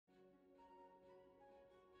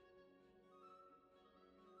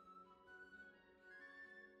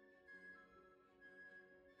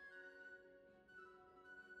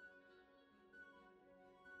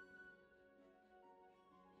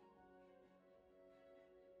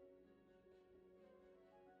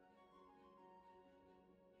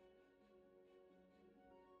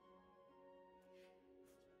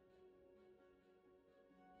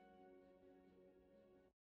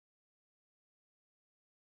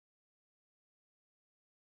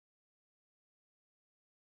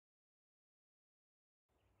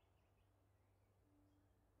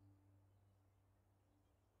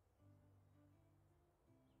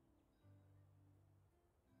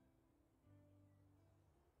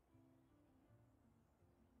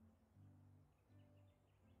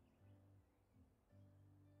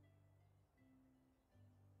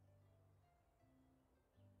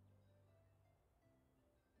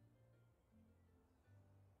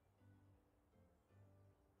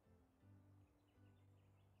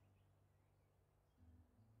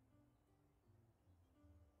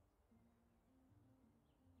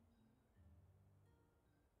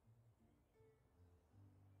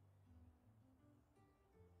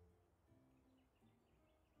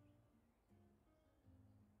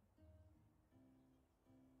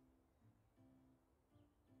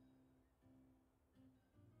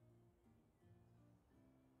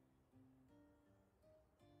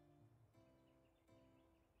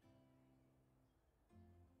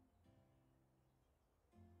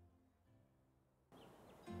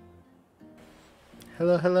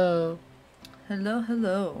Hello, hello. Hello,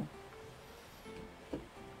 hello.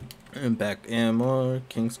 And back in more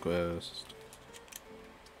King's Quest.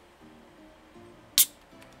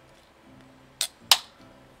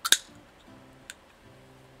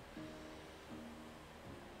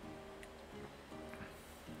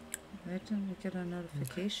 Why didn't we get a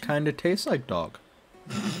notification? Kinda tastes like dog.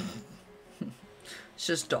 It's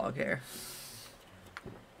just dog hair.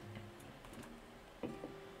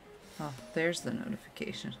 Oh, there's the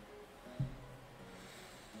notification.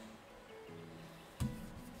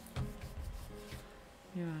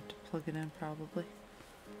 You have to plug it in probably.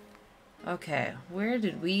 Okay, where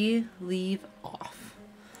did we leave off?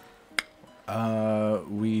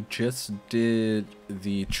 We just did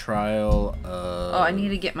the trial of... Oh, I need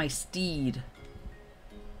to get my steed.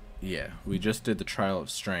 Yeah, we just did the trial of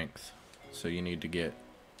strength. So you need to get,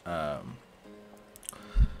 Oh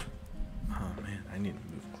man, I need to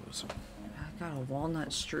move closer. I got a walnut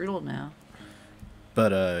strudel now.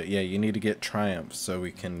 But, yeah, you need to get triumph so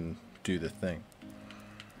we can do the thing.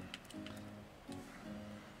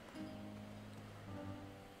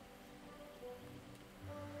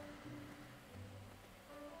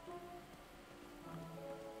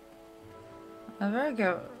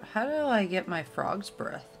 How do I get my frog's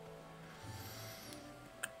breath?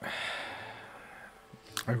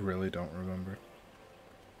 I really don't remember.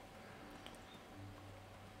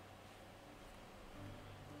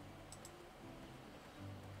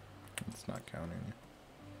 It's not counting you.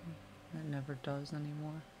 It never does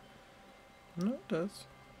anymore. No, it does.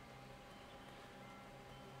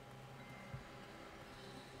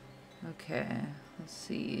 Okay, let's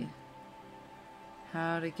see.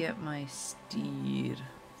 How to get my steed.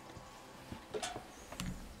 How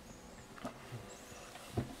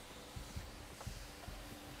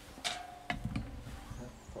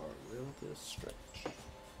far will this stretch?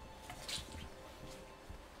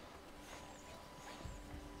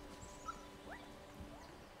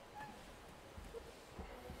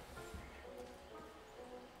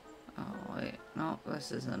 Oh, wait. No,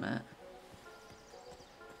 this isn't it.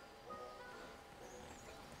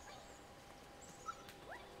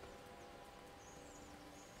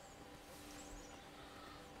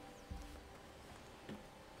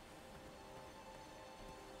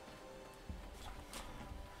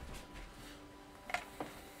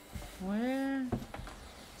 Where?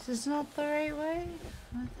 Is this not the right way?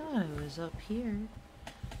 I thought it was up here.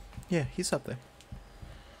 Yeah, he's up there.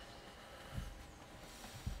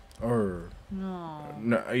 Or No.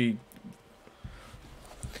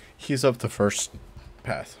 he's up the first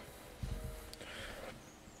path.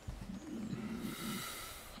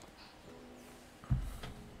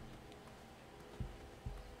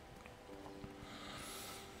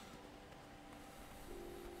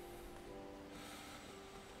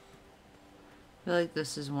 I feel like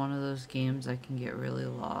this is one of those games I can get really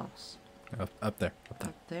lost. Up there.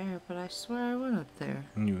 Up there, but I swear I went up there.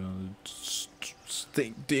 You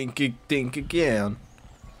think again.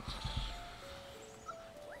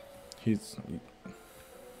 He's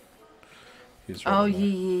Oh, right there.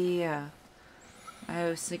 yeah. I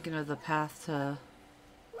was thinking of the path to...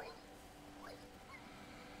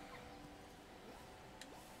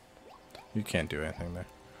 You can't do anything there.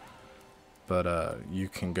 But you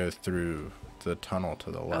can go through the tunnel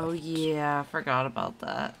to the left. Oh, yeah, I forgot about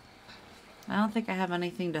that. I don't think I have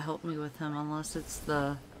anything to help me with him unless it's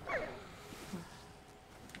the...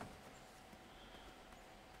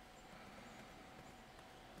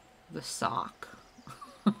 the sock.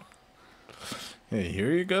 Hey,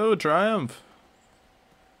 here you go, Triumph.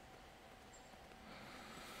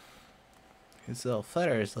 His little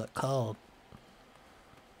feathers look cold.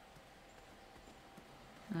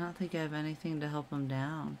 I don't think I have anything to help him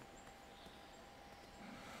down.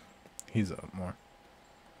 He's up more.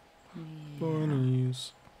 Yeah.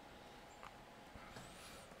 Bunnies.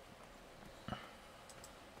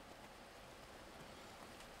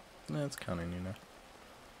 That's counting you now.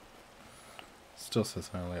 Still says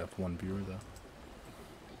I only have one viewer though.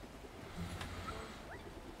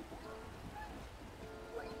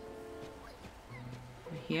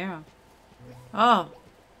 Here. Oh.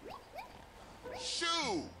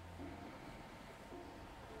 Shoo!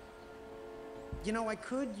 You know, I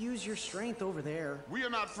could use your strength over there. We are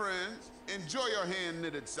not friends. Enjoy your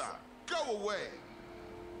hand-knitted sock. Go away.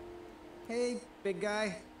 Hey, big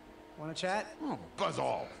guy. Wanna chat? Oh, buzz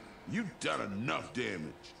off. You've done enough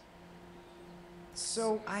damage.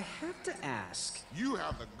 So, I have to ask. You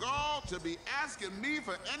have the gall to be asking me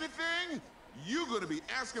for anything? You're gonna be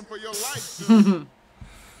asking for your life soon.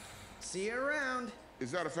 See you around.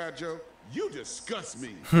 Is that a fat joke? You disgust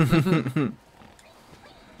me.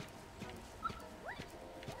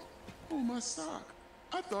 Oh, my sock.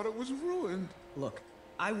 I thought it was ruined. Look,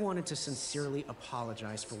 I wanted to sincerely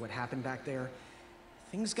apologize for what happened back there.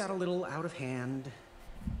 Things got a little out of hand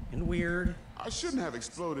and weird. I shouldn't have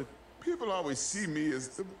exploded. People always see me as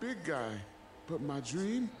the big guy. But my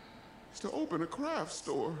dream is to open a craft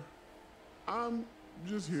store. I'm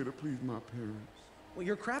just here to please my parents. Well,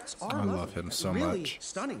 your crafts are I love lovely. him so really much.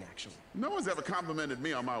 Stunning, actually. No one's ever complimented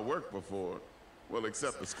me on my work before. Well,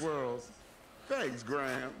 except the squirrels. Thanks,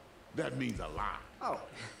 Graham. That means a lot. Oh,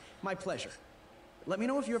 my pleasure. Let me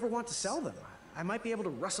know if you ever want to sell them. I might be able to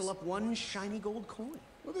rustle up one shiny gold coin.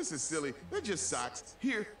 Well, this is silly. They're just socks.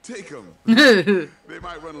 Here, take them. They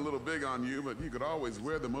might run a little big on you, but you could always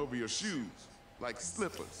wear them over your shoes, like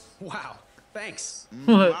slippers. Wow, thanks.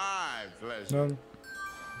 What? My pleasure.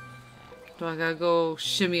 Do I gotta go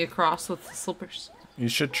shimmy across with the slippers? You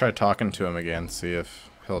should try talking to him again, see if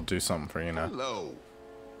he'll do something for you now. Hello.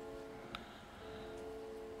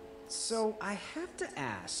 So, I have to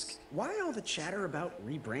ask, why all the chatter about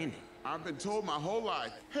rebranding? I've been told my whole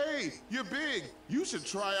life, hey, you're big. You should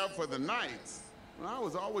try out for the Knights. Well, I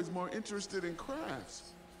was always more interested in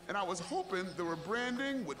crafts. And I was hoping the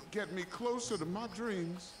rebranding would get me closer to my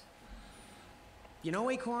dreams. You know,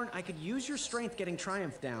 Acorn, I could use your strength getting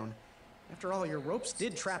Triumph down. After all, your ropes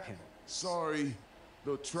did trap him. Sorry,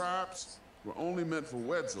 the traps were only meant for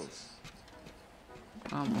Wetzels.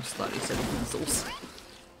 I almost thought he said weasels.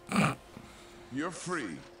 You're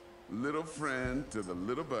free, little friend to the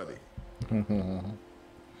little buddy.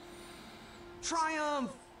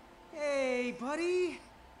 Triumph! Hey, buddy!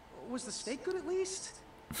 Was the steak good at least?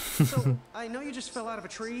 So, I know you just fell out of a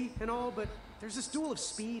tree and all, but there's this duel of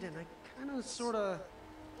speed, and I kinda sorta...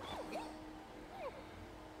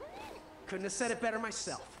 Couldn't have said it better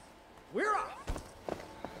myself. We're off!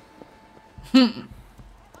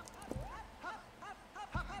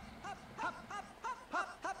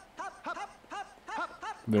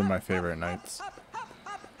 They're my favorite knights.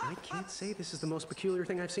 I can't say this is the most peculiar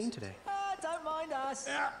thing I've seen today. Don't mind us.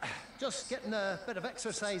 Just getting a bit of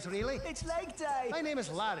exercise, really. It's leg day. My name is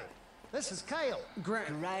Larry. This is Kyle.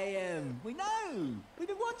 Graham. We know. We've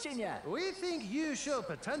been watching you. We think you show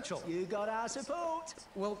potential. You got our support.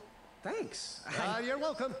 Well, thanks. You're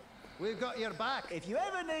welcome. We've got your back. If you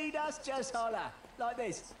ever need us, just holler. Like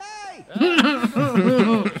this. Hey!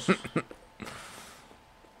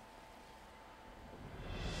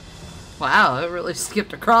 Wow, it really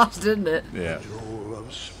skipped across, didn't it? Yeah. Duel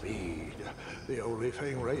of speed. The only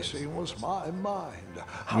thing racing was my mind.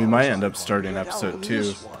 We might end up starting episode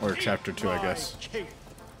 2, or chapter 2, I guess.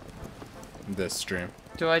 This stream.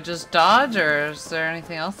 Do I just dodge, or is there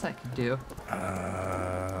anything else I can do?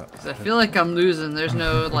 'Cause I feel like I'm losing. There's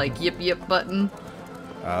no, like, yip yip button.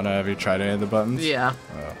 I don't know, have you tried any of the buttons? Yeah.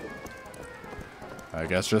 I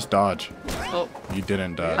guess just dodge. Oh. You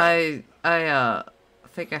didn't dodge. I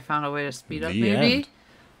think I found a way to speed up, The maybe? end.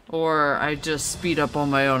 Or I just speed up on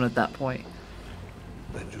my own at that point.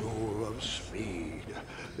 The duel of speed.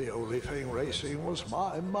 The only thing racing was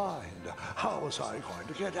my mind. How was I going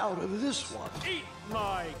to get out of this one? Eat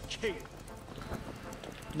my cake.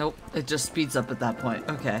 Nope, it just speeds up at that point.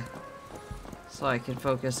 Okay. So I can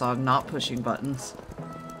focus on not pushing buttons.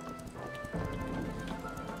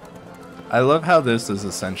 I love how this is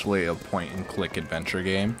essentially a point-and-click adventure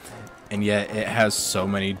game, and yet it has so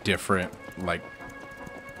many different, like,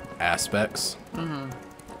 aspects. Mm-hmm.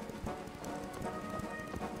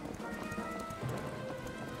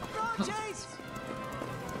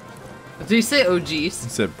 Did you say OGs? It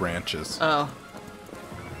said branches. Oh.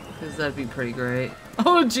 Because that'd be pretty great.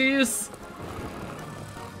 Oh, jeez.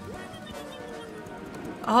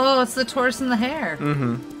 Oh, it's the tortoise and the hare.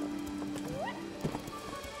 Mm-hmm.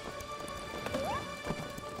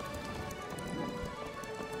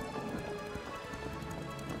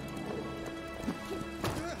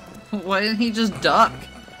 Why didn't he just duck?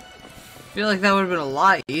 I feel like that would have been a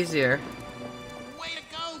lot easier. Way to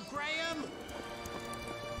go, Graham!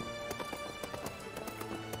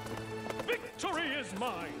 Victory is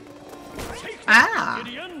mine. Take it, Ah!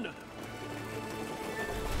 Gideon.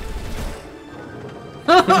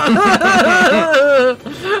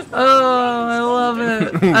 Oh, I love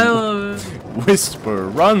it. I love it. Whisper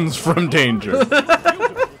runs from danger.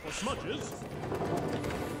 Beautiful for smudges.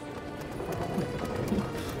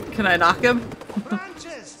 Can I knock him?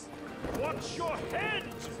 Branches! Watch your head,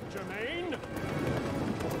 Jermaine.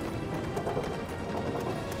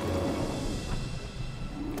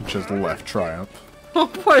 Just left Triumph. Oh,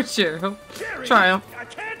 poor Cheryl. Jerry, Triumph. I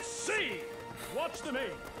can't see. Watch the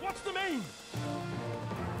main. Watch the main.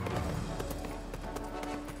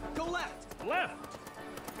 Go left! Left.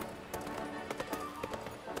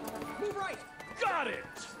 Move right! Got it.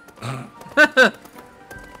 Go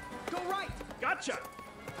right. Gotcha.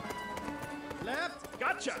 Left.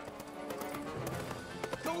 Gotcha.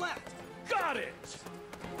 Go left. Got it.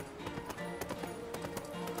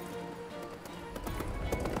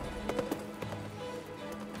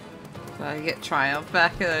 Do I get Triumph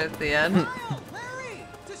back at the end? Kyle, Larry,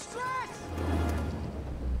 distract.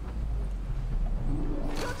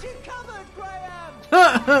 Got you covered,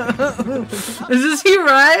 Graham. Is this he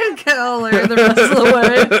right? Oh, Larry the rest of the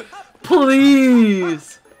way.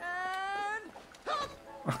 Please.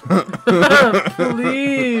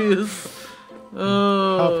 Please.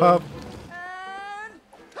 Oh. Hop,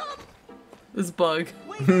 hop. This bug.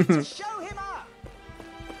 We need to show him up.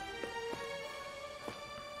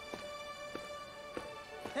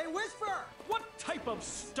 Hey, Whisper. What type of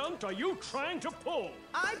stunt are you trying to pull?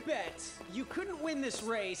 I bet you couldn't win this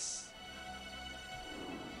race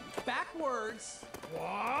backwards.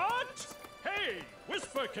 What? Hey,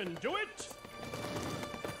 Whisper can do it.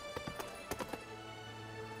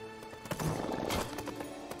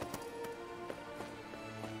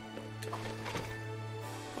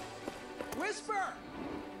 Whisper!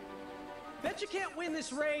 Bet you can't win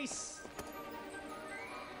this race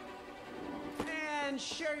and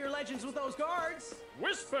share your legends with those guards.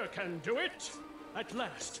 Whisper can do it. At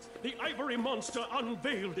last, the ivory monster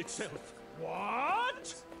unveiled itself.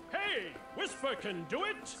 What? Hey, Whisper can do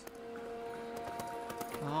it.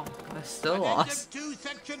 Oh, I still lost. 2,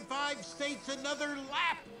 Section 5 states another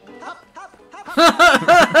lap. Hop, hop,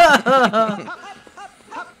 hop,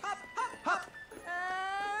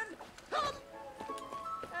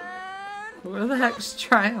 Where the heck's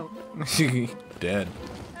Triumph? Dead.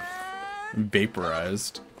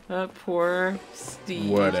 Vaporized. That poor Steve.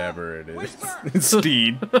 Whatever it is. Whisper!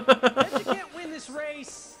 Steed. Bet you can't win this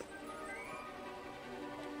race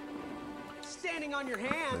standing on your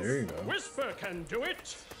hands. There you go. Whisper can do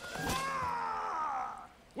it.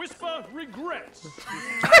 Whisper regrets.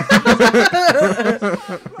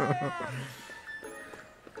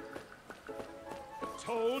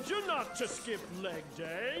 Told you not to skip leg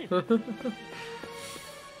day.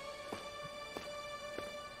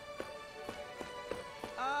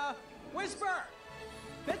 Whisper!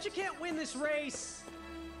 Bet you can't win this race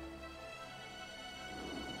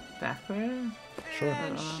Backward?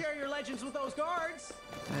 and share your legends with those guards.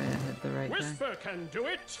 I didn't hit the right thing. Whisper can do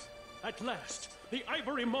it. At last, the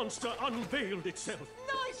ivory monster unveiled itself.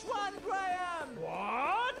 Nice one, Graham.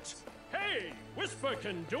 What? Hey, Whisper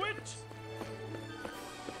can do it.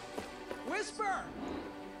 Whisper!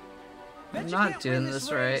 Bet I'm you not can't doing win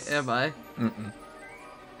this race right, am I?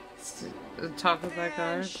 Talk with that and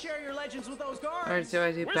guard? share your legends with those guards. Or do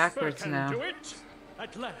I do Whisper backwards can now? do it.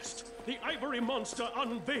 At last, the ivory monster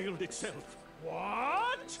unveiled itself.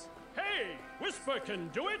 What? Hey, Whisper can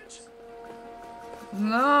do it.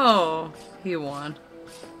 No! He won.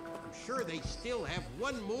 I'm sure they still have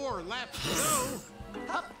one more lap to go.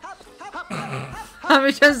 How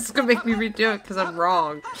many times is this gonna make me redo it because I'm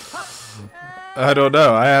wrong? I don't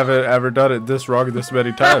know. I haven't ever done it this wrong this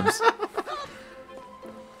many times.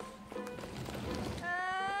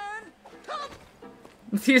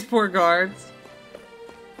 These poor guards.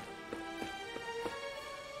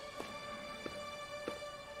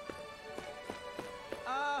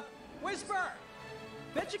 Whisper!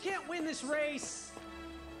 Bet you can't win this race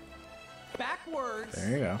backwards.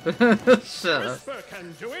 There you go. Shut up. Whisper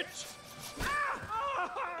can do it.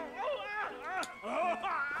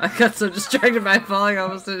 I got so distracted by falling, I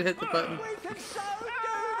almost didn't hit the button. We can so do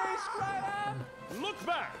this, Graham. Look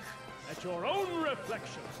back at your own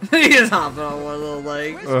reflection. He's hopping on one little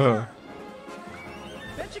leg. Whisper!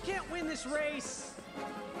 Bet you can't win this race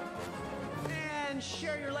and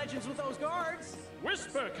share your legends with those guards.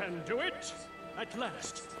 Whisper can do it. At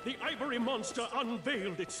last, the ivory monster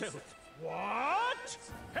unveiled itself. What?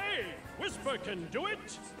 Hey, Whisper can do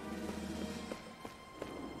it.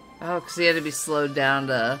 Oh, because he had to be slowed down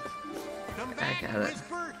to... Come Back back, at it.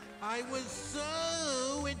 Whisper. I was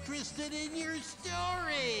so interested in your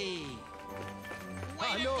story.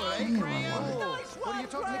 Way to go, Graham. Nice What are you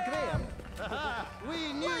talking to Graham?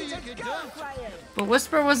 We knew you could do it. But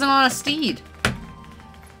Whisper wasn't on a steed.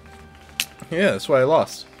 Yeah, that's why I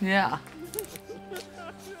lost. Yeah.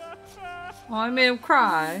 Well, I made him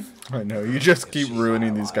cry. I know. You just keep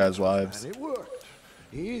ruining these guys' lives. And it worked.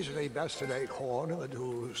 He easily bested Acorn in the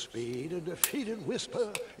duel of speed and defeated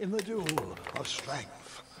Whisper in the duel of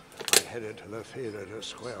strength. I headed to the theater to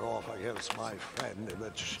square off against my friend in the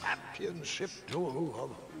championship duel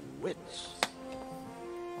of wits.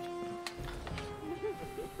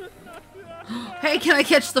 Hey, can I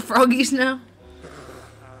catch the froggies now?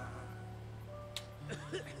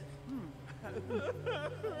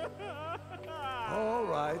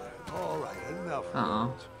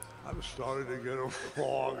 trying to get a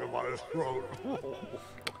frog in my throat.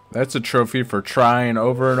 That's a trophy for trying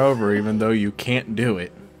over and over, even though you can't do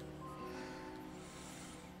it.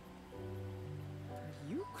 Are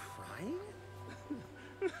you crying?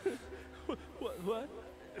 What?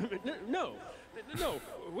 No.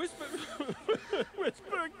 Whisper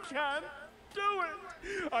can't do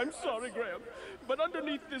it. I'm sorry, Graham, but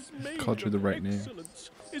underneath this mane Called you the of right name. excellence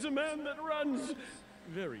is a man that runs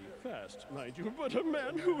very fast, mind you, but a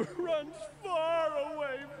man who runs far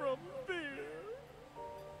away from fear.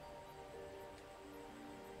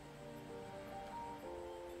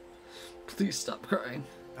 Please stop crying.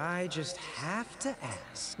 I just have to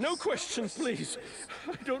ask. No questions, please.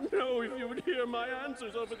 I don't know if you would hear my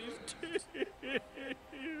answers over these tears.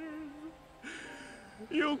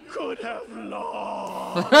 You could have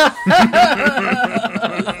lost.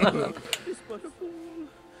 It's but a fool.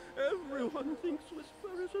 Everyone thinks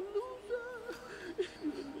Whisper is a loser.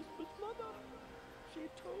 Even Whisper's mother. She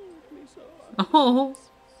told me so. Oh.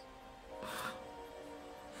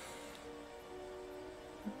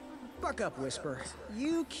 Buck up, Whisper.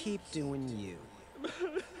 You keep doing you.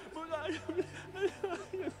 But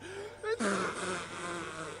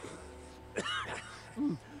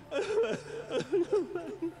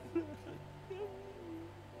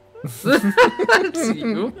That's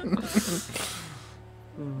you.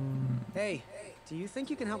 Hey, do you think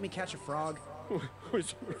you can help me catch a frog?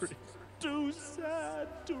 Whisper is too sad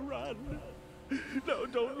to run. No,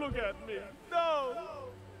 don't look at me. No,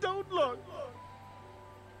 don't look.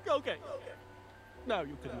 Okay. Now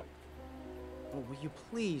you can look. Oh, will you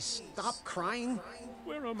please stop crying?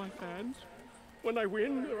 Where are my fans? When I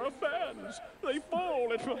win, there are fans. They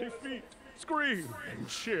fall at my feet, scream and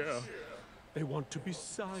cheer. They want to be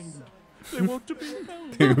signed. They want to be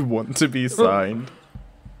held. You want to be signed.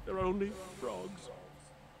 They're only frogs.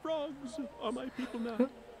 Frogs are my people now.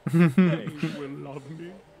 They will love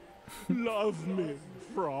me. Love me,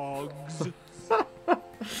 frogs.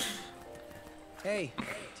 Hey,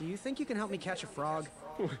 do you think you can help me catch a frog?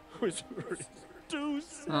 Whisper is too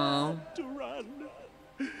sad to run.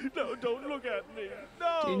 No, don't look at me.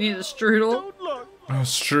 No. Do you need a strudel? Don't look. Oh,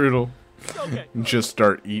 strudel. Okay. Just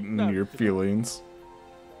start eating your feelings.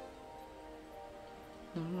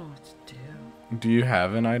 I don't know what to do. Do you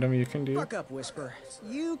have an item you can do? Buck up, Whisper.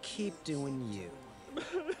 You keep doing you.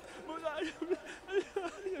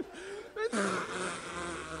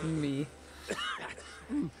 Me.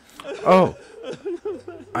 Oh,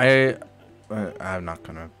 I'm not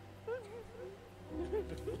gonna.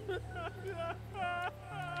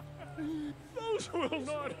 Those will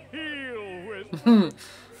not heal with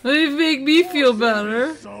They make me feel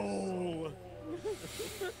better. soul.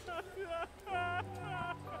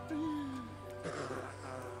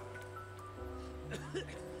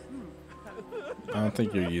 I don't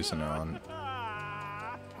think you're using it on. Oh,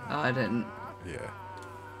 I didn't. Yeah.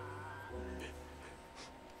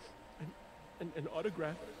 An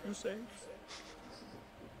autograph, you say?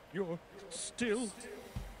 You're still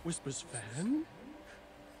Whisper's fan?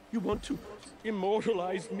 You want to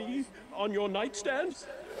immortalize me on your nightstand?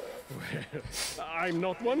 Well, I'm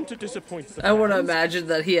not one to disappoint the I want to fans. imagine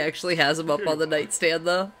that he actually has him up on the nightstand,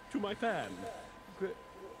 though. To my fan,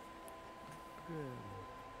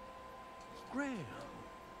 Graham,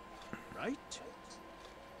 right?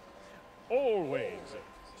 Always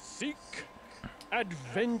seek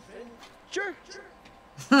adventure.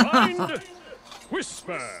 Find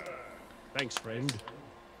Whisper. Thanks, friend.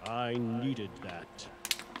 I needed that.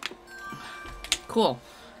 Cool.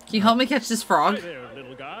 Can you help me catch this frog? Hi there,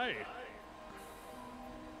 little guy.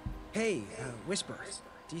 Hey, Whisper.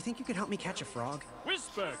 Do you think you can help me catch a frog?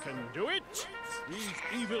 Whisper can do it. These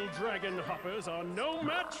evil dragon hoppers are no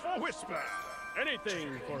match for Whisper. Anything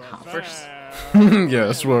for a Hoppers. fan. Yeah,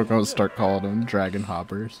 that's what we're gonna start calling them, dragon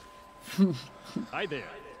hoppers. Hi there.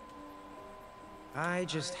 I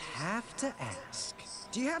just have to ask.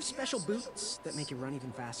 Do you have special boots that make you run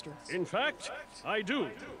even faster? In fact, I do.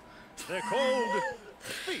 They're called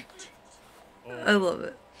feet. I love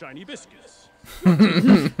it. Shiny biscuits.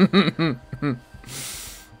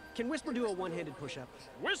 Can Whisper do a one-handed push-up?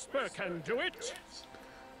 Whisper can do it.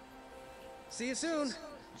 See you soon.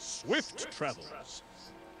 Swift travels.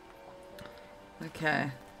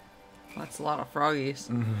 Okay. That's a lot of froggies.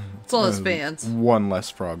 It's all his fans. One less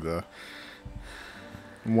frog, though.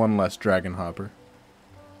 One less dragon hopper.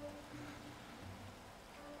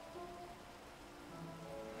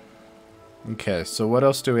 Okay, so what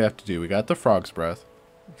else do we have to do? We got the frog's breath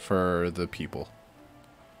for the people.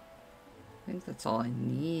 I think that's all I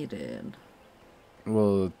needed.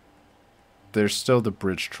 Well, there's still the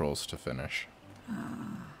bridge trolls to finish.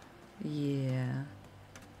 Yeah.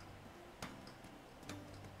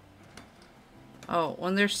 Oh,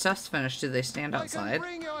 when their stuff's finished, do they stand I outside? can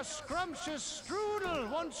bring you a scrumptious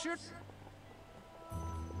strudel once you're...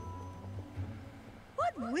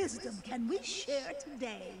 What wisdom can we share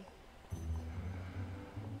today?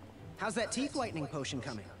 How's that teeth whitening potion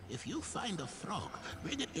coming? If you find a frog,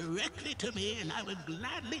 bring it directly to me and I would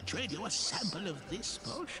gladly trade you a sample of this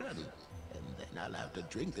potion. And then I'll have to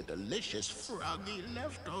drink the delicious froggy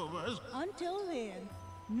leftovers. Until then,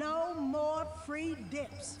 no more free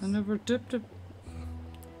dips. I never dipped it.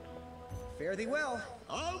 Fare thee well.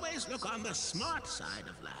 Always look on the smart side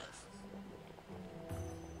of life.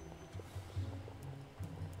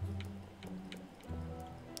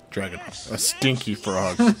 Dragon. A stinky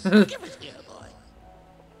frog. Give it here, boy.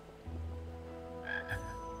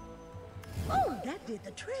 Oh, that did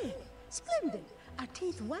the trick. Splendid. Our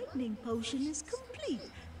teeth whitening potion is complete,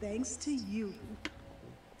 thanks to you.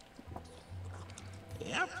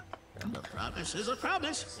 Yep. A promise is a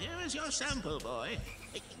promise. Here is your sample, boy.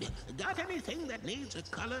 Got anything that needs a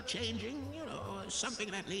color changing? You know,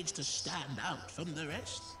 something that needs to stand out from the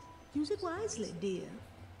rest? Use it wisely, dear.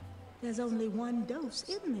 There's only one dose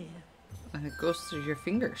in there. And it goes through your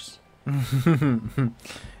fingers.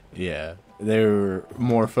 Yeah, they're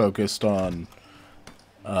more focused on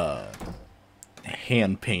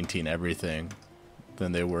hand painting everything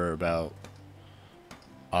than they were about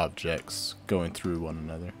objects going through one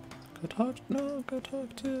another. Go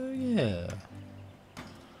talk to, yeah.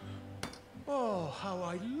 Oh, how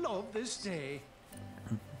I love this day.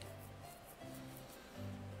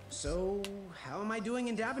 So, how am I doing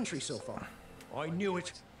in Daventry so far? I knew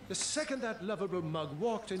it. The second that lovable mug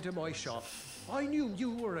walked into my shop, I knew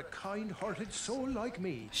you were a kind-hearted soul like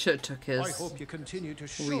me. Should took his. I hope you continue to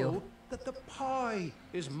show wheel. that the pie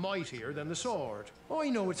is mightier than the sword. I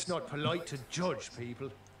know it's not polite to judge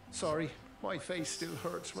people. Sorry, my face still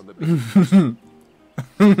hurts from the beef.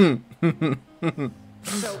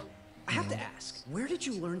 So, I have to ask, where did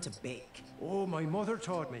you learn to bake? Oh, my mother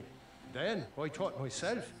taught me. Then I taught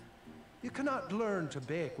myself. You cannot learn to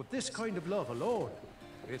bake with this kind of love alone.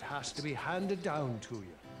 It has to be handed down to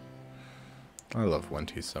you. I love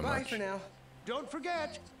Wenty so Bye much. for now. Don't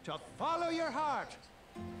forget to follow your heart.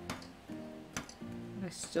 I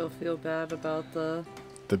still feel bad about the.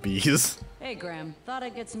 The bees. Hey, Graham. Thought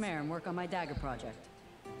I'd get some air and work on my dagger project.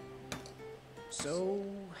 So,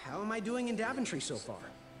 how am I doing in Daventry so far?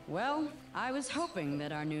 Well, I was hoping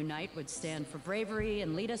that our new knight would stand for bravery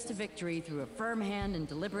and lead us to victory through a firm hand and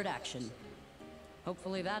deliberate action.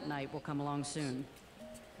 Hopefully that night will come along soon.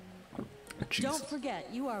 Jeez. Don't forget,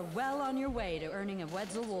 you are well on your way to earning a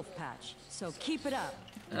Wetzel Wolf patch, so keep it up.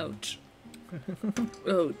 Ouch.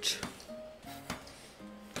 Ouch.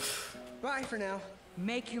 Bye for now.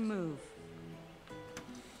 Make your move.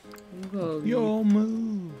 Whoa, Your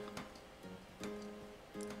move.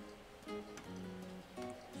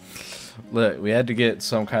 Look, we had to get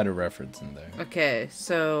some kind of reference in there. Okay,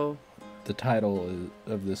 so The title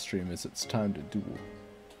of this stream is "It's Time to Duel."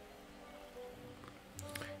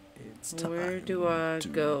 It's where do I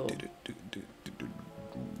go?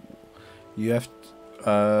 You have,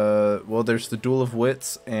 well, there's the Duel of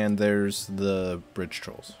Wits and there's the Bridge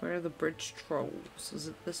Trolls. Where are the bridge trolls? Is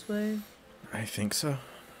it this way? I think so.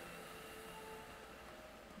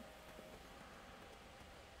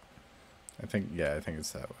 I think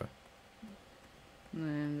it's that way.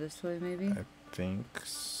 And this way, maybe? I think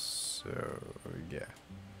so, yeah.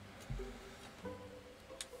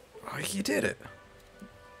 Oh, you did it.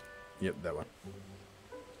 Yep, that one.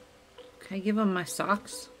 Can I give him my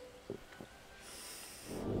socks?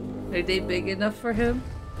 Are they big enough for him?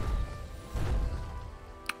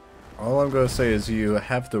 All I'm going to say is you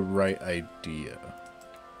have the right idea.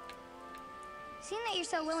 Seeing that you're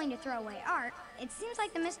so willing to throw away art, it seems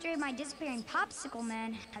like the mystery of my disappearing popsicle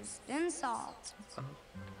man has been solved.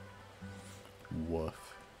 Woof.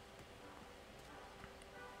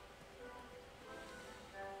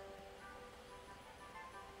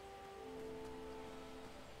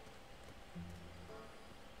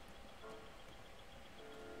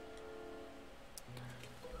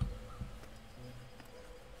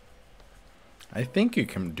 I think you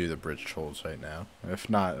can do the Bridge Trolls right now. If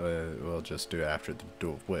not, we'll just do it after the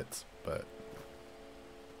Duel of Wits, but...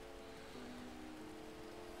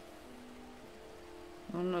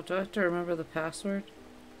 I don't know, do I have to remember the password?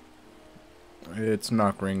 It's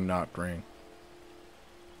knock ring, knock ring.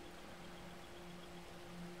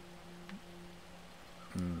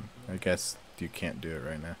 I guess you can't do it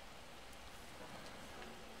right now.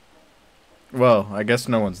 Well, I guess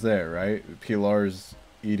no one's there, right? Pilar's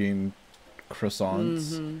eating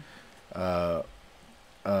croissants.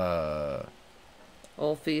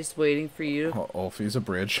 Ulfie's waiting for you. Ulfie's a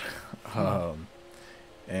bridge.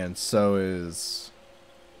 And so is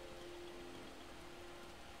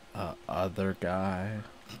other guy.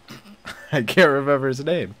 I can't remember his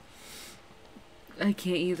name. I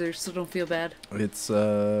can't either, so don't feel bad. It's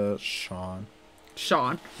Sean.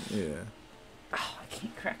 Sean. Yeah. Oh, I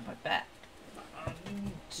can't crack my back. I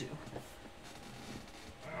need to.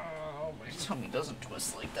 Oh, my tummy doesn't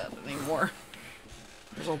twist like that anymore.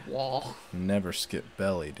 There's a wall. Never skip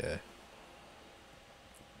belly day.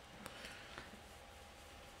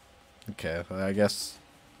 Okay, well, I guess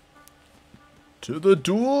to the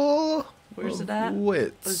duel. Where's it at?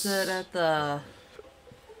 Wits. Was it at the...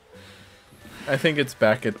 I think it's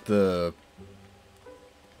back at the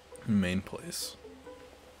main place.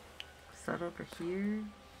 Is that over here?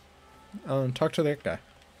 Talk to that guy.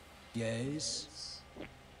 Yes?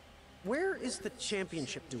 Where is the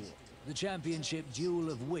championship duel? The championship duel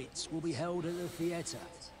of wits will be held at the theatre.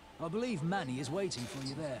 I believe Manny is waiting for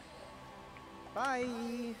you there. Bye.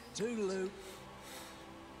 Toodaloo.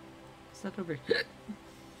 Is that over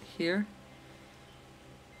here?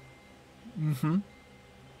 Mm-hmm.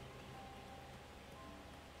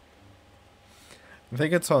 I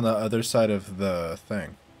think it's on the other side of the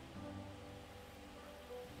thing.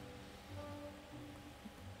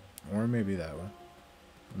 Or maybe that way.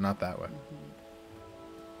 Not that way.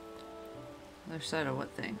 Other side of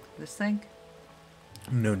what thing? This thing?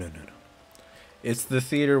 No. It's the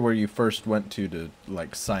theater where you first went to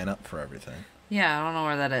like sign up for everything. Yeah, I don't know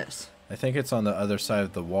where that is. I think it's on the other side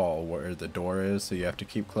of the wall where the door is, so you have to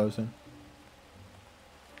keep closing.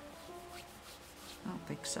 I don't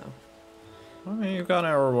think so. I mean, you've gone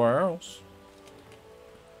everywhere else.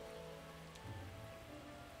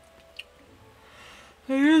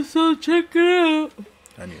 I guess I'll check it out.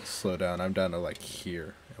 I need to slow down. I'm down to like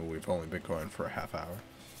here, and we've only been going for a half hour.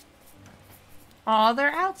 Aw,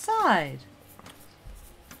 they're outside.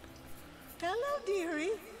 Hello, dearie.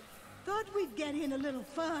 Thought we'd get in a little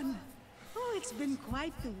fun. Oh, it's been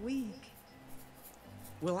quite the week.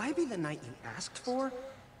 Will I be the knight you asked for?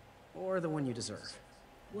 Or the one you deserve?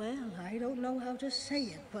 Well, I don't know how to say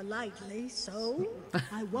it politely, so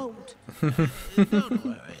I won't. Don't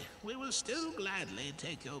worry. We will still gladly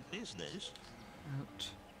take your business. Ouch.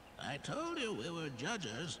 I told you we were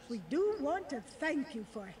judges. We do want to thank you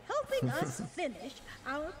for helping us finish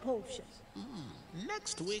our potion.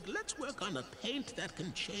 Next week, let's work on a paint that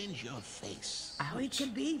can change your face. Oh, it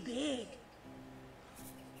could be big.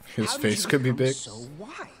 His How did face you could be become big. so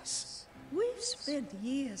wise. We've spent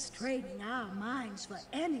years training our minds for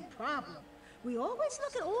any problem. We always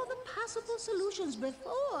look at all the possible solutions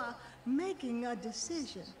before making a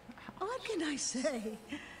decision. What can I say?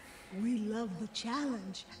 We love the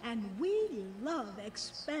challenge, and we love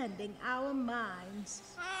expanding our minds.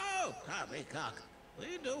 Oh, poppycock.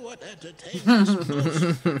 We do what entertains us most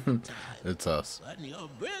of the time. It's us. When you're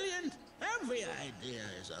brilliant, every idea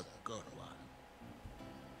is a good one.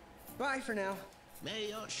 Bye for now. May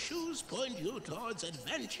your shoes point you towards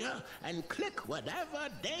adventure and click whatever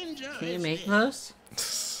danger Can you is make near. those?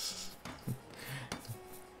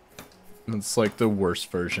 It's like the worst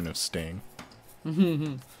version of Sting.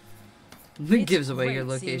 It gives away your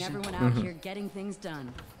Great seeing location. everyone out here getting things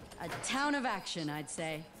done. A town of action, I'd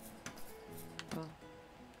say.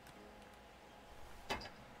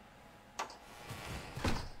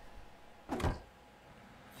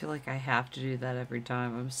 I feel like I have to do that every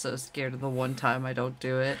time. I'm so scared of the one time I don't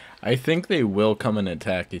do it. I think they will come and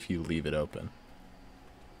attack if you leave it open.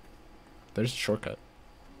 There's a shortcut.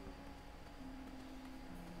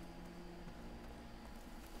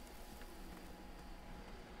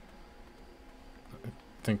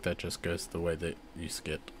 I think that just goes the way that you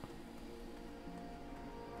skipped.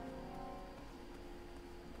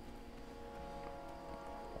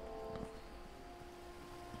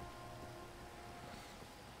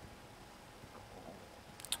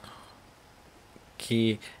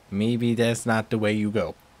 Okay, maybe that's not the way you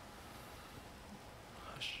go.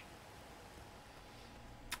 Hush.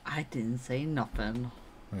 I didn't say nothing.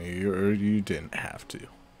 You didn't have to.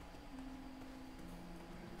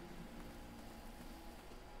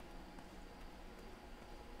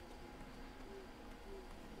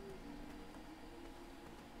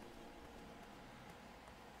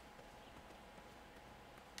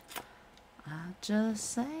 I'm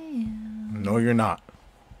just saying. No, you're not.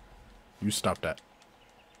 You stop that.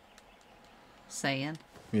 Saying.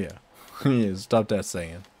 Yeah. Yeah, stop that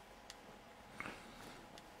saying.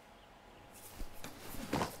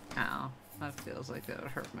 Ow. That feels like that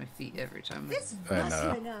would hurt my feet every time. It's I know.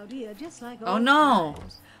 bustling out here just like Oh, old no.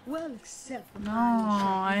 times. Well, except for No, mine shop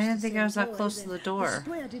I used didn't to think I sell was that toys close to and the door. The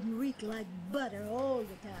square didn't reek like butter all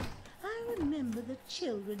the time. I remember remember the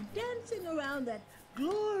children dancing around that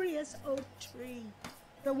glorious oak tree.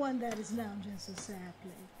 The one that is now just a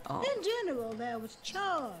sapling. Oh. In general, there was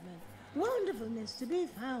charm and wonderfulness to be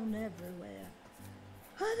found everywhere.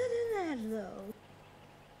 Other than that, though...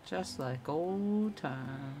 Just like old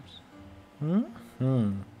times. Hmm.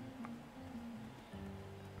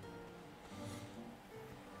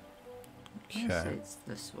 Okay. It's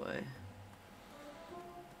this way.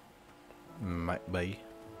 Might be.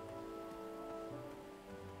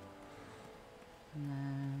 And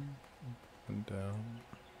then... And down.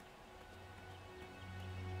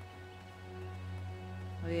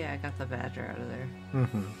 Oh yeah, I got the badger out of there.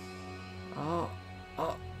 Oh.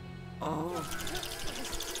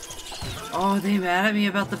 Oh, they mad at me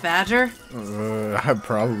about the badger?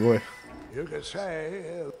 Probably. You could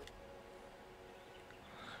say...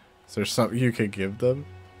 Is there something you could give them?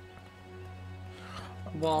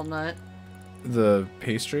 Walnut. The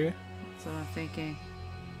pastry? That's what I'm thinking.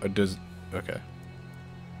 Okay.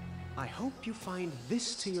 I hope you find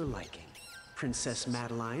this to your liking, Princess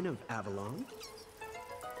Madeline of Avalon.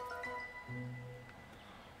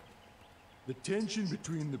 The tension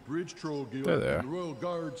between the Bridge Troll Guild There they are. and the Royal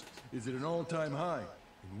Guards is at an all-time high,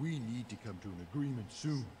 and we need to come to an agreement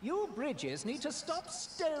soon. You bridges need to stop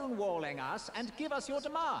stonewalling us and give us your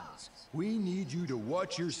demands. We need you to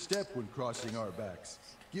watch your step when crossing our backs.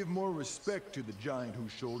 Give more respect to the giant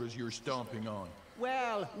whose shoulders you're stomping on.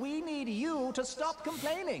 Well, we need you to stop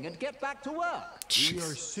complaining and get back to work. We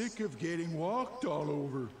are sick of getting walked all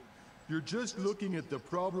over. You're just looking at the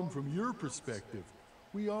problem from your perspective.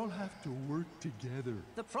 We all have to work together.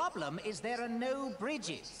 The problem is there are no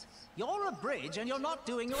bridges. You're a bridge and you're not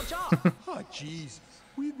doing your job. Ah, jeez.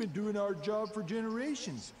 We've been doing our job for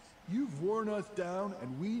generations. You've worn us down,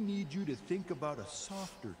 and we need you to think about a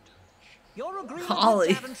softer touch. Your agreement Holly.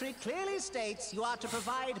 with Daventry clearly states you are to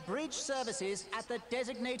provide bridge services at the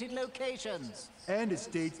designated locations. And it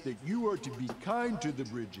states that you are to be kind to the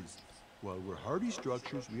bridges. While we're hardy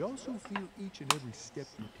structures, we also feel each and every step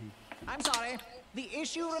you take. I'm sorry. The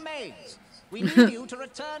issue remains. We need you to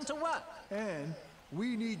return to work. And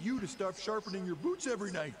we need you to stop sharpening your boots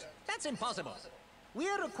every night. That's impossible.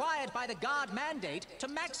 We're required by the guard mandate to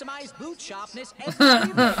maximize boot sharpness every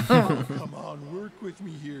evening. Oh, come on, work with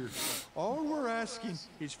me here. All we're asking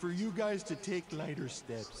is for you guys to take lighter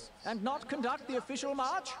steps. And not conduct the official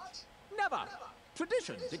march? Never.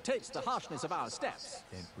 Tradition dictates the harshness of our steps.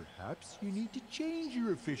 Then perhaps you need to change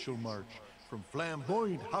your official march from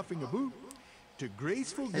flamboyant huffing a boot to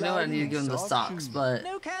graceful I know I gliding need to give in them the soft socks, shoes. but...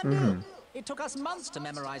 No can do. It took us months to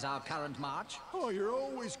memorize our current march. Oh, you're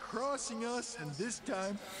always crossing us, and this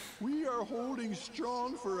time we are holding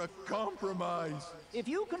strong for a compromise. If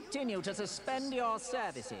you continue to suspend your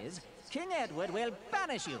services, King Edward will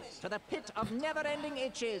banish you to the pit of never-ending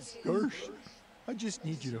itches. Gosh, I just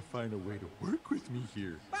need you to find a way to work with me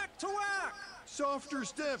here. Back to work! Softer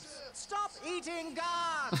steps, Stop eating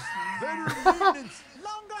guards! better maintenance,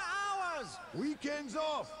 Longer hours! weekends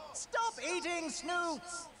off. Stop eating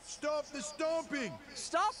snoots! Stop the stomping.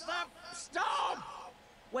 Stop the... Stop!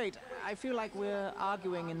 Wait, I feel like we're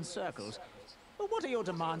arguing in circles. But what are your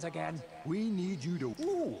demands again? We need you to...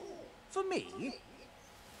 Ooh, for me?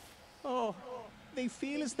 Oh, they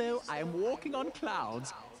feel as though I am walking on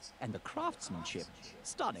clouds. And the craftsmanship,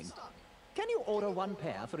 stunning. Can you order one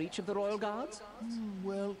pair for each of the royal guards?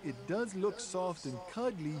 Well, it does look soft and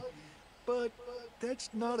cuddly, but that's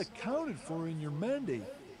not accounted for in your mandate.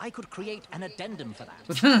 I could create an addendum for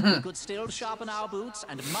that. We could still sharpen our boots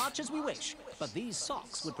and march as we wish, but these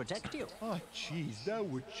socks would protect you. Oh, jeez, that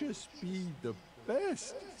would just be the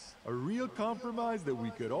best. A real compromise that we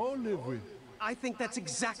could all live with. I think that's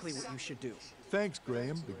exactly what you should do. Thanks,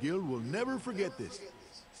 Graham. The guild will never forget this.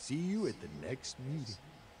 See you at the next meeting.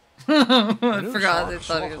 I forgot they thought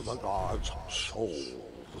Sort it of was... the gods'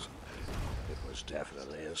 souls. It was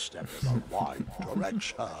definitely a step in the right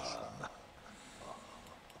direction.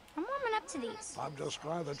 I'm warming up to these. I'm just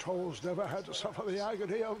glad the trolls never had to suffer the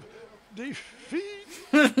agony of defeat.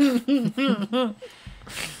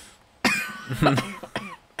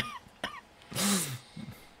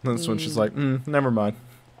 That's when she's like, never mind.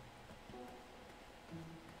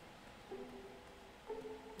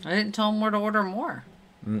 I didn't tell him where to order more.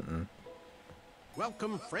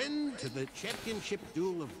 Welcome, friend, to the championship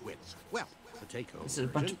duel of wits. Well, the take-home Is it a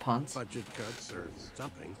bunch version, of puns? budget cuts or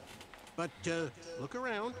something. But look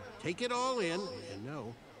around, take it all in, and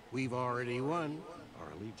know we've already won.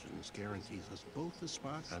 Our allegiance guarantees us both a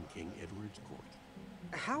spot on King Edward's court.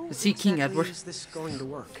 How Is he King exactly Edward? is this going to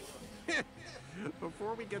work?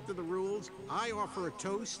 Before we get to the rules, I offer a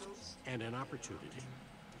toast and an opportunity.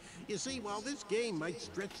 You see, while this game might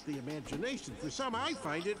stretch the imagination, for some I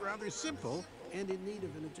find it rather simple and in need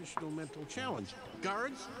of an additional mental challenge.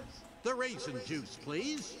 Guards, the raisin juice,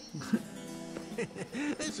 please.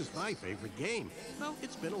 This is my favorite game. Well,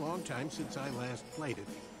 it's been a long time since I last played it.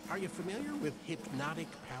 Are you familiar with hypnotic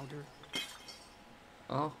powder?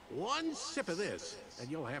 Oh. One sip of this, and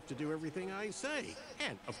you'll have to do everything I say.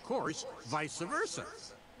 And, of course, vice versa.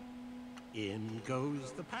 In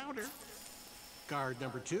goes the powder. Guard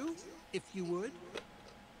number 2, if you would.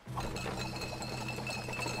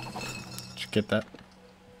 Did you get that?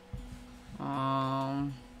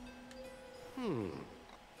 I'll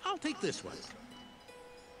take this one.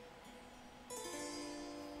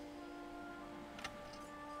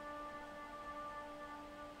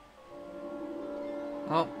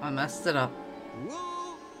 Oh, I messed it up.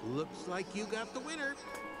 Whoa, looks like you got the winner.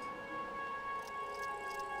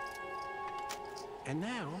 And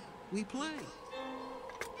now we play.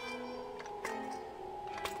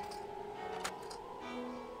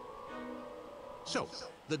 So,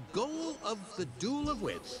 the goal of the Duel of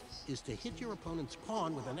Wits is to hit your opponent's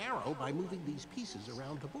pawn with an arrow by moving these pieces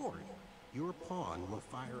around the board. Your pawn will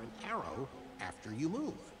fire an arrow after you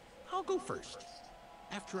move. I'll go first.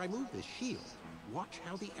 After I move this shield, watch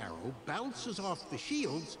how the arrow bounces off the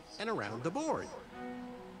shields and around the board.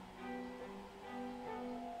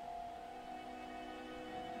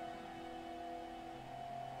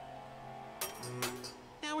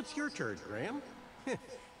 Now it's your turn, Graham.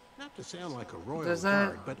 Not to sound like a royal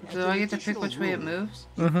guard, but do I get to pick which way it moves?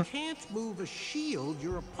 You can't move a shield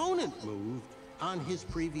your opponent moved on his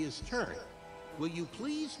previous turn. Will you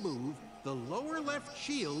please move the lower left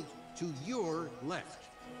shield to your left?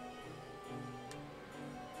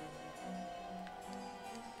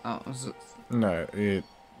 Oh, is it? No,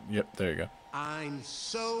 yep, there you go. I'm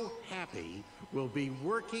so happy we'll be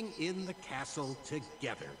working in the castle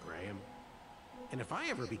together, Graham. And if I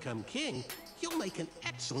ever become king, you'll make an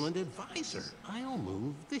excellent advisor. I'll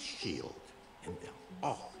move this shield, and they'll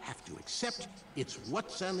all have to accept it's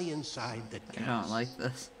what's on the inside that counts. I don't like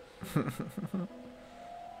this.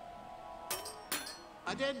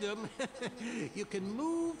 Addendum. You can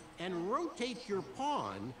move and rotate your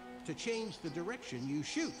pawn to change the direction you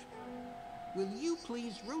shoot. Will you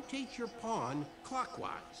please rotate your pawn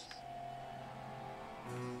clockwise?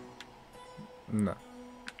 No.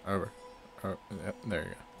 Over. Oh, yep, there you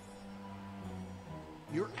go.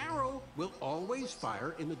 Your arrow will always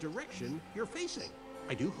fire in the direction you're facing.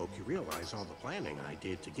 I do hope you realize all the planning I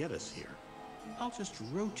did to get us here. I'll just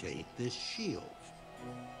rotate this shield.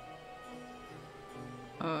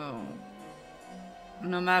 Oh.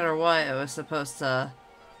 No matter what, it was supposed to...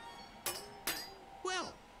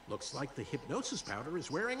 Well, looks like the hypnosis powder is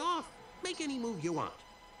wearing off. Make any move you want.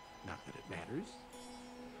 Not that it matters.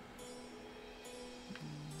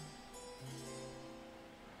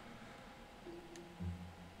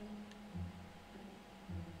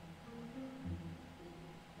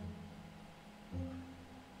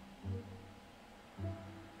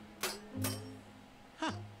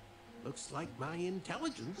 Huh. Looks like my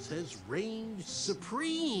intelligence has reigned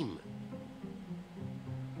supreme.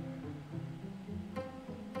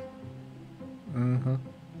 Mm-hmm.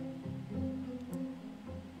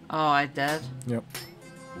 Oh, I did? Yep.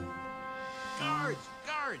 Guards!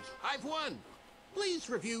 Guards! I've won! Please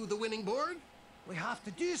review the winning board. We have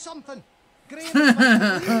to do something. Graham.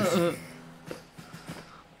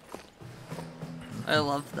 I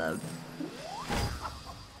love them.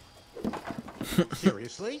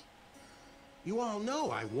 Seriously? You all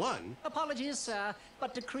know I won. Apologies, sir,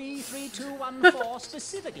 but Decree 3214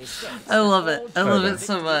 specifically states I love that it. all I love Duel it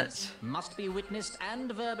so victories much. must be witnessed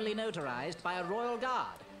and verbally notarized by a royal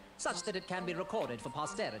guard, such that it can be recorded for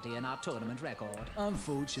posterity in our tournament record.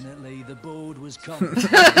 Unfortunately, the board was covered.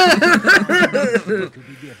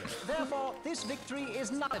 Therefore, this victory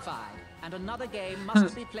is nullified, and another game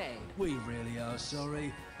must be played. We really are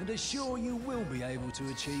sorry, and assure you will be able to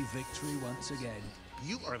achieve victory once again.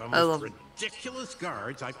 You are the most ridiculous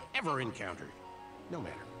guards I've ever encountered. No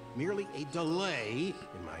matter, merely a delay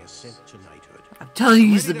in my ascent to knighthood. I'm telling you,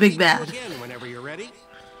 he's the big bad. Again, whenever you're ready.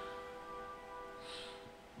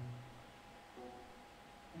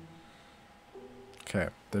 Okay.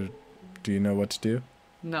 Do you know what to do?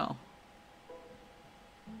 No.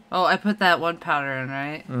 Oh, I put that one powder in,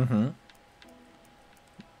 right? Mm-hmm.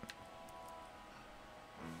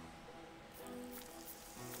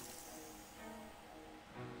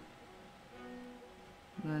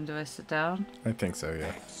 And then do I sit down? I think so,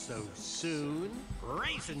 yeah. So soon,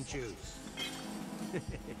 raisin juice.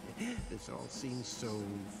 This all seems so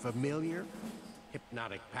familiar.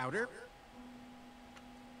 Hypnotic powder.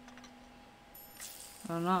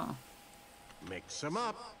 Oh no. Mix them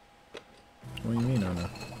up. What do you mean, oh no?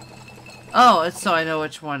 Oh, it's so I know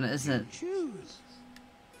which one isn't. Choose.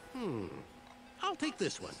 I'll take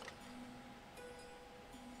this one.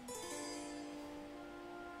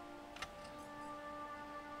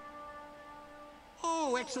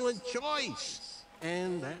 Oh, excellent choice.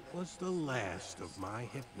 And that was the last of my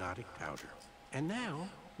hypnotic powder. And now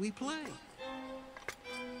we play.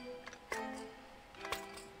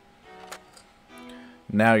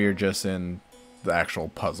 Now you're just in the actual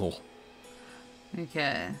puzzle.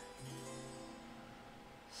 Okay.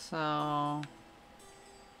 So...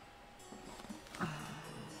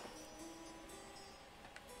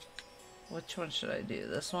 which one should I do?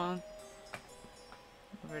 This one?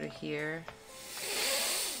 Over to here.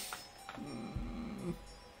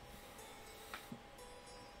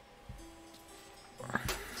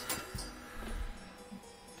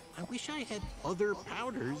 I wish I had other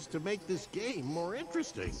powders to make this game more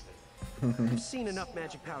interesting. I've seen enough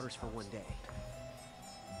magic powders for one day.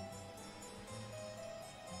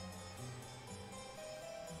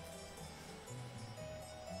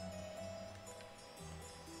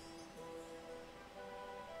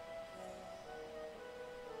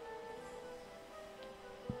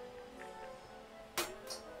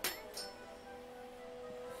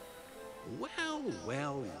 Well,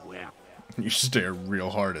 well, well. You stare real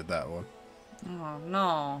hard at that one. Oh,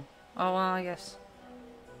 no. Oh, well, I guess.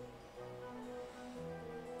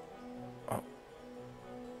 Oh.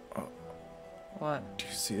 Oh. What? Do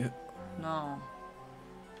you see it? No.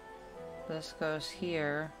 This goes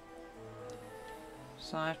here.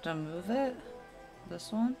 So I have to move it?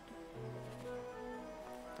 This one?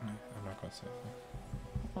 I'm not gonna say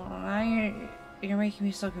that. Well, now you're making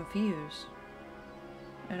me so confused.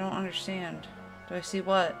 I don't understand. Do I see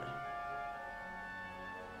what?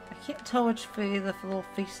 I can't tell which way the little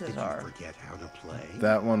faces are. Did you forget how to play?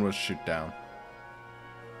 That one was shoot down.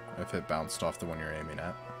 If it bounced off the one you're aiming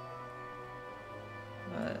at.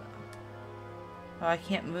 But... oh, I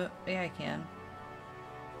can't move. Yeah, I can.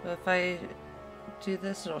 But if I do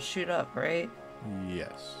this, it'll shoot up, right?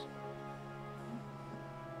 Yes.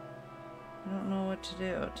 I don't know what to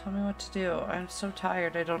do. Tell me what to do. I'm so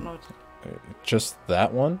tired. I don't know what to... Just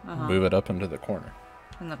that one? Uh-huh. Move it up into the corner.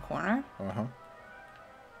 In the corner? Uh-huh.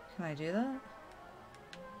 Can I do that?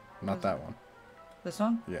 Not that one. This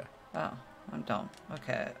one? Yeah. Oh, I'm dumb.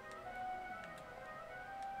 Okay.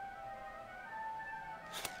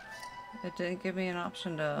 It didn't give me an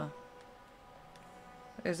option to...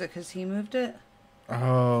 is it because he moved it?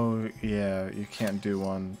 Oh, yeah. You can't do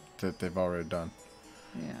one that they've already done.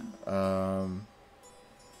 Yeah.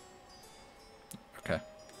 Okay.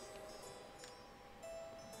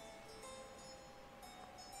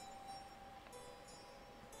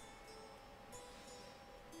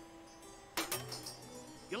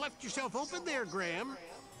 You left yourself open there, Graham.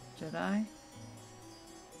 Did I?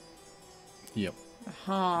 Yep.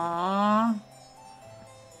 Aww.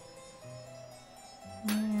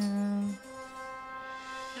 Yeah.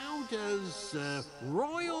 How does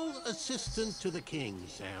royal assistant to the king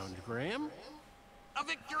sound, Graham? A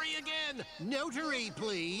victory again! Notary,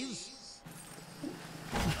 please.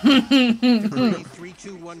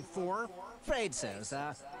 3214. Afraid so,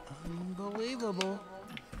 sir. Unbelievable.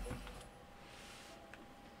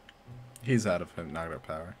 He's out of hypnotic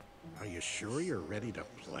power. Are you sure you're ready to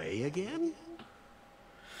play again?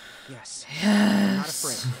 Yes. Yes. Not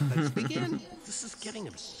afraid. Let's begin. This is getting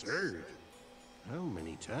absurd. How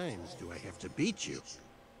many times do I have to beat you?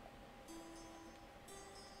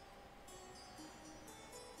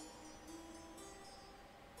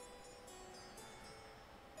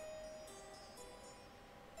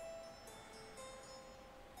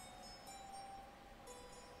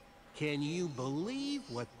 Can you believe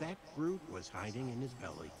what that brute was hiding in his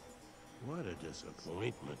belly? What a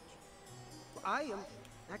disappointment. I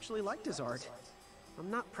actually liked his art. I'm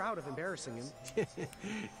not proud of embarrassing him.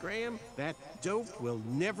 Graham, that dope will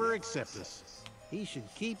never accept us. He should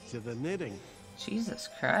keep to the knitting. Jesus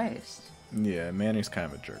Christ. Yeah, Manny's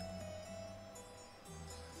kind of a jerk.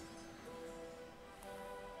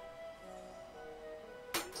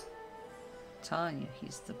 Telling you,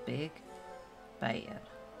 he's the big bad.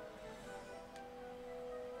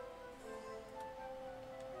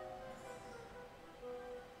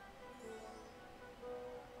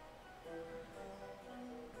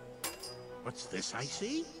 What's this I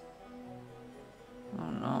see? Oh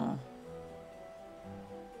no.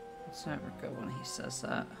 It's never good when he says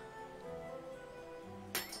that.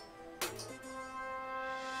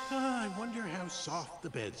 I wonder how soft the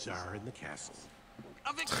beds are in the castle.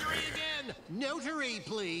 A victory again! Notary,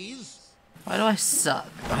 please! Why do I suck?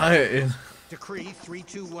 Decree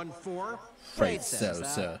 3214. Afraid so,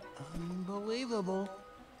 sir. Unbelievable.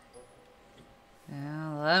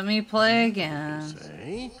 Yeah, let me play again.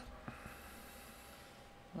 Say?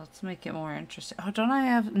 Let's make it more interesting. Oh, don't I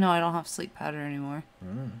have... No, I don't have sleep powder anymore.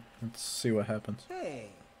 Let's see what happens. Hey,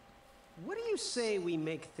 what do you say we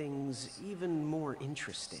make things even more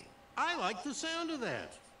interesting? I like the sound of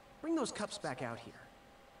that. Bring those cups back out here.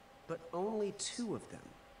 But only 2 of them.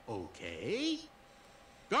 Okay.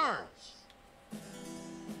 Guards!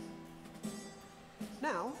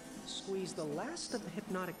 Now, squeeze the last of the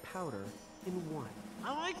hypnotic powder in one.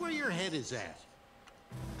 I like where your head is at.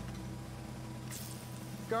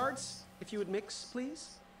 Guards, if you would mix,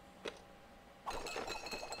 please.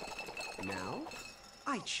 Now,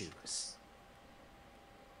 I choose.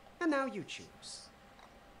 And now you choose.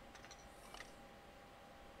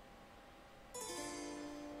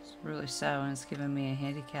 It's really sad when it's giving me a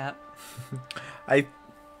handicap.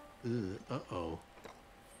 Uh-oh.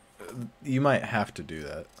 You might have to do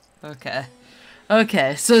that. Okay.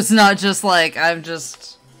 Okay, so it's not just like I'm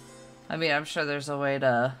just... I mean, I'm sure there's a way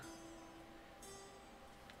to...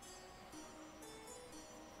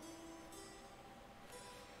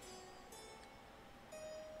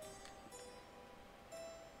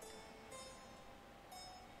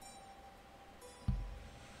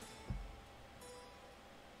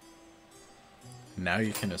 Now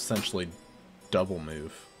you can essentially double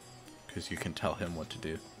move, because you can tell him what to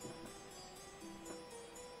do.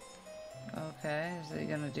 Okay, is he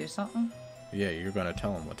gonna do something? Yeah, you're gonna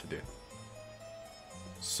tell him what to do.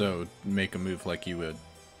 So, make a move like you would.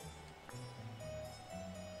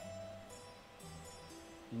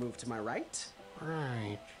 Move to my right.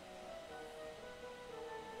 Right.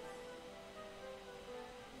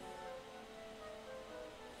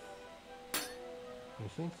 I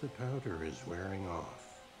think the powder is wearing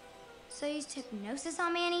off. So you took hypnosis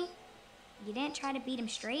on Manny? You didn't try to beat him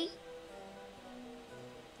straight?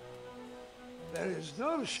 There is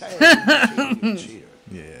no shame in change here.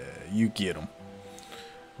 Yeah, you get him.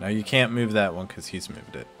 Now you can't move that one because he's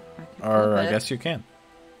moved it. I Or I guess you can.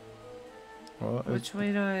 Well, which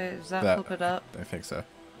way do I... Does that flip it up? I think so.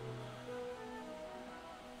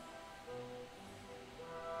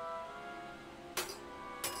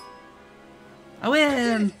 I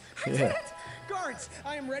win! Yeah. Guards,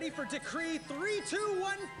 I am ready for Decree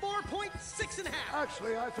 3214.6 1/2.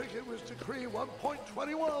 Actually, I think it was Decree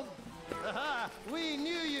 1.21. Aha! We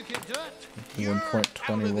knew you could do it.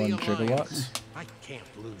 1.21 gigawatts. I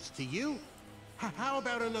can't lose to you. How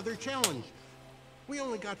about another challenge? We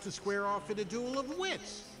only got to square off in a duel of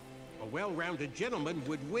wits. A well-rounded gentleman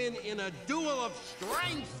would win in a duel of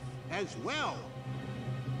strength as well.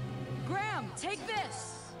 Graham, take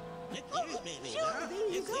this.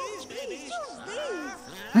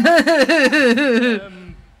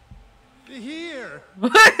 Here. I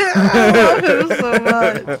love him so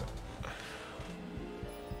much.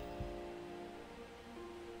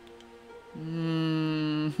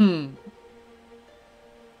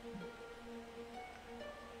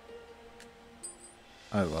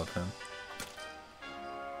 I love him.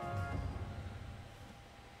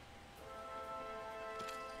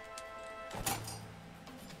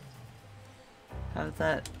 How did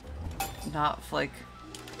that not like...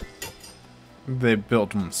 They built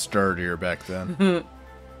them sturdier back then.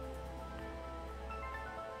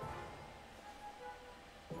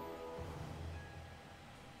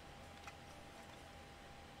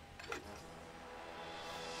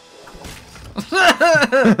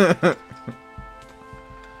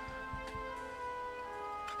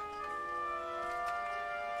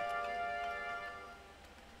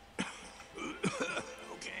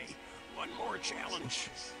 Okay, one more challenge.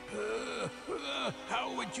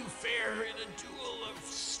 How would you fare in a duel of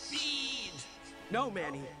speed? No,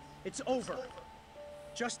 Manny, it's over.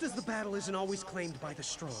 Just as the battle isn't always claimed by the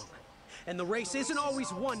strong, and the race isn't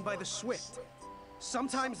always won by the swift,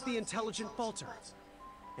 sometimes the intelligent falter.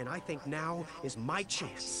 And I think now is my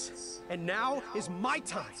chance. And now is my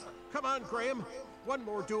time. Come on, Graham. One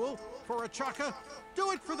more duel for a chaka.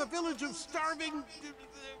 Do it for the village of starving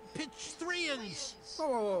Pitch-3ans.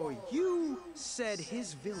 Oh, you said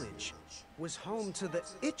his village was home to the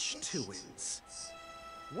Itch-2ans.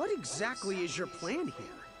 What exactly is your plan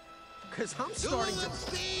here? Because I'm starting to...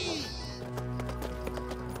 Speed!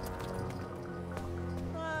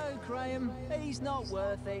 Oh, Graham, he's not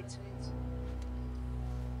worth it.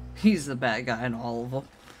 He's the bad guy in all of them.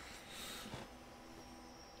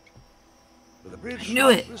 With the bridge I knew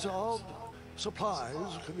it. resolved, supplies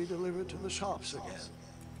could be delivered to the shops again.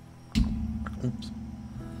 Oops.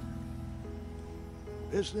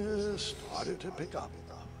 Business started to pick up.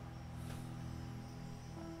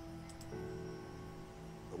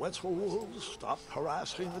 Whisper wolves stopped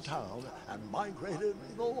harassing the town and migrated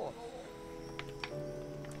north.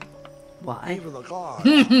 Why? Even the guards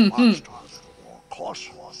watched us more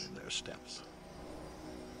caution in their steps.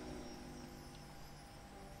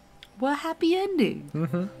 What happy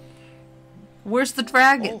ending? Where's the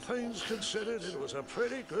dragon? All things considered, it was a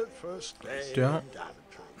pretty good first day. Don't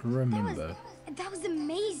remember. That was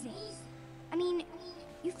amazing. I mean,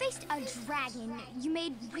 you faced a dragon, you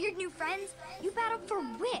made weird new friends, you battled for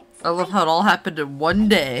wits. I love how it all happened in one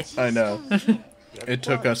day. I know. It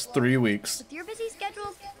took us 3 weeks. With your busy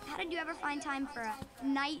schedules, how did you ever find time for a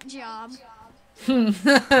night job?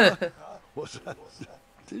 Was that?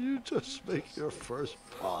 Did you just make your first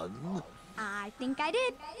pun? I think I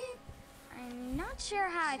did. I'm not sure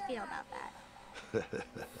how I feel about that.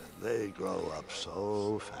 They grow up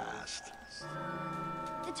so fast.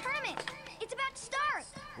 The tournament! It's about to start!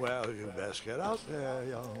 Well, you best get out there,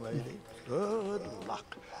 young lady. Good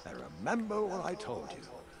luck. And remember what I told you.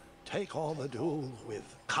 Take on the duel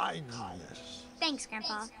with kindness. Thanks,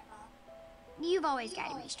 Grandpa. You've always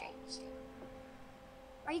guided me straight.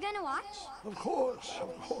 Are you gonna watch? Of course,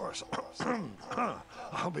 of course.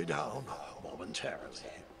 I'll be down momentarily.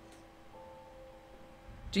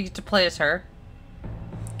 Do you get to play as her?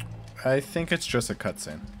 I think it's just a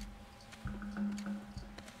cutscene.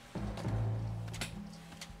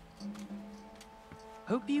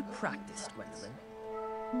 Hope you practiced, Gwendolyn.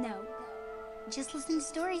 No. Just listen to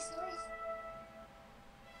stories.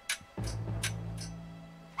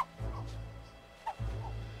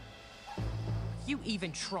 You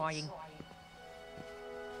even trying?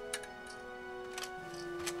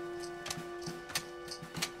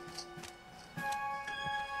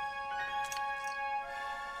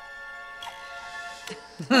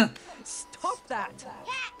 Stop that!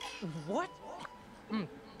 What?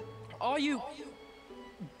 Are you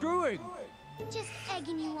doing? Just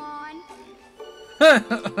egging you on.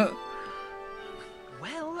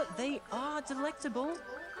 Well, they are delectable.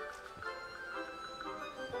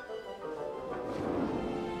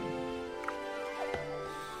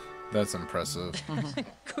 That's impressive.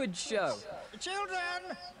 Good show.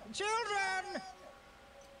 Children! Children!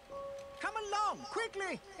 Come along,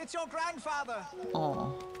 quickly! It's your grandfather!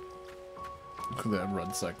 Oh, That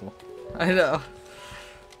run cycle. I know.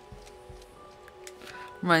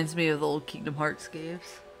 Reminds me of the old Kingdom Hearts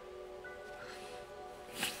games.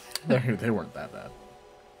 They weren't that bad.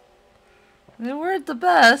 They weren't the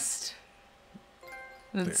best.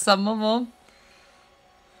 And some of them.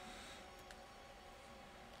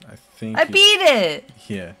 I think I beat it!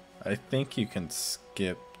 Yeah, I think you can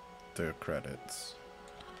skip the credits.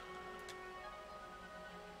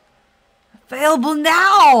 Available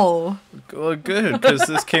now! Well, good, because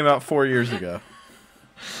this came out 4 years ago.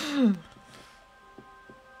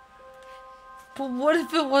 But what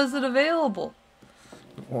if it wasn't available?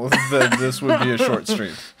 Well, then this would be a short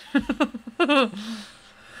stream.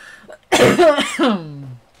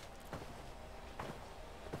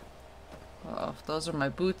 Oh, if those are my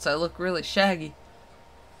boots, I look really shaggy.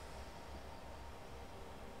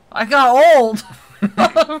 I got old!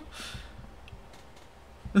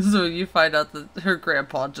 This is when you find out that her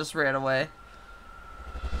grandpa just ran away.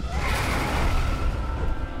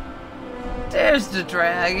 There's the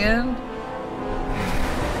dragon.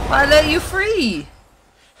 I let you free.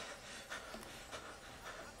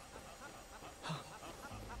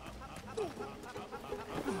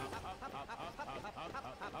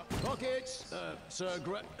 Pockets,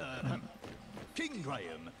 King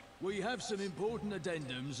Graham, we have some important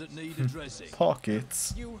addendums that need addressing.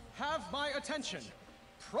 Pockets. You have my attention.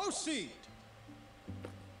 Proceed.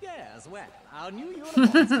 Yes, well, our new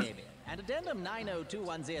uniforms came in, and Addendum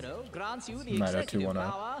 90210 grants you the executive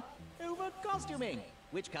 90210. power over costuming.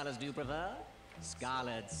 Which colors do you prefer?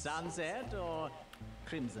 Scarlet Sunset or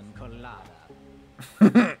Crimson Colada?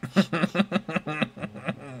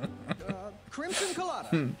 Crimson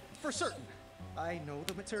Colada, for certain. I know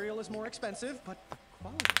the material is more expensive, but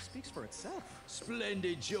quality speaks for itself.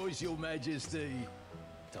 Splendid choice, Your Majesty.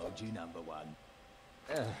 Told you number one.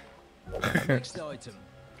 Next item.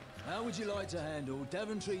 How would you like to handle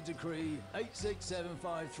Daventry Decree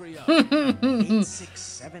 867530?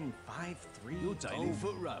 867530. Your daily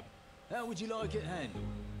foot rub. How would you like it handled?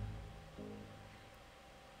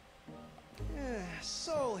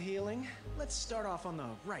 Soul healing. Let's start off on the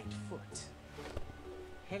right foot.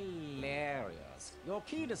 Hilarious. Your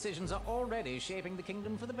key decisions are already shaping the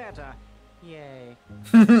kingdom for the better. Yay.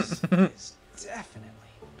 This is definitely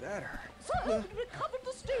better. Sir, we recovered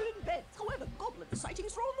the stolen beds. However, goblin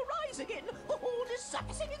sightings are on the rise again. A horde is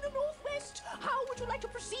surfacing in the northwest. How would you like to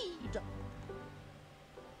proceed?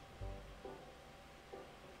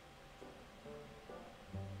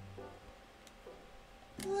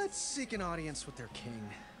 Let's seek an audience with their king.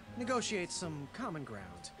 Negotiate some common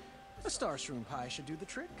ground. A star-strewn pie should do the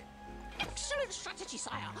trick. Excellent strategy,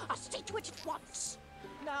 sire. I'll stick to it at once.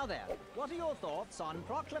 Now then, what are your thoughts on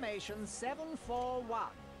Proclamation 741?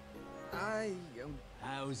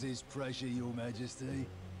 How's this pressure, Your Majesty?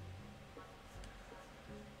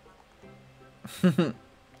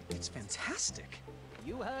 It's fantastic.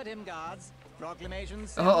 You heard him, guards. Proclamation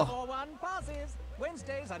 741 passes.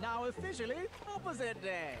 Wednesdays are now officially opposite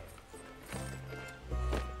day.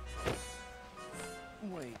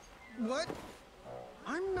 Wait, what?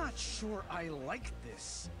 I'm not sure I like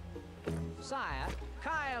this. Sire,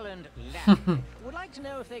 Kyle and Larry would like to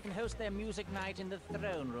know if they can host their music night in the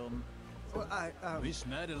throne room. Well, Miss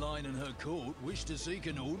Madeline and her court wish to seek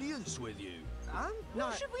an audience with you. I'm Who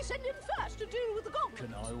not... should we send in first to deal with the goblins?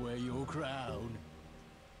 Can I wear your crown?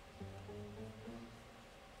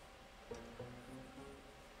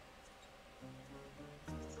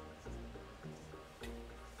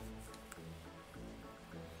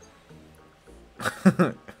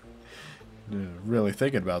 Really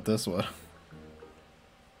thinking about this one.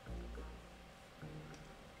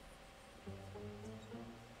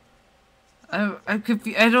 I'm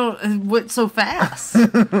confused. I don't. What so fast?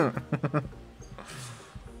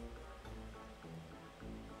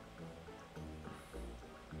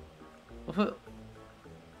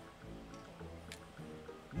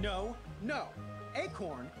 No, no.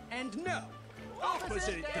 Acorn, and no.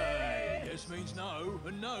 Opposite day! Yes means no,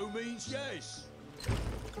 and no means yes.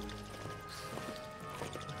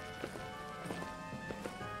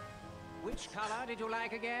 Which color did you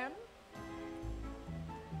like again?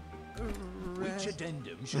 Which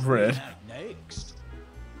addendum should Red. we have next?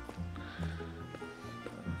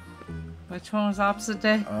 Which one was opposite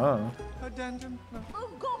day? Oh. Addendum? No. Oh,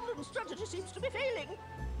 goblin strategy seems to be failing.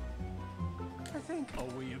 I think. Are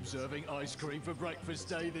we observing ice cream for breakfast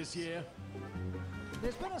day this year?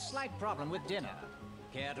 There's been a slight problem with dinner.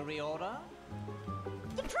 Care to reorder?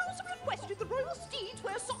 The trolls have requested the royal steeds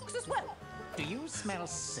wear socks as well. Do you smell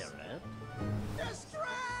syrup?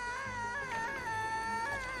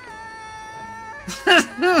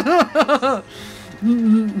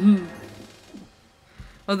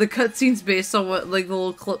 Oh, the cutscene's based on what, like the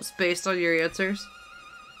little clips based on your answers?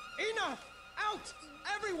 Enough! Out!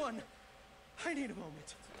 Everyone! I need a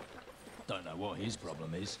moment. Don't know what his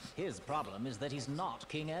problem is. His problem is that he's not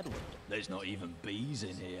King Edward. There's not even bees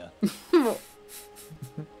in here.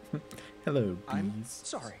 Hello, bees. I'm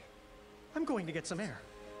sorry. I'm going to get some air.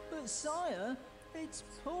 But sire, it's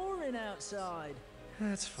pouring outside.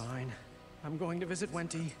 That's fine. I'm going to visit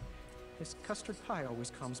Wenty. This custard pie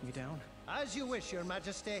always calms me down. As you wish, Your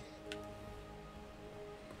Majesty.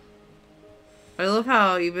 I love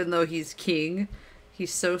how even though he's king,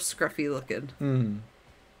 he's so scruffy looking. Hmm.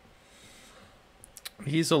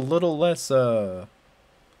 He's a little less, Thanks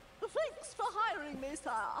for hiring me, sir.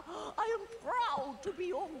 I am proud to be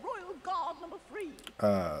your royal guard number 3.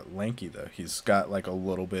 lanky though. He's got like a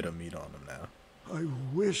little bit of meat on him now. I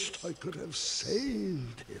wished I could have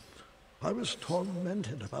saved him. I was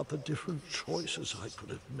tormented about the different choices I could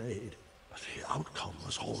have made, but the outcome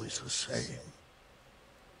was always the same.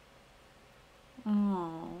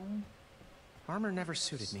 Oh. Armor never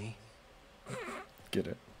suited me. Get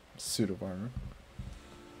it? Suit of armor.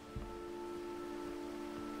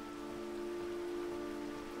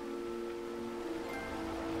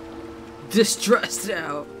 Distressed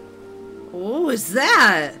out. What was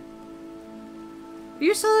that?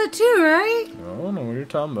 You saw that too, right? I don't know what you're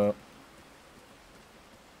talking about.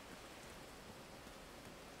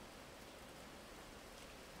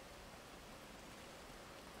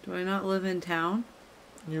 Do I not live in town?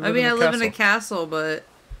 You I live mean, in I a live in a castle, but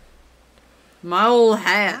my old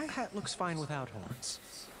hat. My hat looks fine without horns.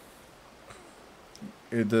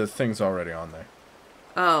 The thing's already on there.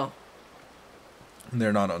 Oh.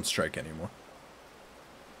 They're not on strike anymore.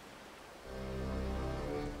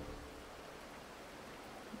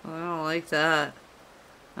 I don't like that.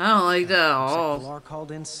 I don't like that at all. Pilar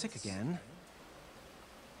called in sick again.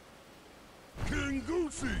 King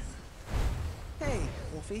Goosey! Hey,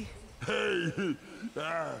 Wolfie. Hey!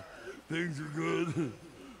 Things are good.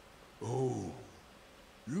 Oh,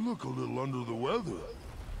 you look a little under the weather.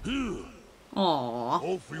 Here. Aww.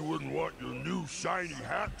 Wolfie wouldn't want your new shiny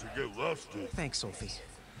hat to get rusted. Thanks, Sophie.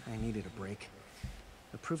 I needed a break.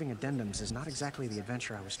 Approving addendums is not exactly the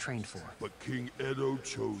adventure I was trained for. But King Edo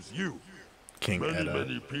chose you. King Edo.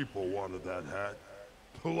 Many people wanted that hat.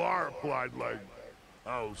 Pilar applied like,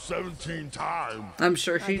 17 times. I'm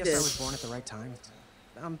sure she I guess did. I was born at the right time.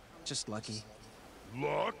 I'm just lucky.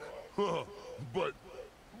 Luck? But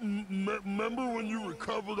Remember when you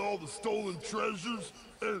recovered all the stolen treasures?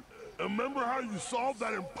 And remember how you solved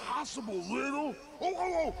that impossible riddle?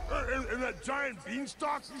 And that giant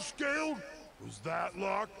beanstalk you scaled? Was that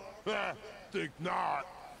luck? Think not.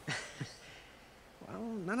 Well,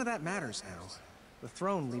 none of that matters now. The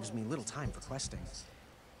throne leaves me little time for questing.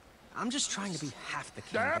 I'm just trying to be half the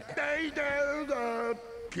king.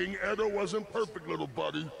 King Edo wasn't perfect, little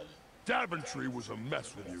buddy. Daventry was a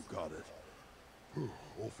mess when you got it.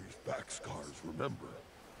 Wolfie's back scars, remember?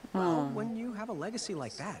 Well, when you have a legacy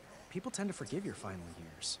like that, people tend to forgive your final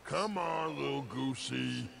years. Come on, little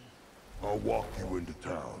goosey. I'll walk you into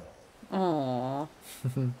town. Aww.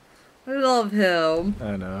 I love him.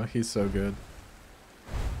 I know, he's so good.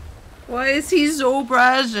 Why is he so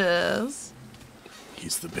precious?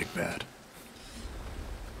 He's the big bad.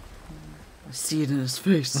 I see it in his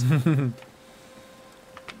face.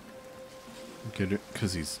 Good,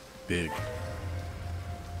 because he's big.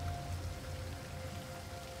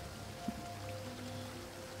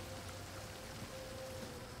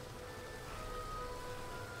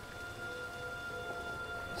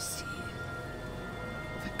 See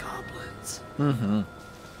the goblins. Mm-hmm.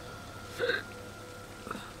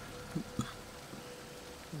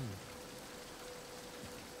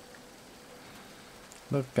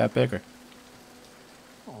 Look, got bigger.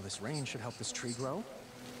 All this rain should help this tree grow.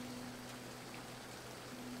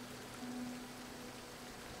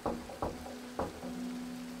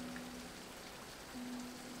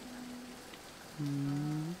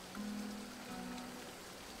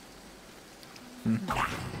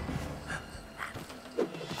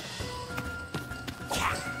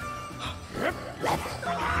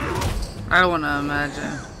 I want to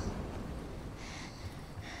imagine.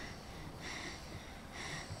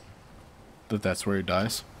 That's where he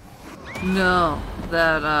dies? No,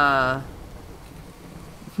 that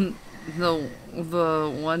the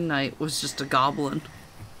one knight was just a goblin.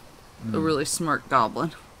 A really smart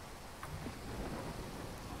goblin.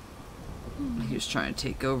 He was trying to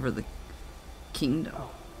take over the kingdom.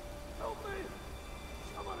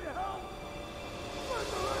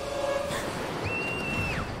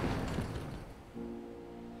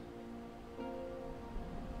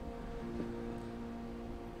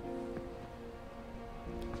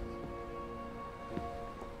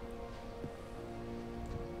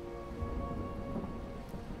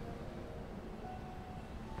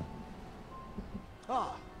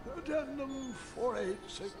 Addendum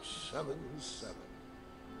 48677.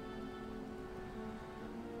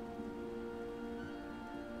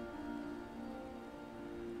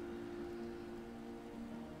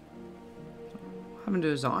 What happened to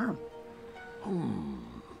his arm?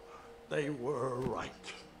 They were right.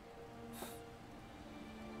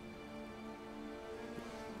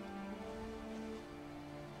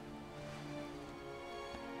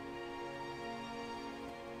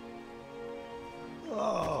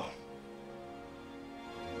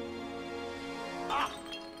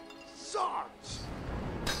 Zots!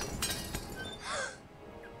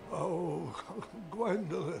 Oh,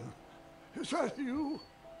 Gwendolyn, is that you?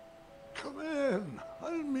 Come in. I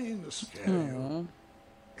didn't mean to scare you.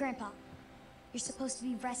 Grandpa, you're supposed to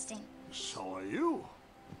be resting. So are you.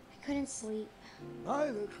 I couldn't sleep.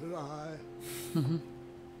 Neither could I.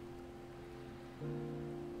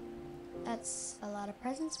 That's a lot of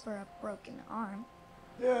presents for a broken arm.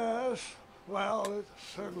 Yes, well, it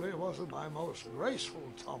certainly wasn't my most graceful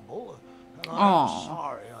tumble, and I'm Aw.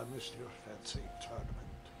 sorry I missed your fencing tournament.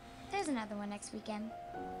 There's another one next weekend.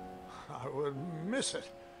 I would miss it,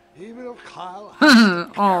 even if Kyle has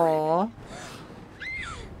to carry Aww. me.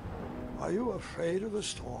 Are you afraid of the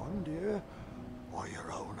storm, dear? Or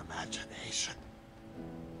your own imagination?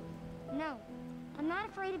 No, I'm not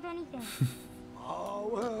afraid of anything.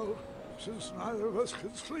 Oh, well, since neither of us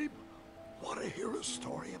can sleep, want to hear a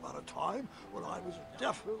story about a time when I was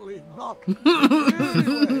definitely not in any way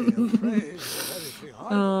afraid of anything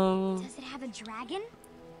either. Does it have a dragon?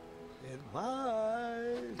 It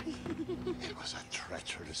might. It was a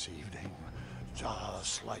treacherous evening,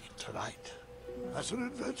 just like tonight. As an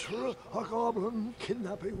adventurer, a goblin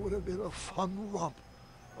kidnapping would have been a fun romp.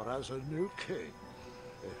 But as a new king,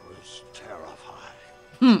 it was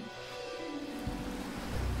terrifying.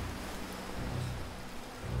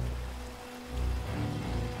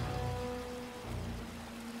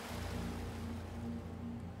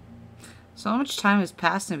 So how much time has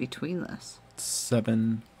passed in between this?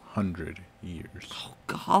 700 years. Oh,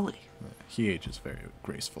 golly. He ages very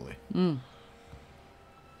gracefully.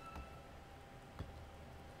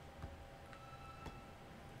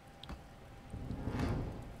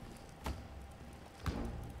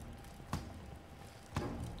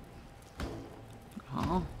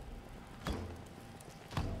 Oh.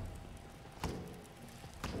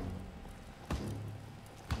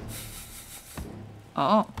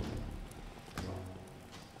 Oh.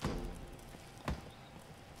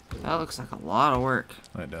 That looks like a lot of work.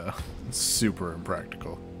 I know. It's super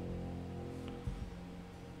impractical.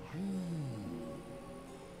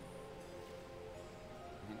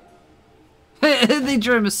 They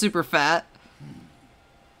drew him as super fat.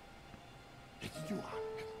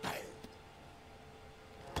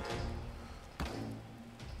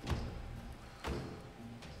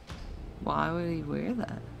 Why would he wear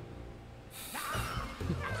that?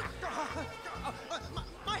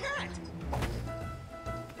 My hat!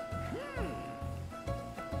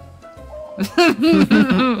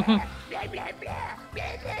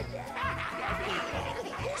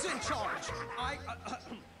 Who's in charge?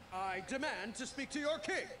 I demand to speak to your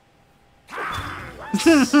king.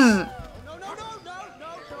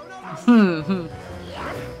 No.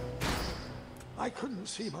 I couldn't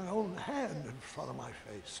see my own hand in front of my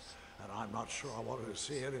face, and I'm not sure I wanted to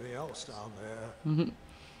see anything else down there.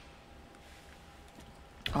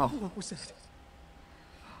 Oh. What was that?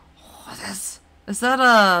 What is that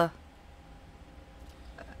a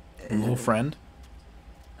little friend?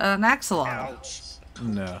 An axolotl?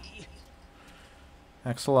 No.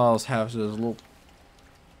 Axolotls have those little...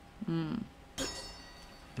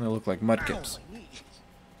 They look like mudkips.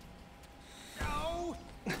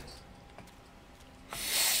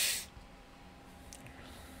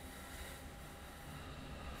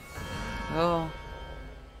 Oh.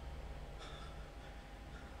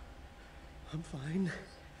 I'm fine.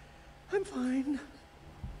 I'm fine.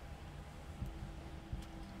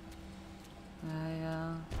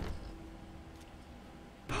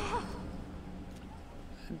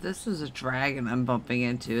 This is a dragon I'm bumping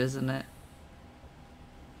into, isn't it?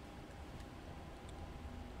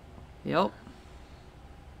 Yep.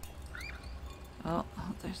 Oh,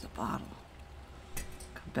 there's a bottle.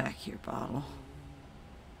 Come back here, bottle.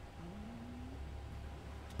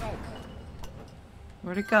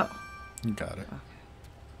 Where'd it go? You got it. Okay.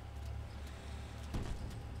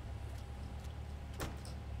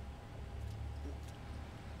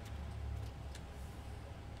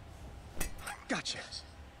 Gotcha.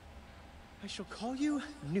 I shall call you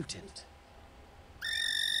Newton.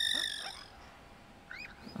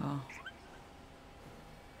 Oh.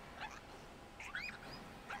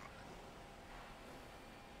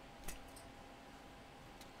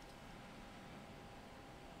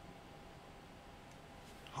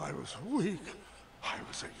 I was weak. I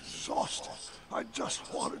was exhausted. I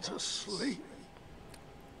just wanted to sleep.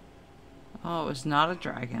 Oh, it was not a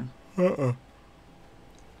dragon.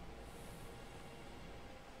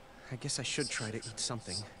 I guess I should try to eat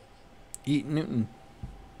something. Eat Newton.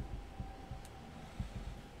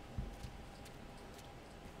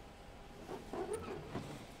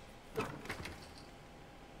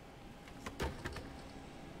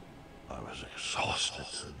 I was exhausted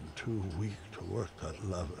and too weak to work that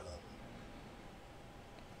lever.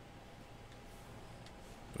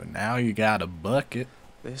 But now you got a bucket.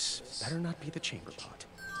 This better not be the chamber pot.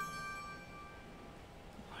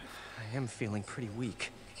 I am feeling pretty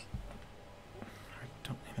weak. I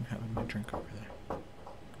don't even have my drink over there.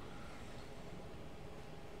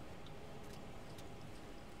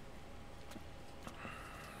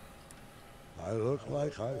 I look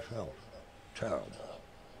like I felt terrible.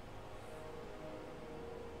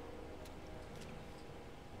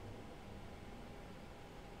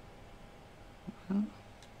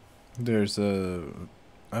 There's a...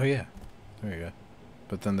 Oh yeah. There you go.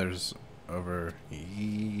 But then there's over...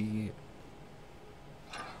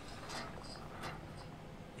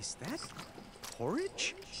 Is that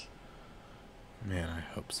porridge? Man, I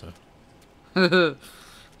hope so.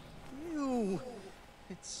 Ew.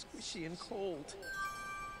 It's squishy and cold.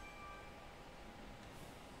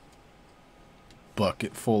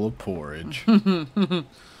 Bucket full of porridge.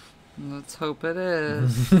 Let's hope it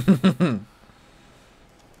is.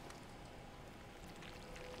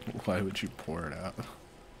 Why would you pour it out?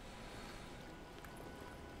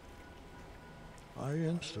 I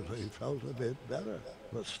instantly felt a bit better,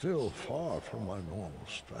 but still far from my normal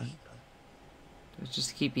strength.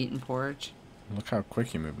 Just keep eating porridge. Look how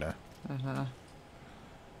quick you move now.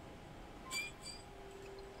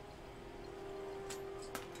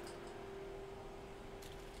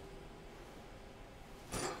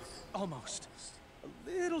 Almost. A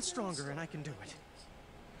little stronger and I can do it.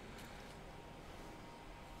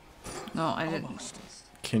 No, I didn't. Almost.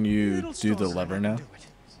 Can you do the lever now?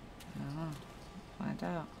 Oh, find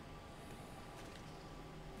out.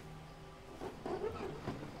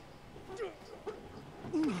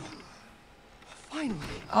 Finally.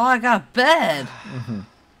 Oh, I got a bed.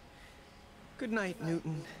 Good night,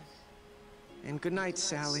 Newton. And good night,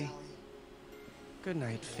 Sally. Good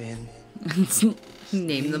night, Finn.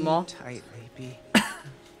 Name them all. Tight, Leapy.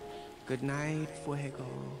 Good night, Fuego.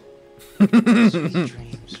 Sweet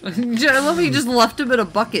dreams. I love how you just left him in a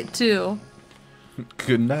bucket too.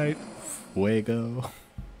 Good night, Fuego.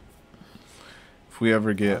 If we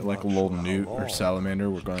ever get like a little newt or salamander,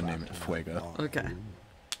 we're gonna name it Fuego. Okay.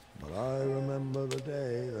 But I remember the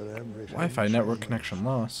day that everything Wi-Fi network connection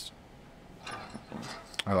lost.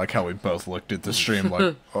 I like how we both looked at the stream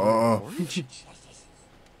like, oh.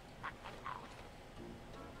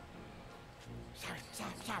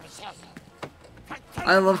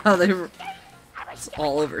 I love how they were it's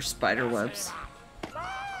all over spider webs.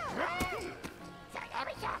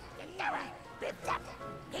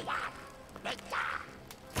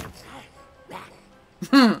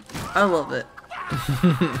 I love it.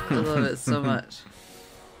 I love it so much.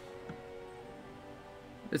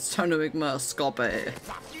 It's time to make my escape. I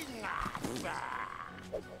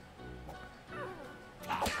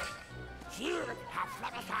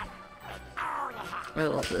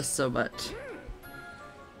love this so much.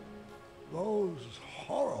 Those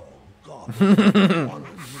horrible goblins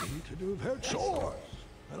wanted me to do their chores,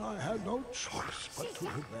 and I had no choice but to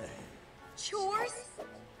obey. Chores?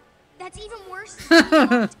 That's even worse than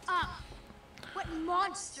locked up. What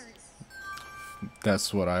monsters?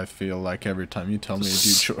 That's what I feel like every time you tell me to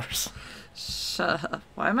do chores. Shut up.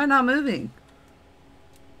 Why am I not moving?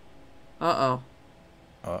 Uh-oh.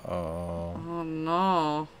 Uh-oh. Oh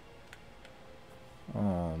no.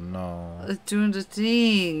 Oh no. It's doing the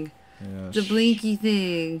thing. Yeah, the blinky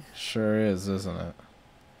thing. Sure is, isn't it?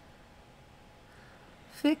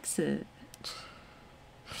 Fix it.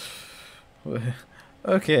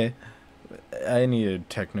 Okay. I need a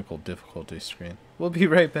technical difficulty screen. We'll be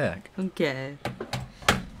right back. Okay.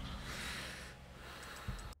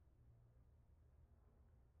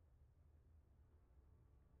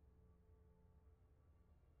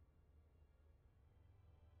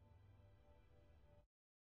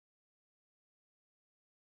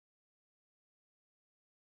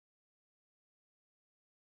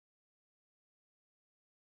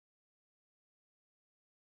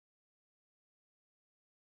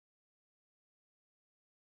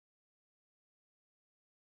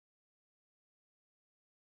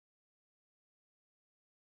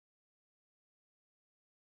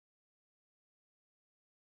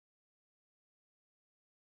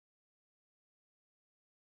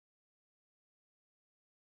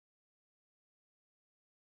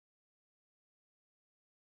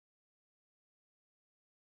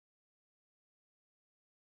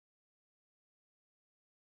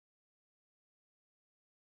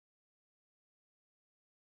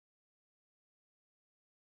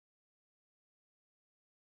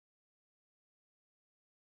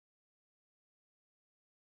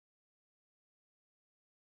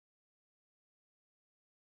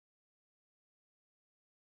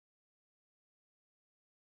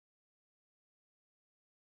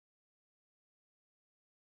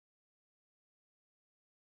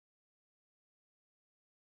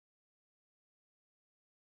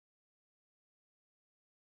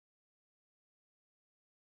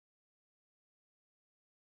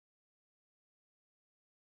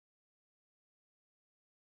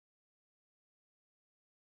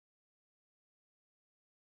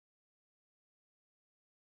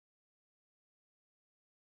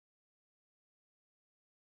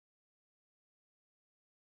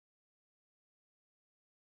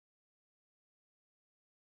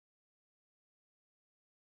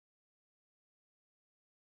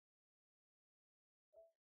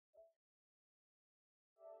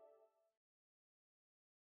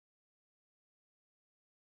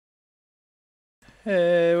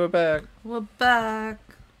 Hey, we're back. We're back.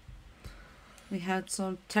 We had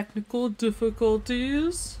some technical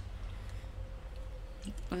difficulties.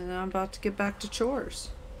 And I'm about to get back to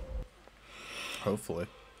chores. Hopefully.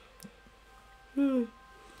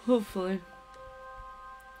 Hopefully.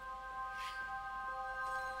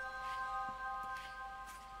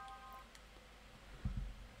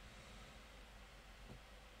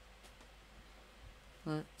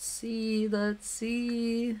 Let's see, let's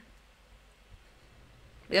see.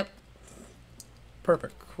 Yep.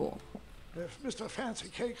 Perfect. Cool. If Mr. Fancy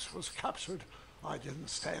Cakes was captured, I didn't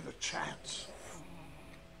stand a chance.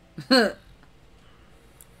 Why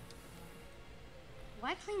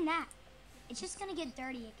clean that? It's just gonna get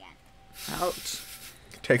dirty again. Ouch.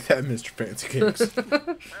 Take that, Mr. Fancy Cakes.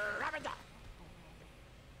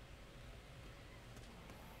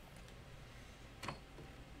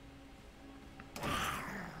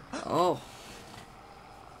 Oh.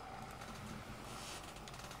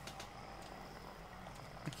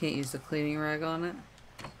 I can't use the cleaning rag on it.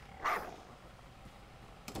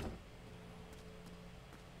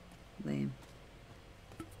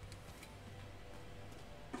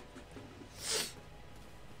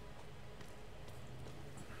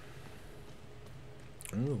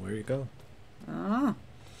 Ooh, where you go? I don't know.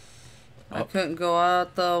 I Oh. couldn't go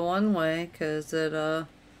out the one way because it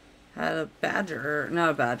had a badger, not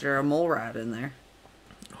a badger, a mole rat in there.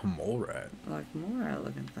 A mole rat? Like a mole rat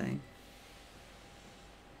looking thing.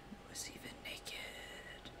 It was even naked.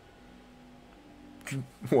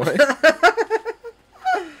 What?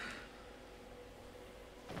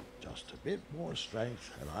 Just a bit more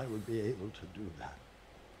strength, and I would be able to do that.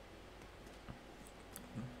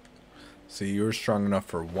 See, you were strong enough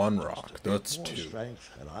for one rock. That's More two. strength,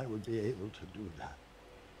 and I would be able to do that.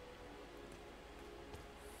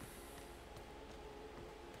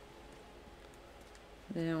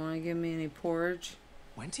 They didn't want to give me any porridge.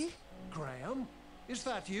 Wenty? Graham? Is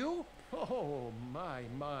that you? Oh,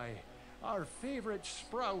 my. Our favorite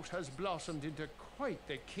sprout has blossomed into quite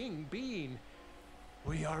the king bean.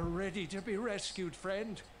 We are ready to be rescued,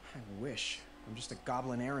 friend. I wish. I'm just a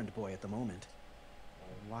goblin errand boy at the moment.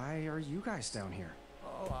 Why are you guys down here?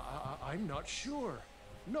 Oh, I'm not sure.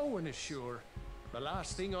 No one is sure. The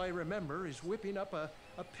last thing I remember is whipping up a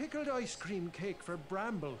pickled ice cream cake for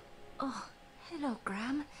Bramble. Oh, hello,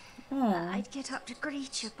 Graham. Aw. I'd get up to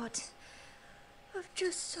greet you, but I'm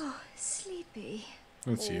just so sleepy.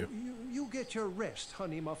 That's you. You get your rest,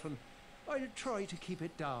 Honey Muffin. I'll try to keep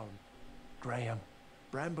it down. Graham,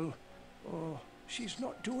 Bramble, oh, she's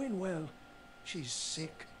not doing well. She's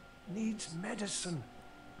sick, needs medicine.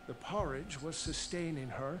 The porridge was sustaining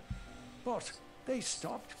her, but they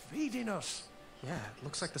stopped feeding us. Yeah, it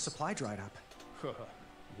looks like the supply dried up.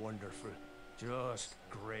 Wonderful. Just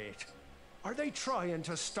great. Are they trying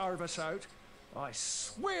to starve us out? I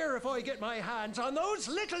swear if I get my hands on those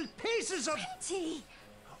little pieces of... Tea!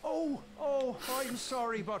 Oh, I'm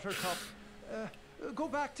sorry, Buttercup. Go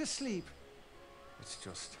back to sleep. It's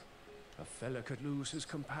just... a fella could lose his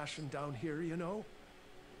compassion down here, you know.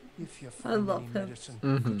 If you find love any him. medicine,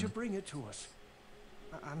 Mhm. could you bring it to us?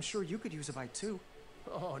 I'm sure you could use a bite too.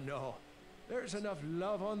 Oh, no. There's enough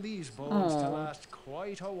love on these bones to Aw. last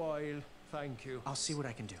quite a while. Thank you. I'll see what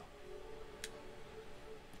I can do.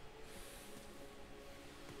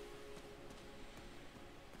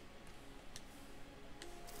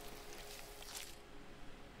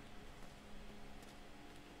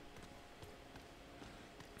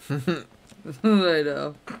 I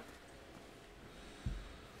know.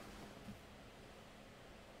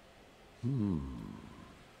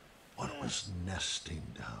 What was nesting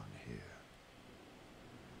down here?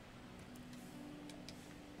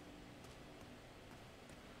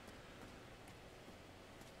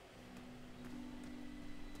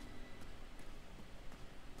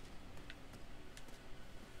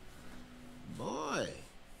 Boy,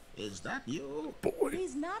 is that you? Boy.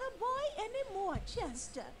 He's not a boy anymore,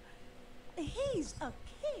 Chester. He's a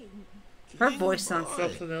king. Her King voice sounds so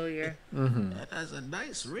boy. familiar. Mm-hmm. That has a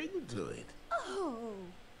nice ring to it. Oh,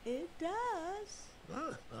 it does.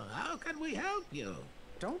 How can we help you?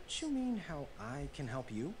 Don't you mean how I can help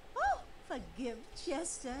you? Oh, forgive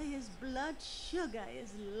Chester. His blood sugar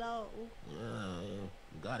is low.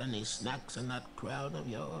 Got any snacks in that crown of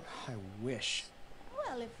yours? I wish.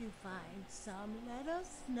 Well, if you find some, let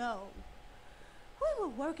us know. We were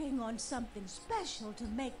working on something special to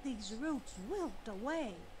make these roots wilt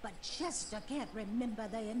away, but Chester can't remember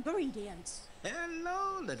the ingredients.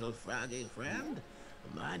 Hello, little froggy friend.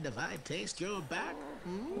 Mind if I taste your back?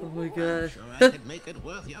 Oh my I'm gosh. sure I could make it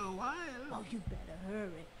worth your while. Oh, you better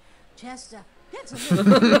hurry. Chester, get some.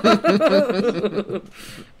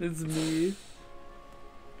 It's me.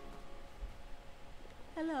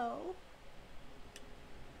 Hello.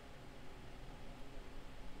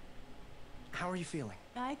 How are you feeling?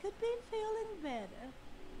 I could be feeling better.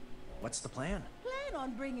 What's the plan? Plan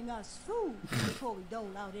on bringing us food before we dole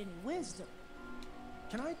out any wisdom.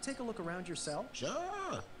 Can I take a look around your cell? Sure.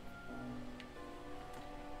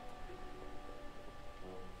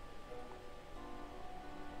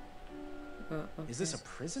 Is this a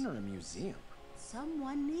prison or a museum?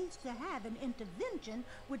 Someone needs to have an intervention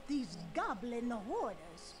with these goblin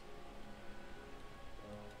hoarders.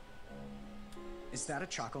 Is that a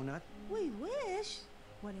choco nut? We wish.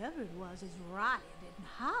 Whatever it was is rotted and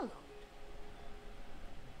hollow.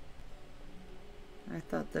 I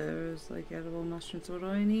thought there was like edible mushrooms. What do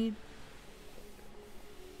I need?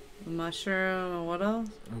 A mushroom. What else?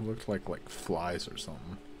 It looked like flies or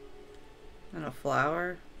something. And a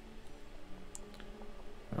flower.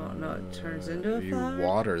 Oh no! It turns into a You flower.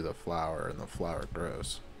 water the flower and the flower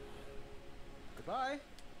grows. Goodbye.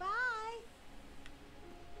 Bye.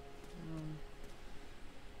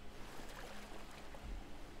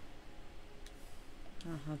 I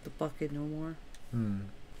don't have the bucket no more.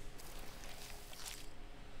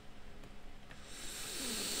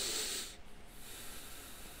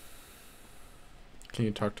 Can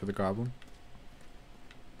you talk to the goblin?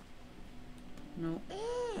 Nope.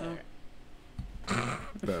 Oh.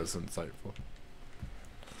 That was insightful.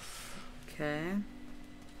 Okay.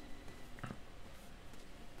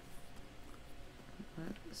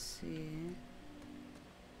 Let's see.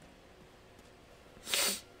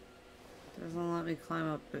 Doesn't let me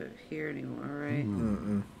climb up here anymore, right?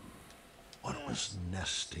 Mm-mm. What was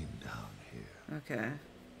nesting down here? Okay.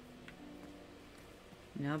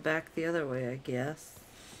 Now back the other way, I guess.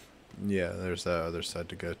 Yeah, there's that other side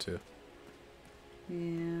to go to.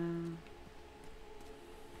 Yeah.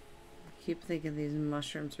 I keep thinking these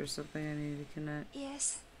mushrooms or something I need to connect.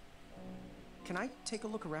 Yes, Can I take a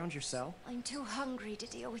look around your cell? I'm too hungry to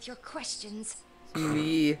deal with your questions.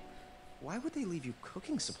 Me. Why would they leave you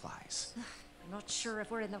cooking supplies? I'm not sure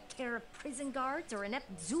if we're in the care of prison guards or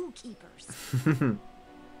inept zookeepers.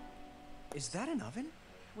 Is that an oven?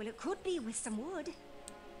 Well, it could be with some wood.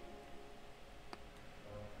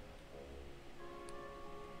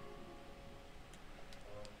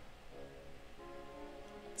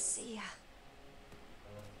 See ya.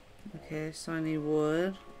 Okay, so I need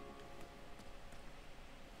wood.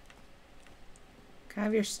 Can I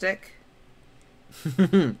have your stick?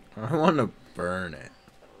 I want to burn it.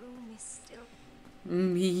 The room is still.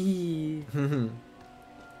 Me. Will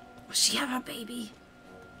she have a baby?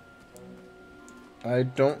 I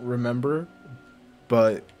don't remember,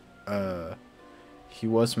 but he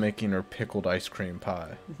was making her pickled ice cream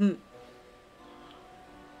pie. Can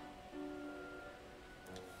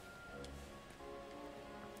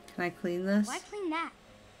I clean this? Why clean that?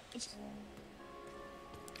 It's...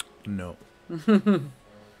 No.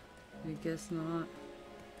 I guess not.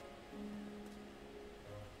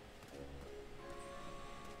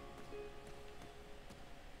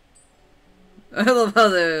 I love how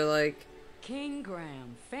they're like... King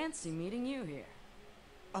Graham, fancy meeting you here.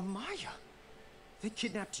 Amaya? They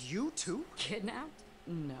kidnapped you too? Kidnapped?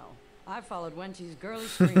 No. I followed Wenty's girly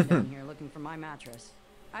scream down here looking for my mattress.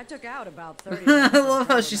 I took out about 30 I love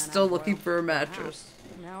how she's still looking for a mattress.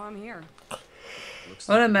 Now I'm here.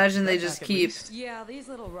 I would imagine they just keep... Yeah, these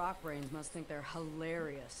little rock brains must think they're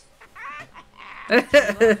hilarious.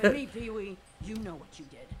 Me, Pee-wee, you know what you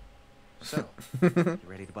did. So, you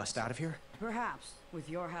ready to bust out of here? Perhaps, with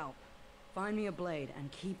your help. Find me a blade and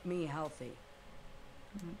keep me healthy.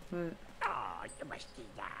 But Oh, you must be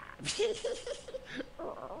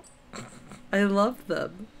I love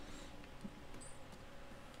them.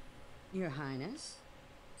 Your Highness?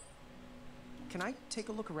 Can I take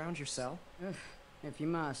a look around your cell? If you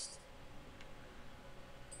must.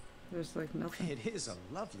 There's like nothing. It is a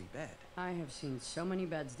lovely bed. I have seen so many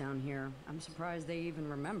beds down here. I'm surprised they even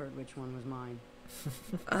remembered which one was mine.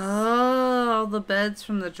 Oh, all the beds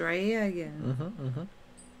from the Dre again.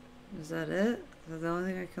 Is that it? Is that the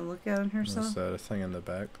only thing I can look at in her cell? Is that a thing in the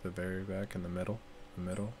back, the very back, in the middle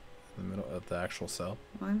of the actual cell?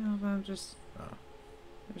 I know, but I'm just... Oh.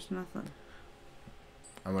 There's nothing.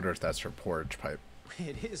 I wonder if that's her porridge pipe.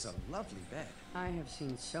 It is a lovely bed. I have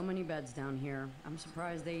seen so many beds down here. I'm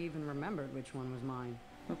surprised they even remembered which one was mine.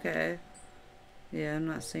 Okay. Yeah, I'm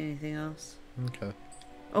not seeing anything else. Okay.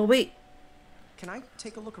 Oh, wait. Can I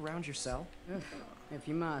take a look around your cell? If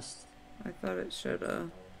you must. I thought it should,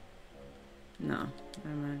 No,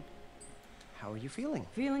 never mind. How are you feeling?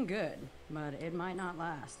 Feeling good, but it might not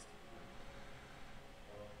last.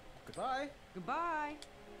 Goodbye. Goodbye.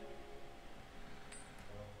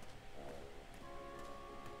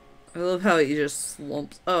 I love how he just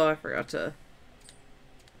slumps. Oh, I forgot to...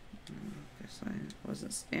 Guess I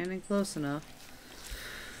wasn't standing close enough.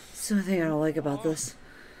 That's the only thing I don't like about this.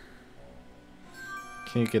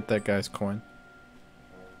 Can you get that guy's coin?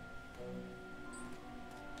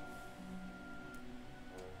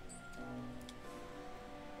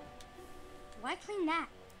 Why clean that?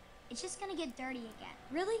 It's just gonna get dirty again.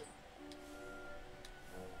 Really?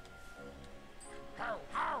 Ho,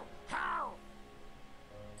 ho, ho!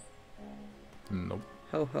 Nope.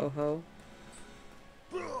 Ho, ho, ho.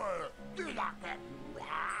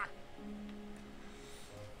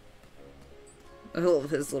 I love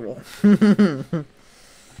his little...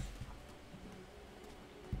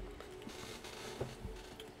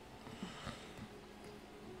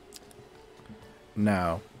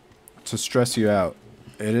 Now, to stress you out,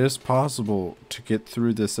 it is possible to get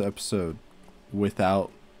through this episode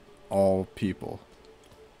without all people.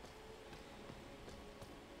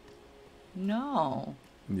 No.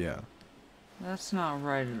 Yeah. That's not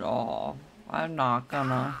right at all. I'm not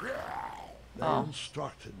gonna... They Oh.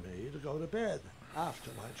 instructed me to go to bed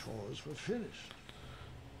after my chores were finished.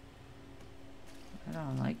 I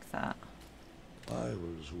don't like that. I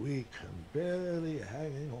was weak and barely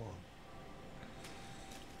hanging on.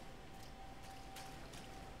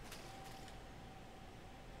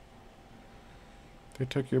 They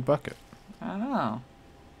took your bucket. Oh.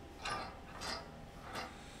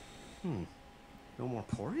 No more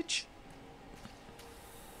porridge?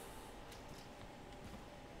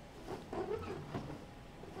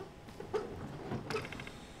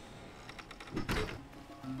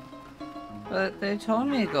 But they told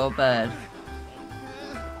me to go to bed.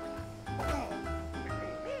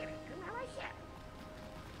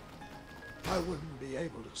 I wouldn't be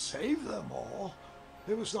able to save them all.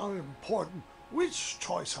 It was not important which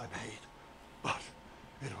choice I made, but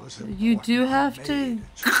it was important. You do have I to. made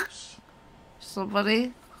a choice.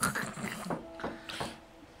 Somebody.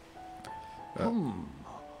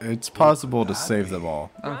 It's possible to save them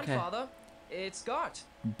all, Okay. Grandfather, it's Gart.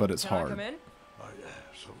 but it's Can I hard. come in?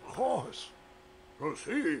 Yes, of course.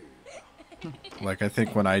 Proceed. Like, I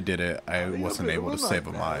think when I did it, I Having a wasn't bit able of to a save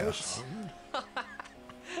nightmare, Amaya. son.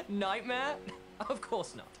 Nightmare? Of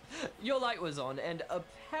course not. Your light was on, and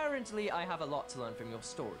apparently I have a lot to learn from your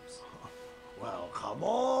stories. Well, come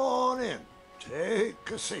on in.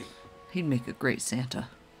 Take a seat. He'd make a great Santa.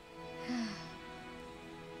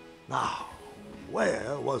 Now,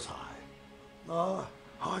 where was I?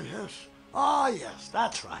 Yes,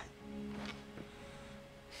 that's right.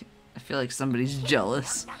 I feel like somebody's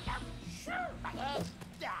jealous.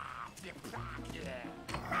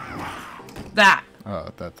 That. Oh,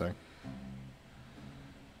 that thing.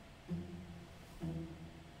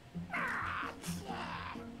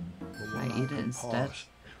 I eat it instead.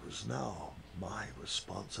 It was now my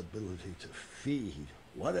responsibility to feed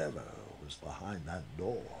whatever was behind that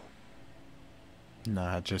door.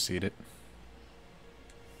 Nah, just eat it.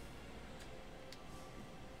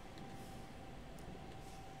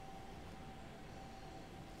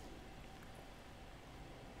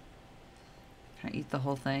 Can I eat the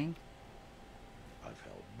whole thing? I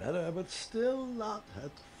felt better, but still not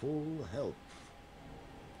at full health.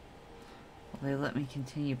 Will they let me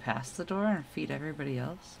continue past the door and feed everybody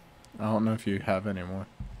else? I don't know if you have any more.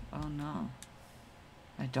 Oh no.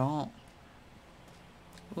 I don't.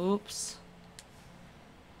 Oops.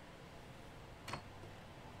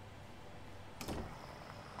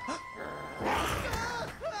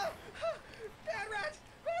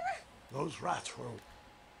 Those rats were...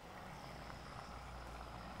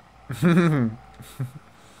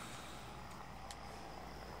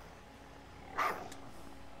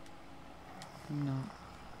 No.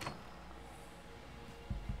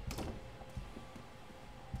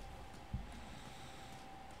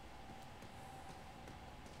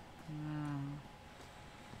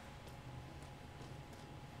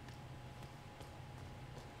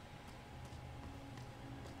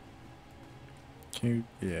 Cute,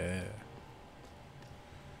 yeah.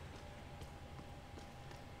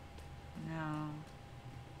 No.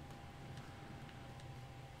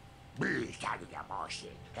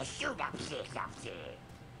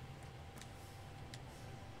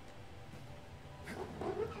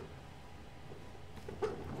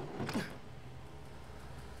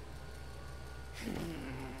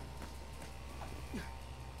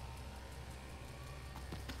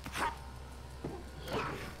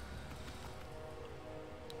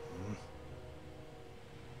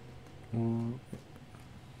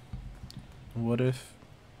 What if...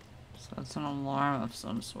 So it's an alarm of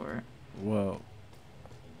some sort. Well...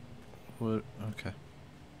 What? Okay.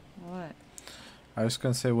 What? I was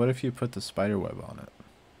gonna say, what if you put the spider web on it?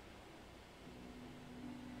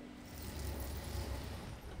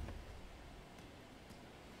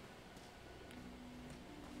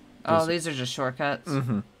 Oh, these are just shortcuts?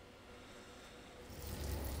 Mm-hmm.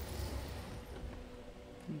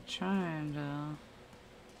 I'm trying to...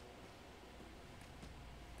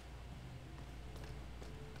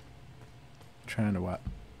 Trying to what?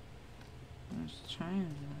 I'm just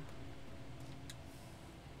trying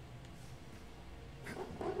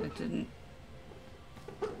to... It didn't...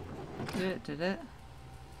 Did it?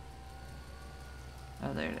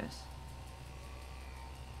 Oh, there it is.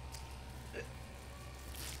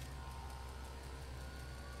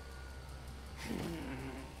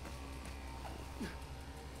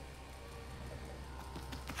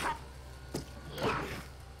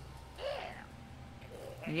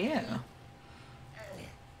 Yeah.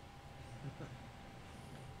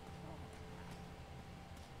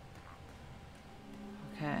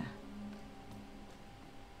 Okay.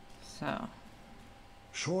 So.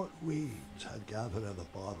 Short weeds had gathered at the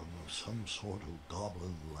bottom of some sort of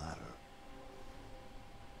goblin ladder.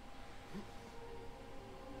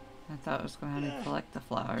 I thought it was going to collect the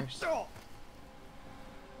flowers.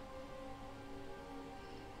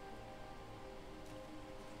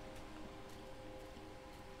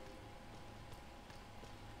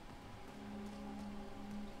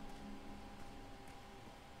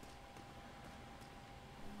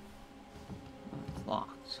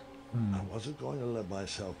 locked. I wasn't going to let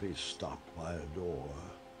myself be stopped by a door.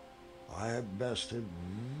 I have bested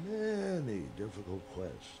many difficult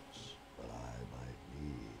quests, but I might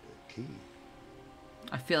need a key.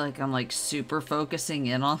 I feel like I'm like super focusing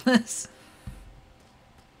in on this.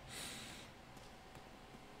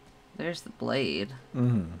 There's the blade.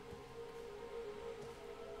 Mm-hmm.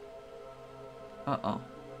 Uh-oh.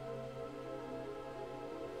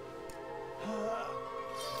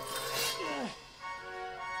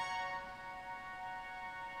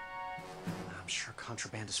 I'm sure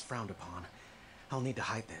contraband is frowned upon. I'll need to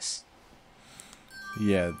hide this.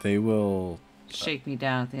 Yeah, they will... Shake me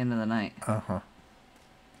down at the end of the night. Uh-huh.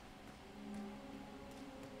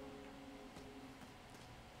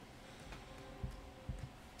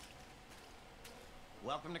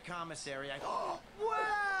 Welcome to commissary.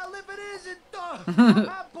 Well, if it isn't,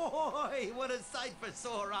 boy, what a sight for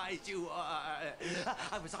sore eyes you are.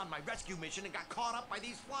 I was on my rescue mission and got caught up by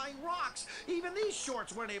these flying rocks. Even these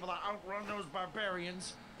shorts weren't able to outrun those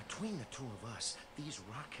barbarians. Between the two of us, these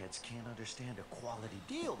rockheads can't understand a quality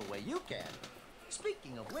deal the way you can.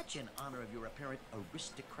 Speaking of which, in honor of your apparent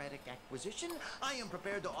aristocratic acquisition, I am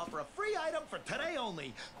prepared to offer a free item for today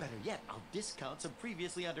only. Better yet, I'll discount some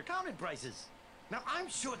previously undercounted prices. Now, I'm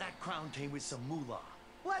sure that crown came with some moolah.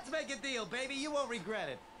 Let's make a deal, baby. You won't regret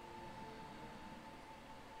it.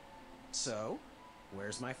 So,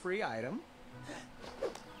 where's my free item?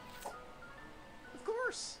 Of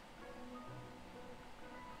course.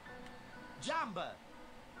 Jamba.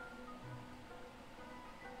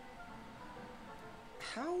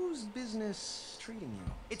 How's business treating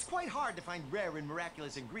you? It's quite hard to find rare and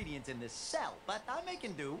miraculous ingredients in this cell, but I'm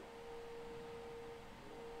making do.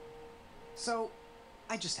 So,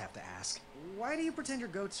 I just have to ask, why do you pretend your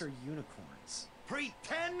goats are unicorns?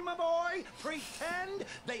 Pretend, my boy! Pretend!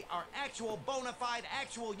 They are actual, bona fide,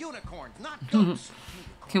 actual unicorns, not goats.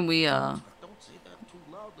 Can we, Don't say that too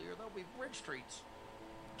loudly or there'll be bridge streets.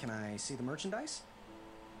 Can I see the merchandise?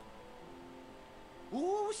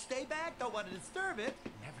 Ooh, stay back, don't want to disturb it.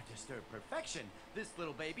 Never disturb perfection. This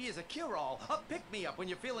little baby is a cure-all, a pick-me-up when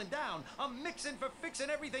you're feeling down, a mixin' for fixing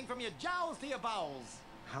everything from your jowls to your bowels.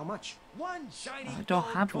 How much? One shiny I don't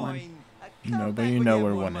gold have coin. one. No, but Back you when know had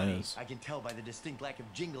where more one money. is. I can tell by the distinct lack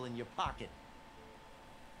of jingle in your pocket.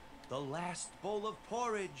 The last bowl of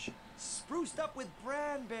porridge, spruced up with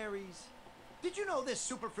branberries. Did you know this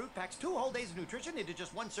super fruit packs 2 whole days of nutrition into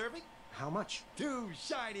just 1 serving? How much? 2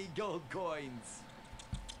 shiny gold coins.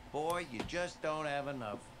 Boy, you just don't have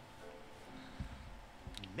enough.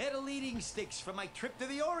 Metal eating sticks from my trip to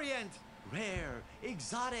the Orient. Rare,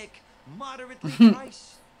 exotic, moderately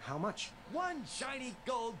priced. How much? 1 shiny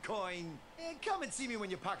gold coin. Come and see me when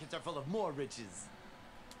your pockets are full of more riches.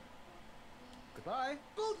 Goodbye.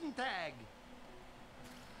 Guten Tag.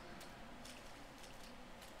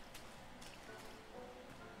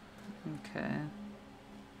 Okay.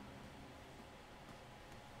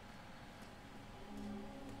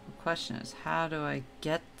 The question is, how do I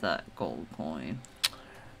get that gold coin?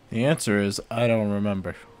 The answer is, I don't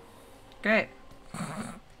remember. Great.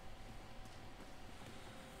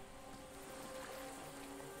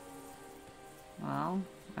 Well,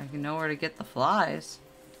 I can know where to get the flies.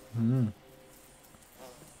 Hmm.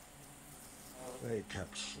 They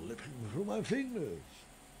kept slipping through my fingers.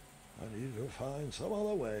 I need to find some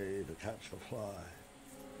other way to catch a fly.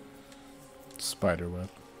 Spiderweb.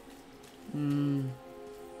 Hmm.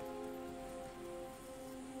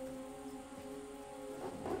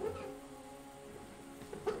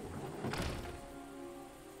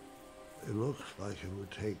 It looks like it would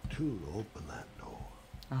take 2 to open that door.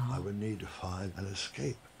 I would need to find an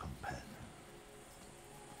escape companion.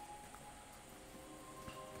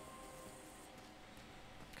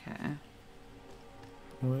 Okay.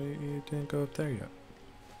 Well, you didn't go up there yet.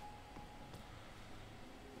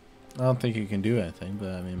 I don't think you can do anything,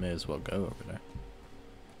 but I mean, may as well go over there.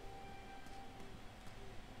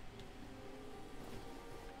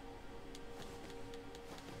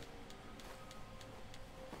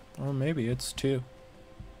 Or maybe it's 2.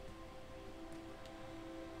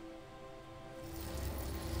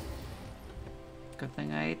 Good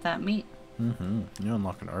thing I ate that meat. Mm-hmm. You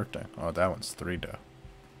unlock an art deck. Oh, that one's 3 dough.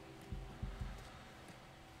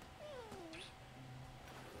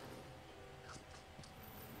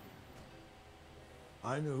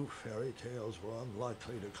 I knew fairy tales were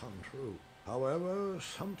unlikely to come true. However,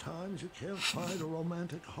 sometimes you can't find a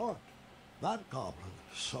romantic heart. That goblin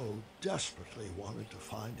so desperately wanted to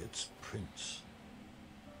find its prince.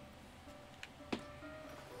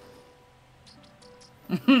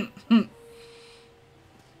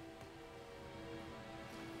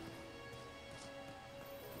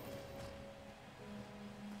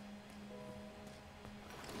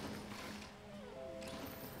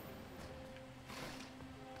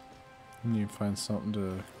 You find something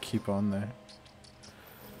to keep on there.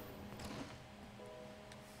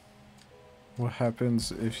 What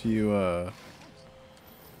happens if you,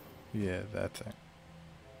 yeah, that thing.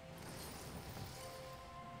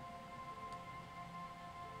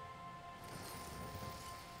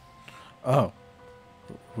 Oh.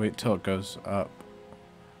 Wait till it goes up.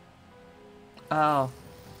 Oh.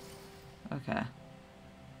 Okay.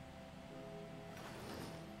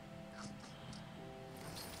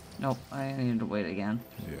 Nope, I need to wait again.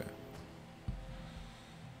 Yeah.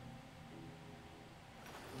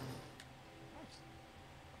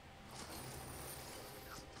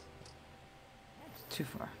 Too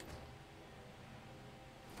far.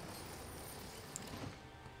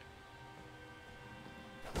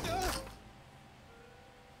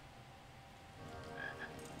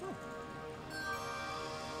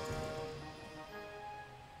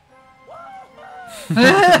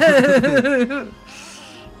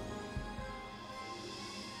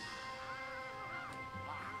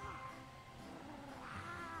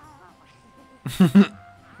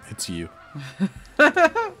 It's you.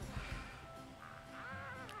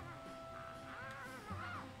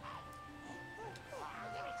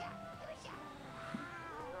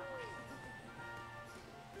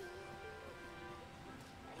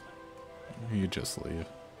 You just leave.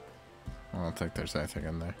 I don't think there's anything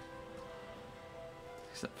in there.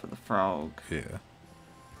 Except for the frog. Yeah.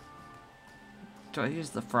 Do I use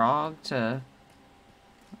the frog to...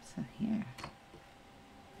 What's in here?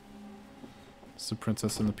 It's the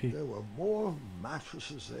Princess and the Pea. There were more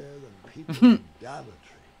mattresses there than people in Daventry.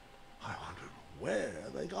 I wondered where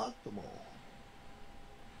they got them all.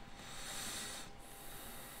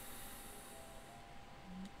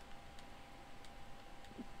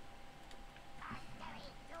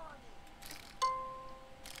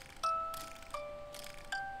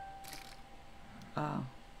 Oh.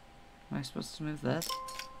 Am I supposed to move this?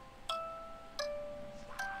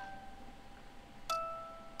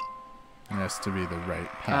 It has to be the right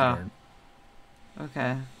pattern. Oh.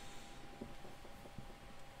 Okay.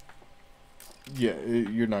 Yeah,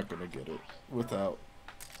 you're not gonna get it without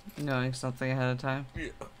knowing something ahead of time. Yeah.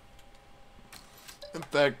 In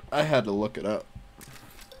fact, I had to look it up.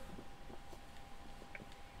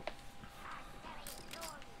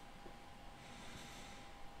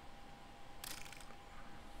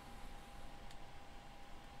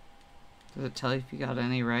 Does it tell you if you got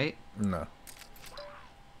any right? No.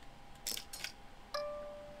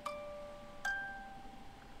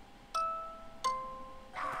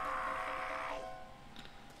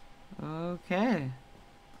 Okay.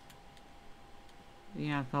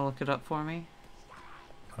 You're not gonna look it up for me?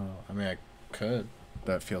 Oh, I mean, I could.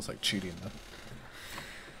 That feels like cheating, though.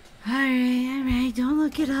 Alright, don't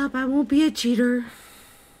look it up. I won't be a cheater.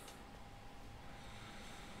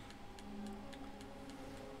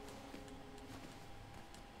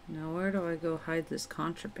 Now, where do I go hide this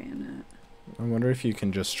contraband at? I wonder if you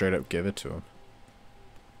can just straight up give it to him.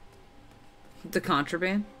 The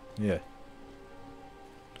contraband? Yeah.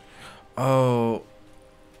 Oh.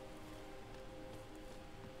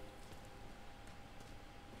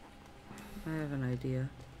 I have an idea.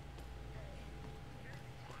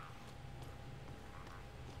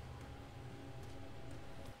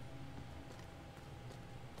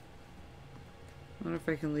 I wonder if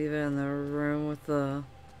I can leave it in the room with the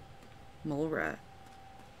mole rat.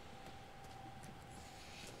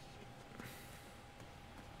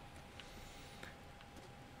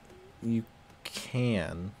 You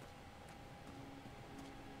can.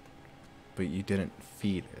 But you didn't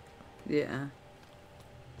feed it. Yeah.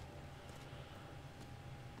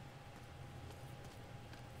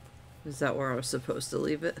 Is that where I was supposed to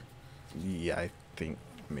leave it? Yeah, I think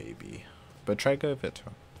maybe. But try give it to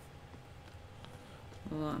him.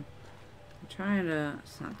 Hold on. I'm trying to...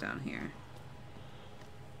 It's not down here.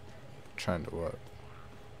 Trying to what?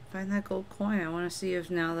 Find that gold coin. I want to see if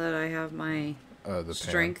now that I have my the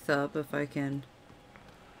strength up, if I can...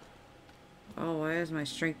 Oh, why is my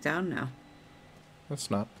strength down now? It's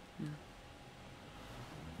not. Yeah.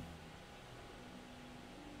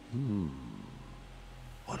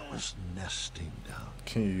 What was nesting down?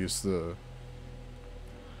 Can you use the...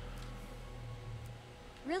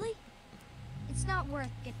 Really? It's not worth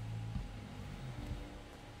it.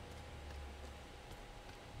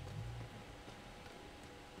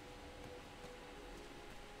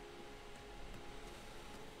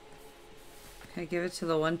 Can I give it to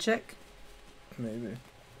the one chick? Maybe.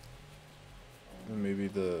 And maybe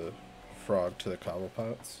the frog to the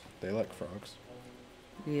cobblepots. They like frogs.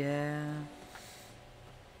 Yeah.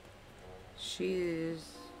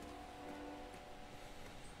 She's...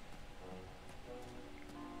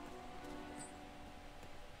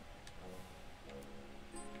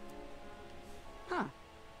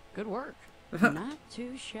 Good work. Not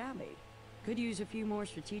too shabby. Could use a few more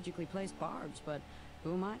strategically placed barbs, but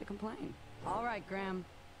who am I to complain? All right, Graham.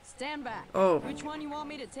 Stand back. Oh. Which one you want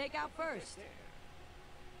me to take out first?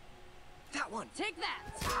 That one. Take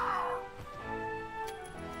that!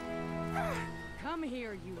 Come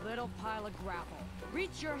here, you little pile of gravel.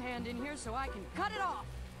 Reach your hand in here so I can cut it off.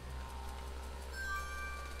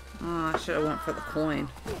 Oh, I should have went for the coin.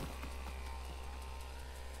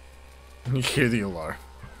 You hear the alarm.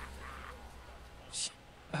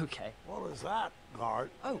 Okay. What was that, guard?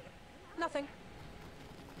 Oh, nothing.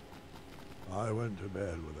 I went to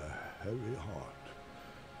bed with a heavy heart.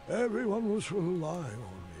 Everyone was relying on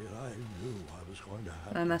me, and I knew I was going to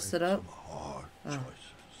have I to messed make it up? some hard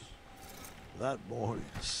choices. That morning,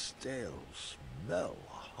 stale smell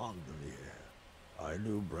hung in the air. I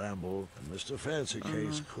knew Bramble and Mr. Fancy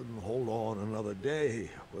Case couldn't hold on another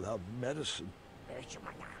day without medicine.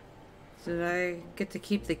 Did I get to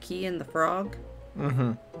keep the key and the frog?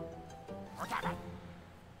 Mm-hmm.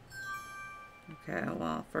 Okay,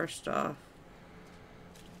 well, first off.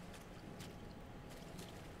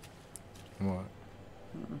 What?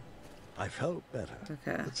 I felt better,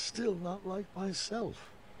 Okay. but still not like myself.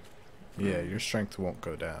 Yeah, your strength won't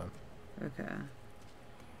go down. Okay.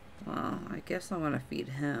 Well, I guess I'm gonna feed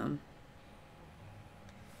him.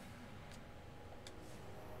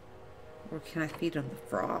 Or can I feed him the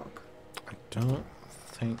frog? I don't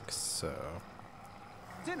think so.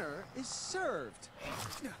 Dinner is served.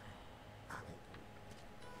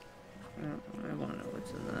 I want to know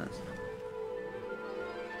what's in this.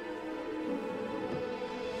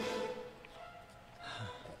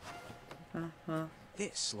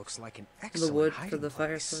 This looks like an The excellent wood for hiding the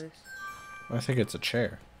place. fireplace. I think it's a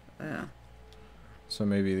chair. Yeah. So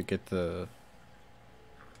maybe to get the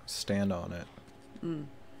stand on it.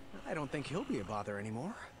 I don't think he'll be a bother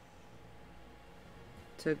anymore.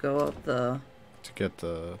 To go up the... To get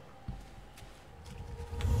the...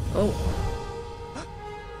 Oh!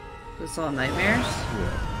 This all nightmares?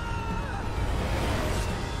 Yeah.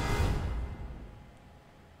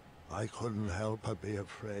 I couldn't help but be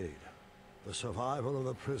afraid. The survival of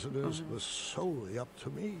the prisoners was solely up to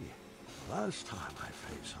me. Last time I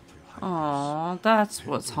faced something like Aw, that's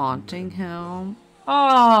what's haunting him.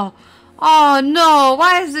 Oh! Oh no!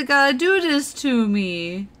 Why is it gotta do this to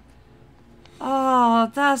me?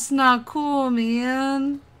 Oh, that's not cool,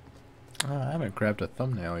 man. Oh, I haven't grabbed a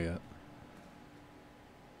thumbnail yet.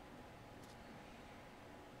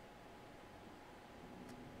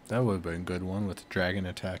 That would have been a good one with the dragon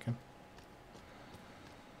attacking.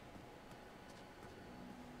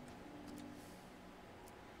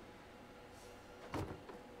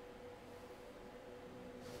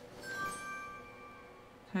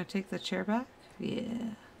 Can I take the chair back?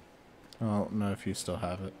 Yeah. I don't know if you still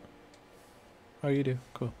have it. Oh, you do.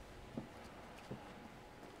 Cool.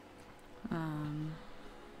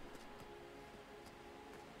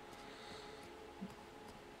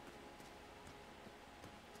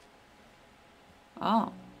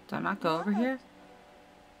 Oh, did I not go over here?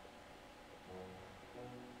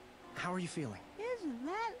 How are you feeling? Isn't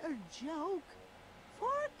that a joke? For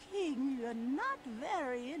a king, you're not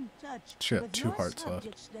very in touch She got with 2 your hearts left.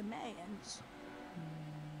 subjects' demands.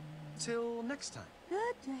 Till next time.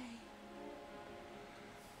 Good day.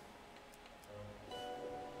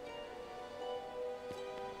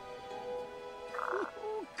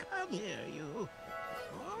 Come here, you.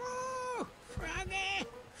 Oh, Froggy!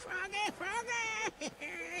 Froggy,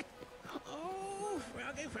 Froggy! Oh,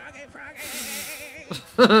 Froggy, Froggy, Froggy!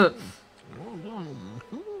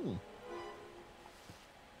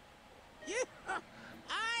 Yeah,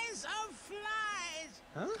 eyes of flies!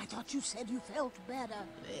 Huh? I thought you said you felt better.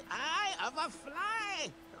 The eye of a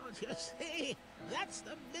fly! Don't you see? That's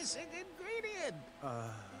the missing ingredient!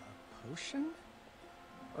 Potion?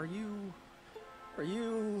 Are you...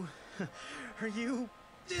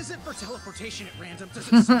 Is it for teleportation at random? Does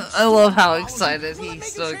it I love how excited Will it he make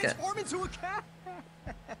still him gets. transform into a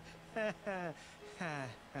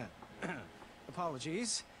cat?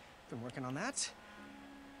 Apologies. Been working on that.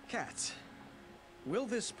 Cat, will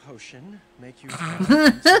this potion make you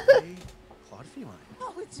clawed feline?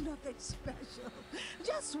 Oh, it's nothing special.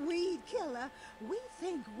 Just weed killer. We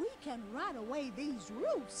think we can ride away these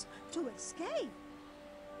roots to escape.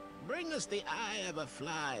 Bring us the eye of a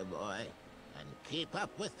fly, boy, and keep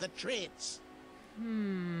up with the treats.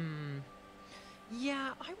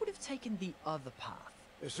 Yeah, I would have taken the other path.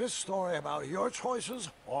 Is this story about your choices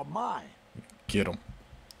or mine? Get him.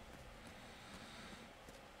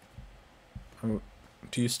 Oh,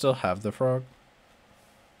 do you still have the frog?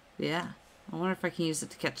 Yeah. I wonder if I can use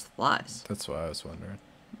it to catch the flies. That's what I was wondering.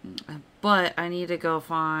 But I need to go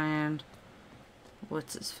find...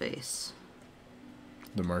 What's his face?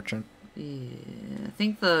 The merchant? Yeah, I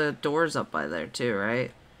think the door's up by there too,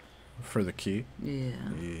 right? For the key? Yeah.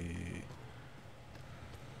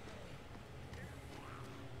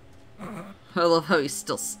 I love how he's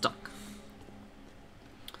still stuck.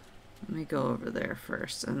 Let me go over there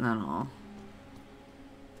first, and then I'll...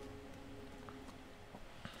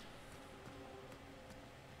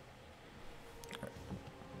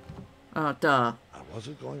 Oh, duh. I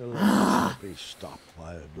wasn't going to let myself be stopped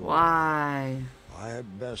by a door. Why? I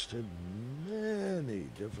had bested many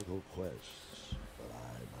difficult quests, but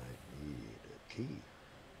I might need a key.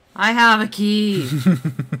 I have a key.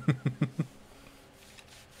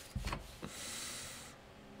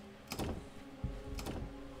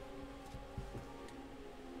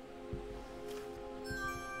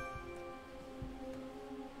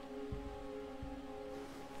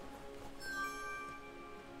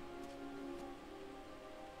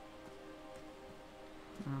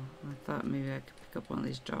 I thought maybe I could pick up one of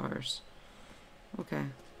these jars. Okay.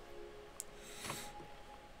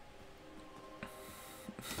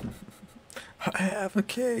 I have a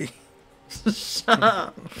key. Shut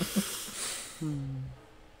up.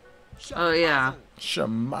 Oh, yeah.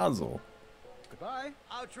 Shamazel. Goodbye.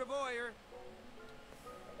 Out Travoyer.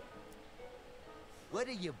 What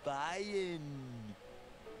are you buying?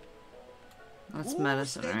 That's Ooh,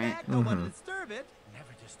 medicine, stay right? Back, don't want to disturb it.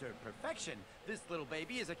 Never disturb perfection. This little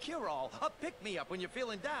baby is a cure-all, a pick-me-up when you're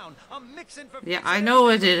feeling down, a mixin' for Yeah, I know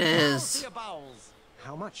what it is. bowels.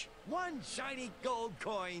 How much? 1 shiny gold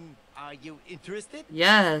coin. Are you interested?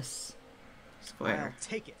 Yes. Square. I'll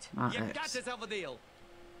take it. Not You X. got yourself a deal.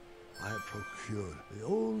 I had procured the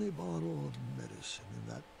only bottle of medicine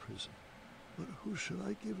in that prison. But who should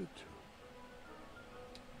I give it to?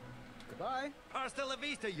 Goodbye. Hasta la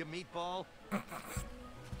vista, you meatball.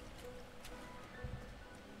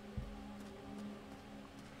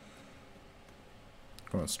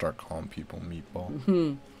 I'm gonna start calling people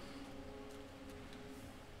meatball.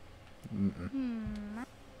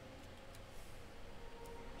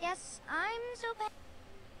 Yes, I'm so bad.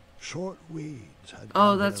 Short weeds had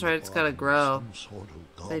Oh, gone that's in right. the It's gotta bottom of grow. some sort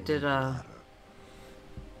of They did ladder.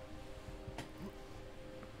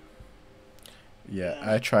 Yeah,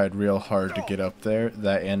 I tried real hard to get up there.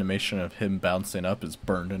 That animation of him bouncing up is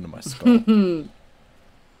burned into my skull.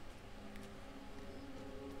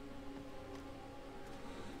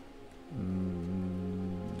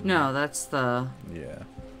 No, that's the... Yeah.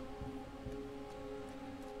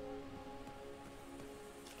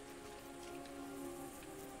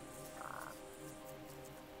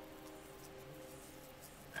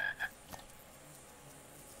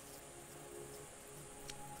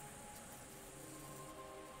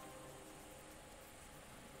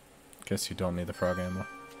 Guess you don't need the frog ammo. What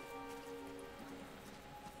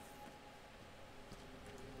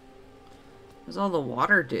does all the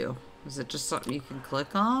water do? Is it just something you can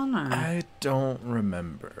click on? Or? I don't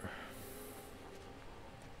remember.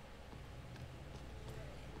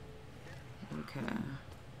 Okay.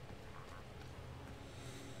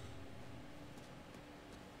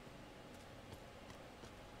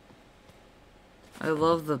 I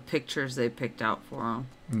love the pictures they picked out for him.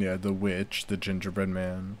 Yeah, the witch, the gingerbread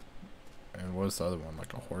man, and what was the other one?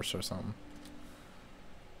 Like a horse or something?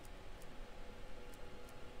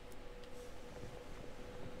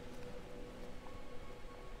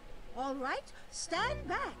 All right, stand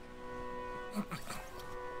back.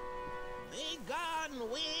 Be gone,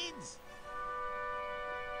 weeds!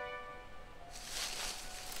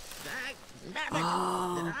 Damn it!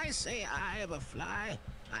 Oh. Did I say eye of a fly?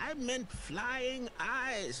 I meant flying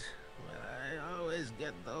eyes. I always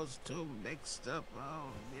get those two mixed up. Oh,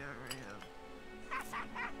 Muriel.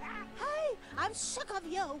 Hey, I'm sick of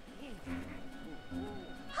you.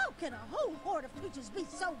 How can a whole horde of creatures be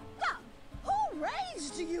so dumb? Who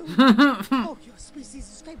raised you? Oh, your species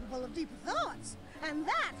is capable of deeper thoughts, and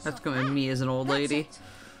That's gonna be me as an old lady.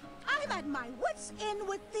 I'm at my wits' end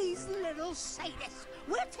with these little sadists.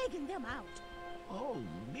 We're taking them out. Oh,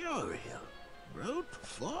 Muriel. Brute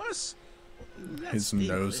force? His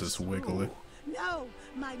nose is wiggly. No,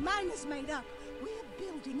 my mind is made up. We're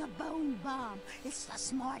building a bone bomb. It's the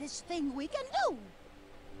smartest thing we can do.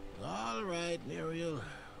 All right, Muriel.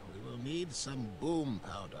 We will need some boom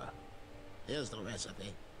powder. Here's the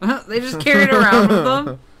recipe. They just carry it around with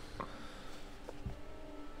them.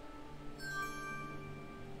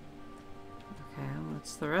 Okay,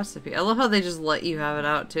 what's the recipe? I love how they just let you have it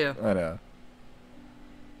out too. I know.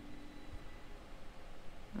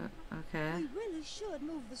 Okay. We really should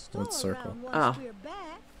move the store What circle? around once Oh. we're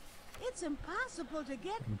back. It's impossible to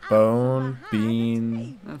get Bone,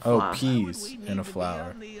 bean, oh, flour. peas, and a flour.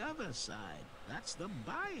 On the other side. That's the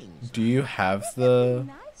buying side. Do you have the...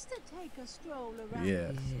 nice to take a stroll around Yeah.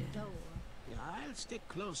 the store. Yeah, I'll stick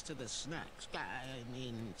close to the snacks. I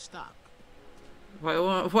mean, stock.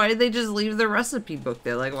 Why did they just leave the recipe book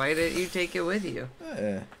there? Like, why didn't you take it with you?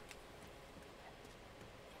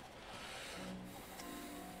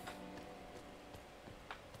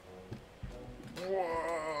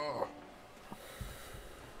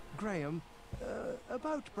 Graham,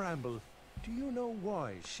 about Bramble, do you know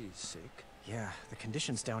why she's sick? Yeah, the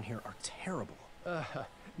conditions down here are terrible.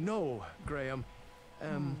 No, Graham.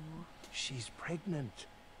 She's pregnant.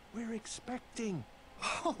 We're expecting.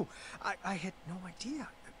 Oh, I had no idea.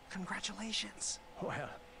 Congratulations. Well,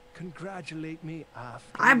 congratulate me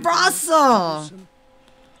after. I brought some!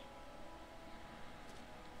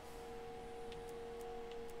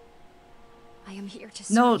 I am here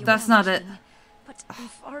to No, serve you that's well, not it. King, but I'm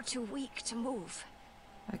far too weak to move.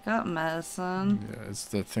 I got medicine. Yeah, it's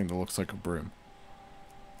the thing that looks like a broom.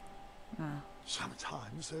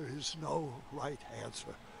 Sometimes there is no right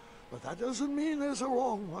answer, but that doesn't mean there's a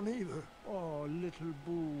wrong one either. Oh, little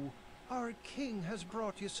Boo, our king has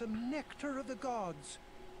brought you some nectar of the gods.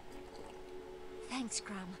 Thanks,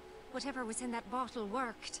 Graham. Whatever was in that bottle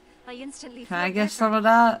worked. I instantly Can I felt get better. some of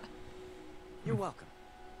that? You're welcome.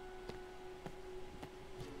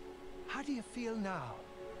 How do you feel now?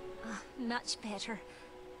 Much better.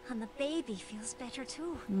 And the baby feels better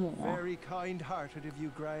too. Aw. Very kind-hearted of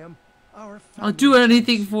you, Graham. Our I'll do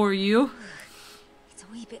anything for you. It's a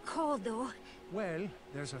wee bit cold though. Well,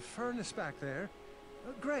 there's a furnace back there.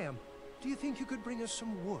 Graham, do you think you could bring us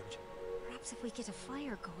some wood? Perhaps if we get a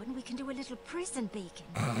fire going, we can do a little prison baking.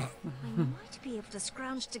 I might be able to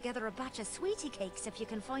scrounge together a batch of sweetie cakes if you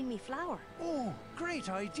can find me flour. Oh, great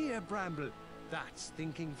idea, Bramble. That's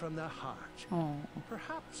thinking from the heart. Oh.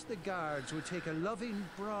 Perhaps the guards would take a loving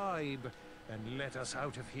bribe and let us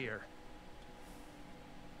out of here.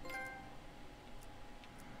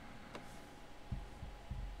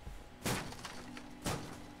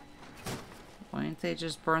 Why didn't they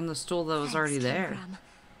just burn the stool that was already there?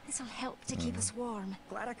 This'll help to keep us warm.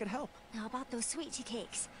 Glad I could help. Now about those sweetie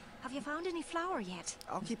cakes. Have you found any flour yet?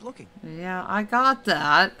 I'll keep looking. Yeah, I got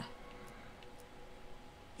that.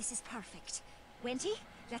 This is perfect. Wenty,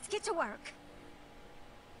 let's get to work.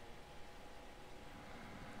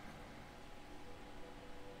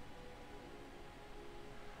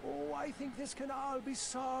 Oh, I think this can all be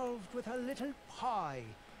solved with a little pie.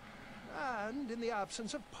 And in the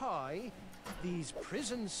absence of pie, these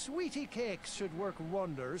prison sweetie cakes should work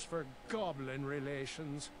wonders for goblin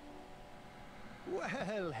relations. Well,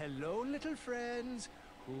 hello, little friends.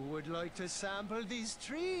 Who would like to sample these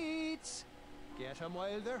treats? Get them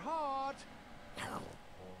while they're hot.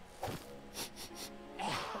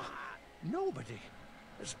 Nobody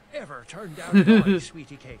has ever turned down my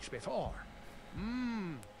sweetie cakes before.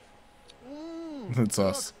 Mmm. It's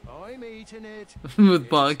us. Look, I'm eating it. With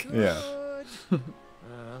Bug. Yeah.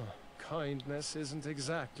 Kindness isn't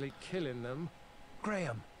exactly killing them.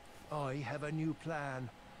 Graham, I have a new plan.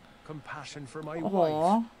 Compassion for my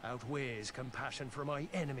wife outweighs compassion for my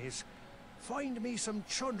enemies. Find me some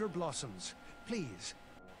chunder blossoms, please.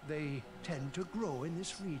 They tend to grow in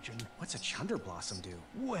this region. What's a chunder blossom do?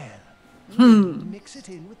 Well, mix it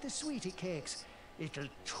in with the sweetie cakes. It'll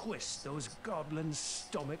twist those goblins'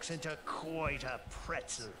 stomachs into quite a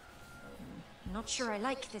pretzel. Not sure I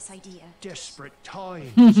like this idea. Desperate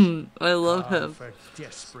times. I love him. For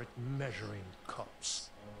desperate measuring cups.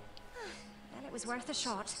 Well, it was worth a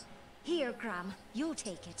shot. Here, Graham, you'll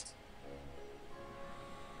take it.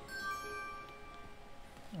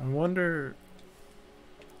 I wonder...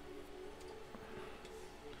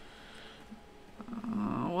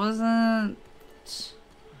 Wasn't...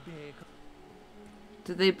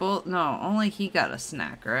 Did they both... No, only he got a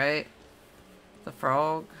snack, right? The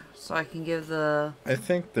frog. So I can give the... I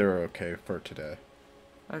think they're okay for today.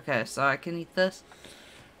 Okay, so I can eat this?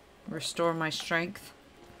 Restore my strength?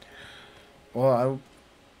 Well,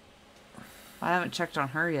 I haven't checked on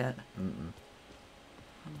her yet. Mm-mm.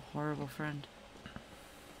 I'm a horrible friend.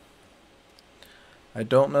 I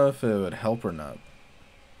don't know if it would help or not.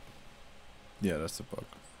 Yeah, that's the book.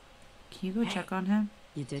 Can you go check on him?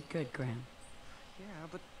 You did good, Graham. Yeah,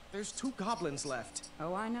 but there's 2 goblins left.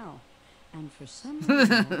 Oh, I know. And for some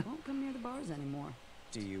reason, they won't come near the bars anymore.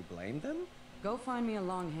 Do you blame them? Go find me a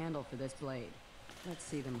long handle for this blade. Let's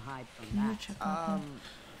see them hide from that.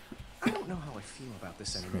 I don't know how I feel about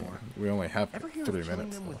this anymore. We only have Ever hear 3 of killing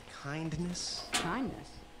minutes. them with kindness? Kindness?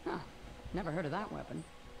 Huh. Never heard of that weapon.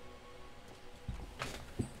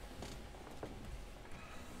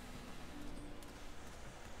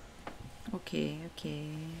 Okay, okay.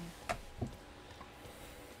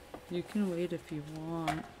 You can wait if you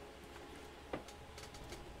want.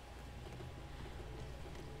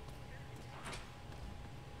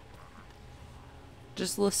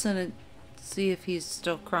 Just listen and see if he's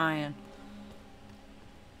still crying.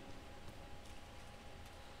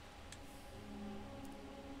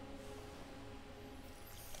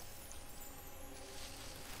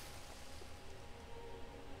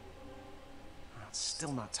 It's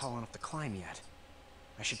still not tall enough to climb yet.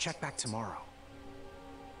 I should check back tomorrow.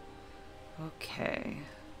 Okay.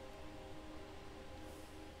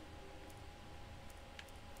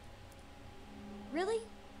 Really?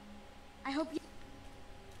 I hope you...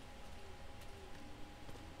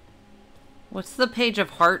 What's the page of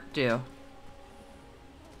heart do?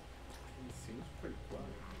 Seems pretty fun.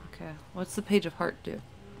 Okay. What's the page of heart do?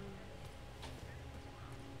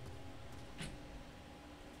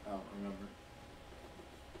 I don't remember.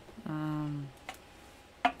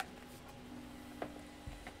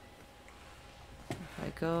 If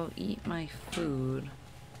I go eat my food.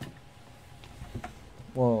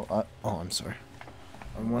 Well, I'm sorry.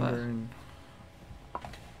 I'm wondering.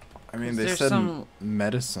 I mean, they there's said some-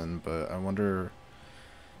 medicine, but I wonder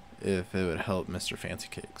if it would help Mr. Fancy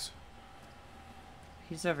Cakes.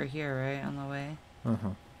 He's over here, right? On the way? Uh-huh.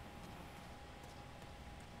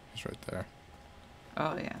 He's right there.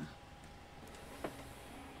 Oh, yeah.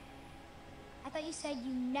 I thought you said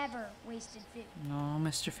you never wasted food. No,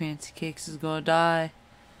 Mr. Fancy Cakes is gonna die.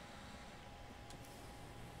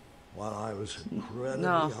 While I was incredibly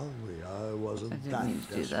No. hungry, I wasn't I didn't that mean to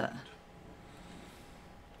do that. desperate.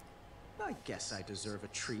 I guess I deserve a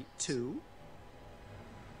treat, too.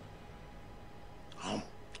 Yeah,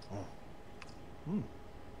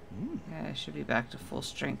 I should be back to full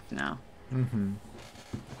strength now. Mm-hmm.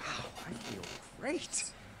 Wow, I feel great.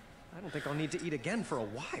 I don't think I'll need to eat again for a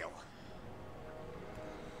while.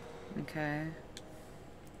 Okay.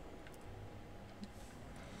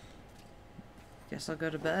 Guess I'll go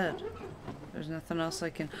to bed. There's nothing else I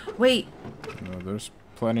can... Wait! No, there's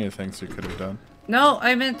plenty of things you could have done. No,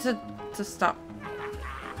 I meant to stop.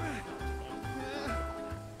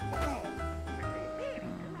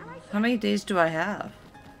 How many days do I have?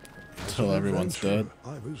 Until everyone's dead.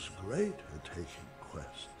 I was great at taking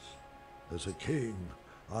quests. As a king,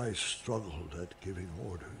 I struggled at giving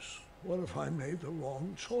orders. What if I made the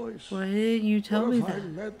wrong choice? Why didn't you tell me What if I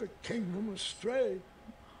that? led the kingdom astray?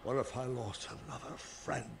 What if I lost another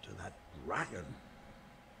friend to that dragon?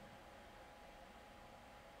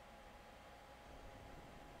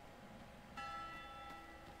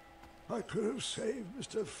 I could have saved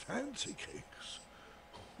Mr. Fancy Cakes.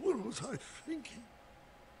 What was I thinking?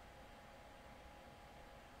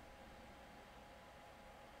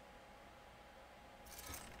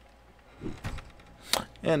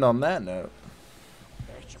 And on that note,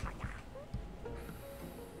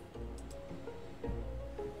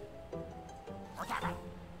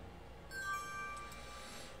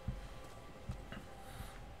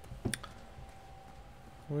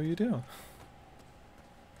 what are you doing?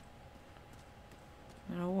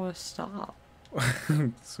 I don't want to stop.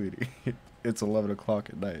 Sweetie, it's 11 o'clock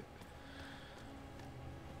at night.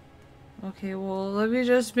 Okay, well, let me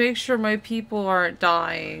just make sure my people aren't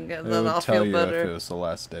dying, and It then would I'll tell feel you if it better. was the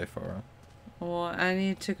last day for him. Well, I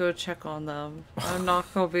need to go check on them. I'm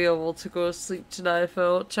not gonna be able to go to sleep tonight if I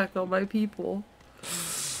don't check on my people.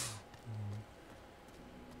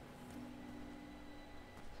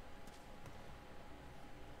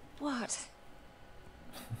 What?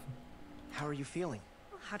 How are you feeling?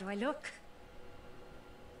 How do I look?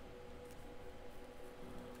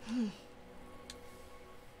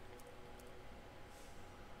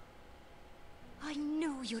 I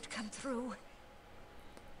knew you'd come through.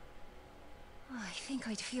 I think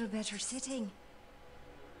I'd feel better sitting.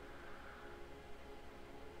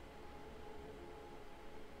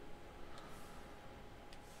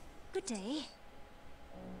 Good day.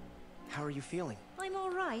 How are you feeling? I'm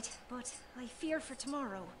all right, but I fear for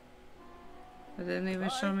tomorrow. It didn't even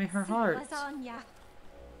show me her hearts. Lasagna.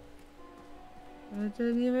 It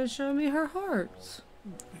didn't even show me her hearts.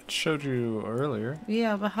 It showed you earlier.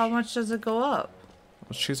 Yeah, but how much does it go up?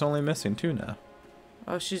 Well, she's only missing 2 now.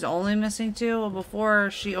 Oh, she's only missing 2? Well, before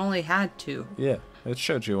she only had 2. Yeah, it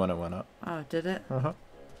showed you when it went up. Oh, did it? Uh-huh.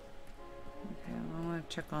 Okay, well, I'm gonna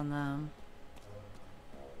check on them.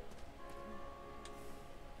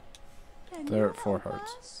 They're at 4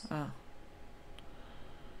 hearts. Oh.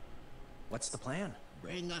 What's the plan?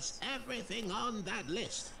 Bring us everything on that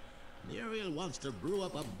list. Muriel wants to brew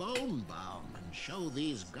up a bone bomb and show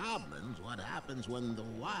these goblins what happens when the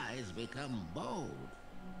wise become bold.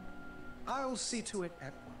 I'll see to it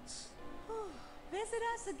at once. Visit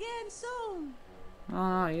us again soon.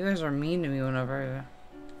 Oh, you guys are mean to me whenever.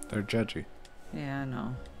 They're judgy. Yeah, I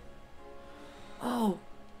know. Oh,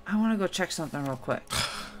 I want to go check something real quick.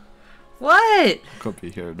 What? Could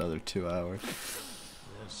be here another 2 hours.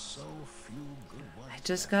 There's so few good ones. I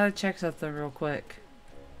just gotta check something real quick.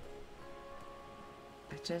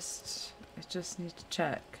 I just need to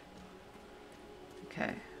check.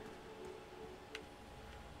 Okay.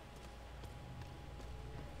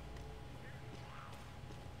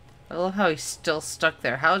 I love how he's still stuck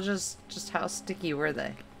there. How just how sticky were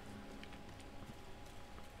they?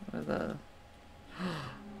 With a yeah.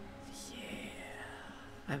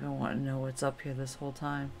 I've been wanting to know what's up here this whole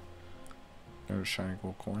time. There's a shiny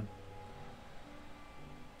gold coin.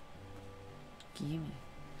 Gimme.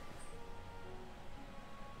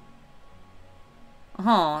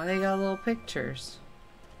 Oh, they got little pictures.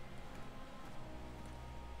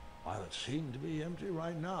 While it seemed to be empty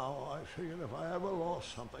right now, I figured if I ever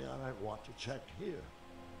lost something, I might want to check here.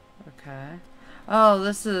 Okay. Oh,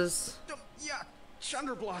 this is... Yeah,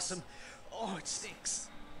 Chunder Blossom. Oh, it stinks.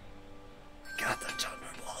 Got the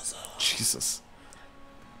Chunder Blossom. Jesus.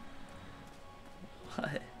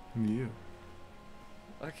 What? You.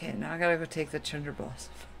 Okay, now I gotta go take the Chunder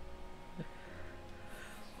Blossom.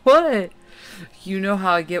 What? You know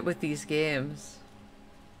how I get with these games.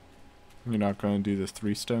 You're not going to do the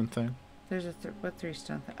 3-stone thing? There's a what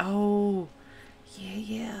 3-stone thing? Oh,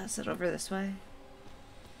 yeah. Is it over this way?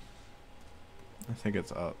 I think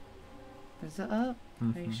it's up. Is it up?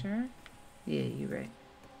 Are you sure? Yeah, you're right.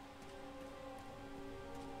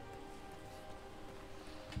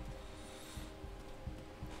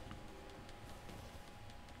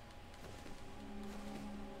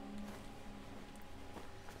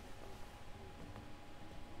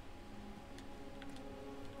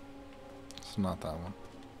 It's not that one.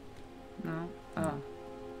 No? Oh.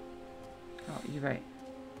 Oh, you're right.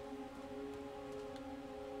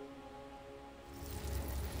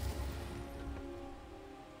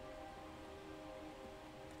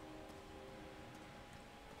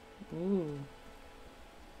 Ooh.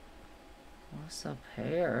 What's up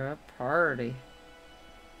here? A party.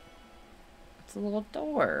 It's a little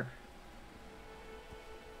door.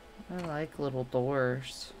 I like little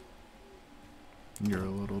doors. You're a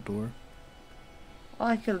little door. Oh,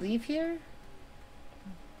 I could leave here?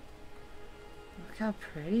 Look how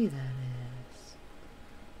pretty that is.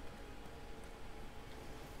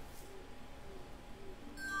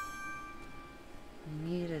 I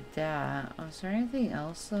needed that. Was there anything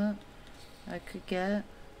else that I could get?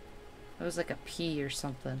 It was like a pea or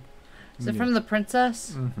something. Is it from the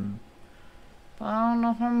princess? Mm-hmm. But I don't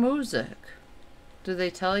know her music. Do they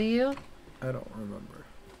tell you? I don't remember.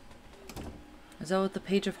 Is that what the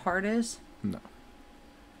Page of Heart is? No.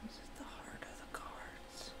 Is it the Heart of the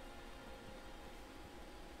Cards?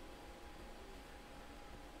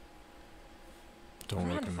 Don't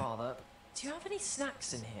look at me. Grandfather, do you have any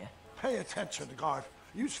snacks in here? Pay attention, Garth.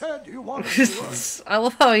 You said you wanted to learn. I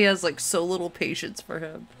love how he has like so little patience for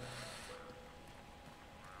him.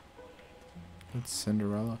 It's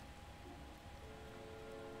Cinderella.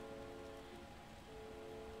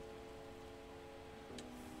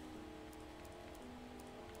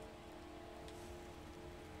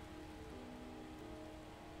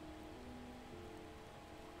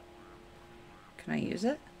 Can I use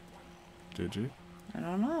it? Did you? I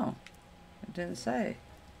don't know. It didn't say.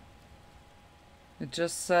 It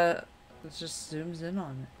just zooms in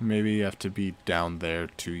on it. Maybe you have to be down there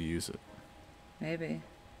to use it. Maybe.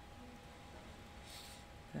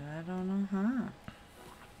 But I don't know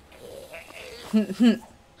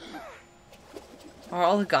how. Are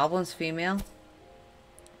all the goblins female?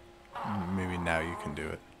 Maybe now you can do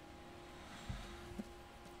it.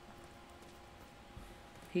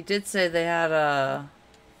 He did say they had a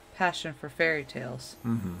passion for fairy tales.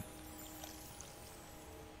 Mm-hmm.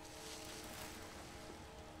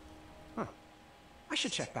 Huh. I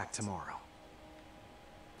should check back tomorrow.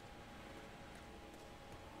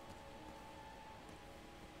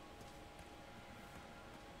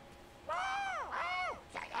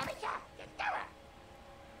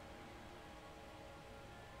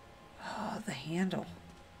 Oh, the handle.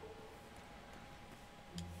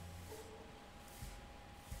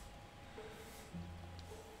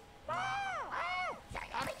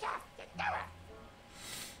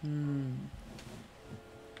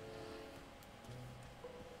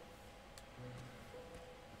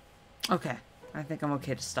 Okay, I think I'm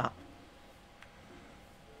okay to stop.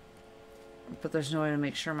 But there's no way to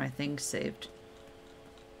make sure my thing's saved.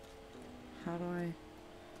 How do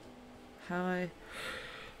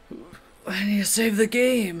I need to save the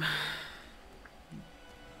game.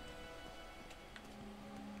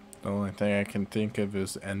 The only thing I can think of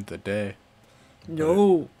is end the day.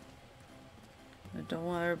 No. I don't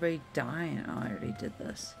want everybody dying. Oh, I already did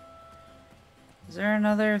this. Is there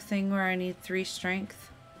another thing where I need 3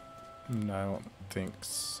 strength? No, I don't think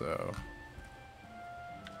so.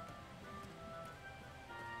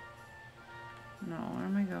 No, where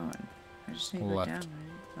am I going? I just need to go Left. down,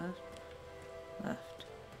 right? Left. Left.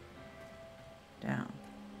 Down.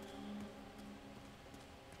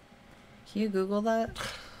 Can you Google that?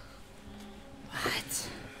 What?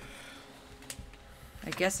 I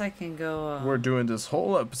guess I can go. We're doing this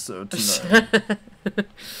whole episode tonight.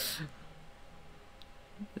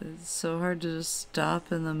 It's so hard to just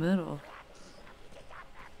stop in the middle.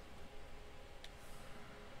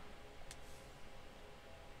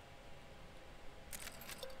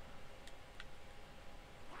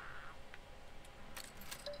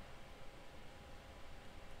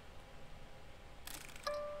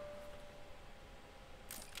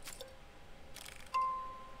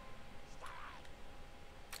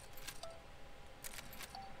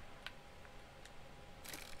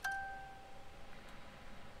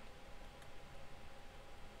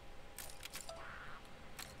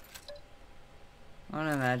 I want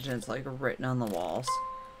to imagine it's like written on the walls.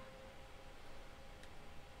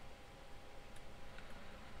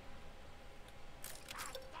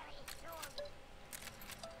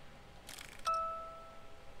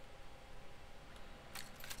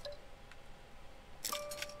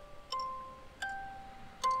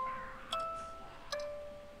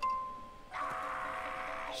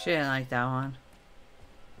 She didn't like that one.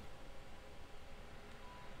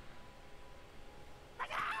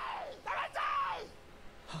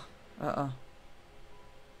 Uh-oh.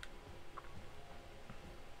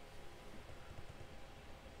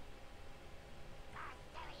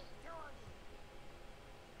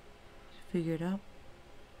 Figure it out.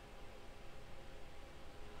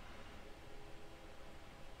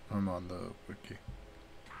 I'm on the wiki.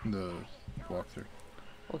 The walkthrough.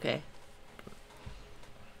 Okay.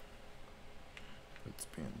 It's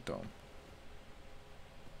being dumb.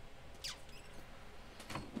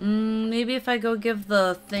 Maybe if I go give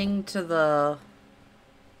the thing to the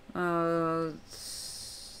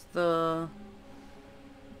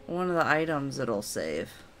one of the items, it'll save.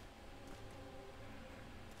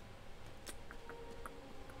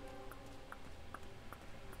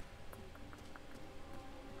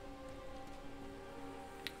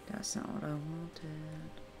 That's not what I wanted.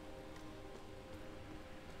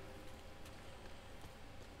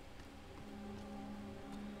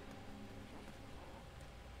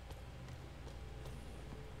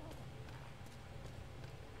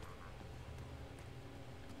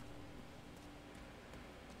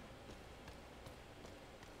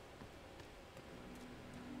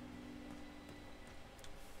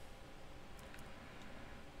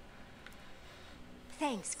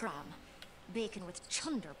 Thanks, Graham. Baking with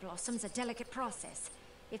chunder blossom's a delicate process.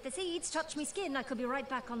 If the seeds touch me skin, I could be right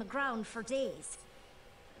back on the ground for days.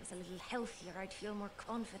 If I was a little healthier, I'd feel more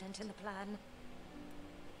confident in the plan.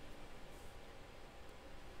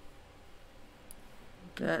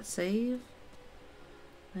 Did that save?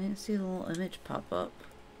 I didn't see the little image pop up.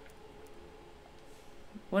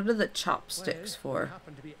 What are the chopsticks for? We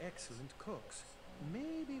happen to be excellent cooks.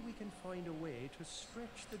 Maybe we can find a way to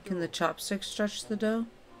stretch the dough. Can the chopsticks stretch the dough?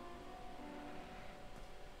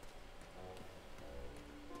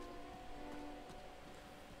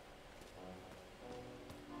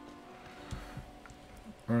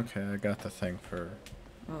 Okay, I got the thing for...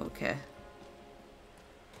 Okay.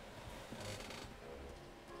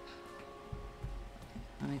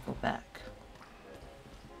 Let me go back.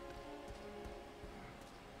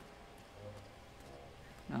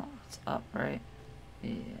 No, it's up, right?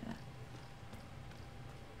 Yeah.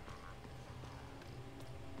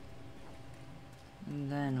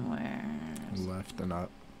 And then where? Left and up.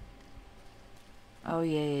 Oh,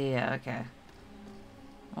 yeah, okay.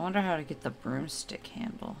 I wonder how to get the broomstick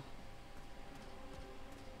handle.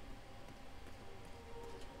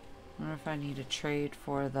 I wonder if I need to trade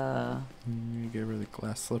for the... You gave her the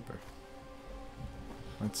glass slipper.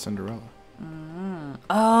 That's Cinderella.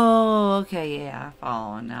 Oh, okay, yeah, I'm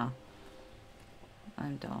following now.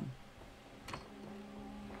 I'm dumb.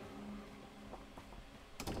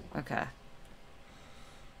 Okay.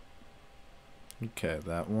 Okay,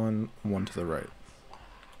 that one to the right.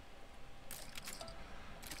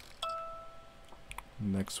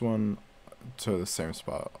 Next one to the same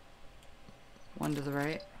spot. One to the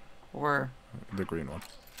right? Or... The green one.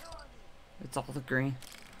 It's all the green.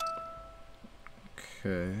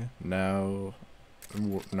 Okay, now...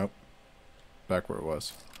 Nope. Back where it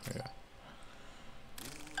was. Yeah.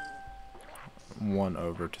 one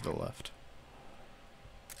over to the left.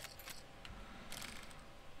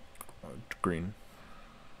 Green.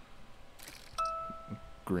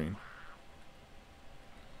 Green.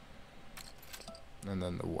 And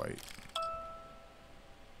then the white.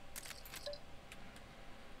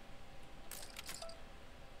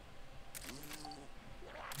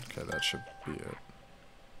 Okay, that should be it.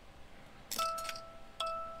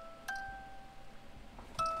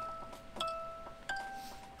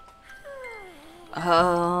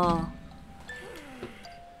 Oh.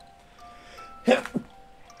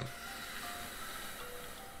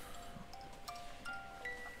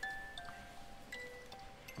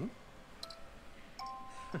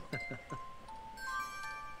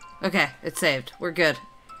 Okay, it's saved. We're good.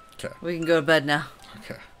 Okay. We can go to bed now.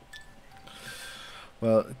 Okay.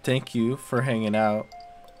 Well, thank you for hanging out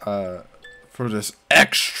for this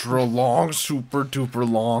extra long, super duper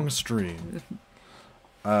long stream.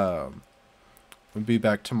 We'll be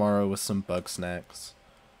back tomorrow with some bug snacks.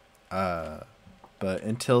 But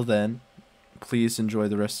until then, please enjoy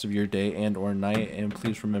the rest of your day and or night, and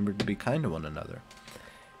please remember to be kind to one another.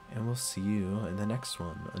 And we'll see you in the next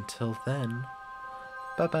one. Until then,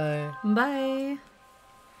 bye-bye. Bye.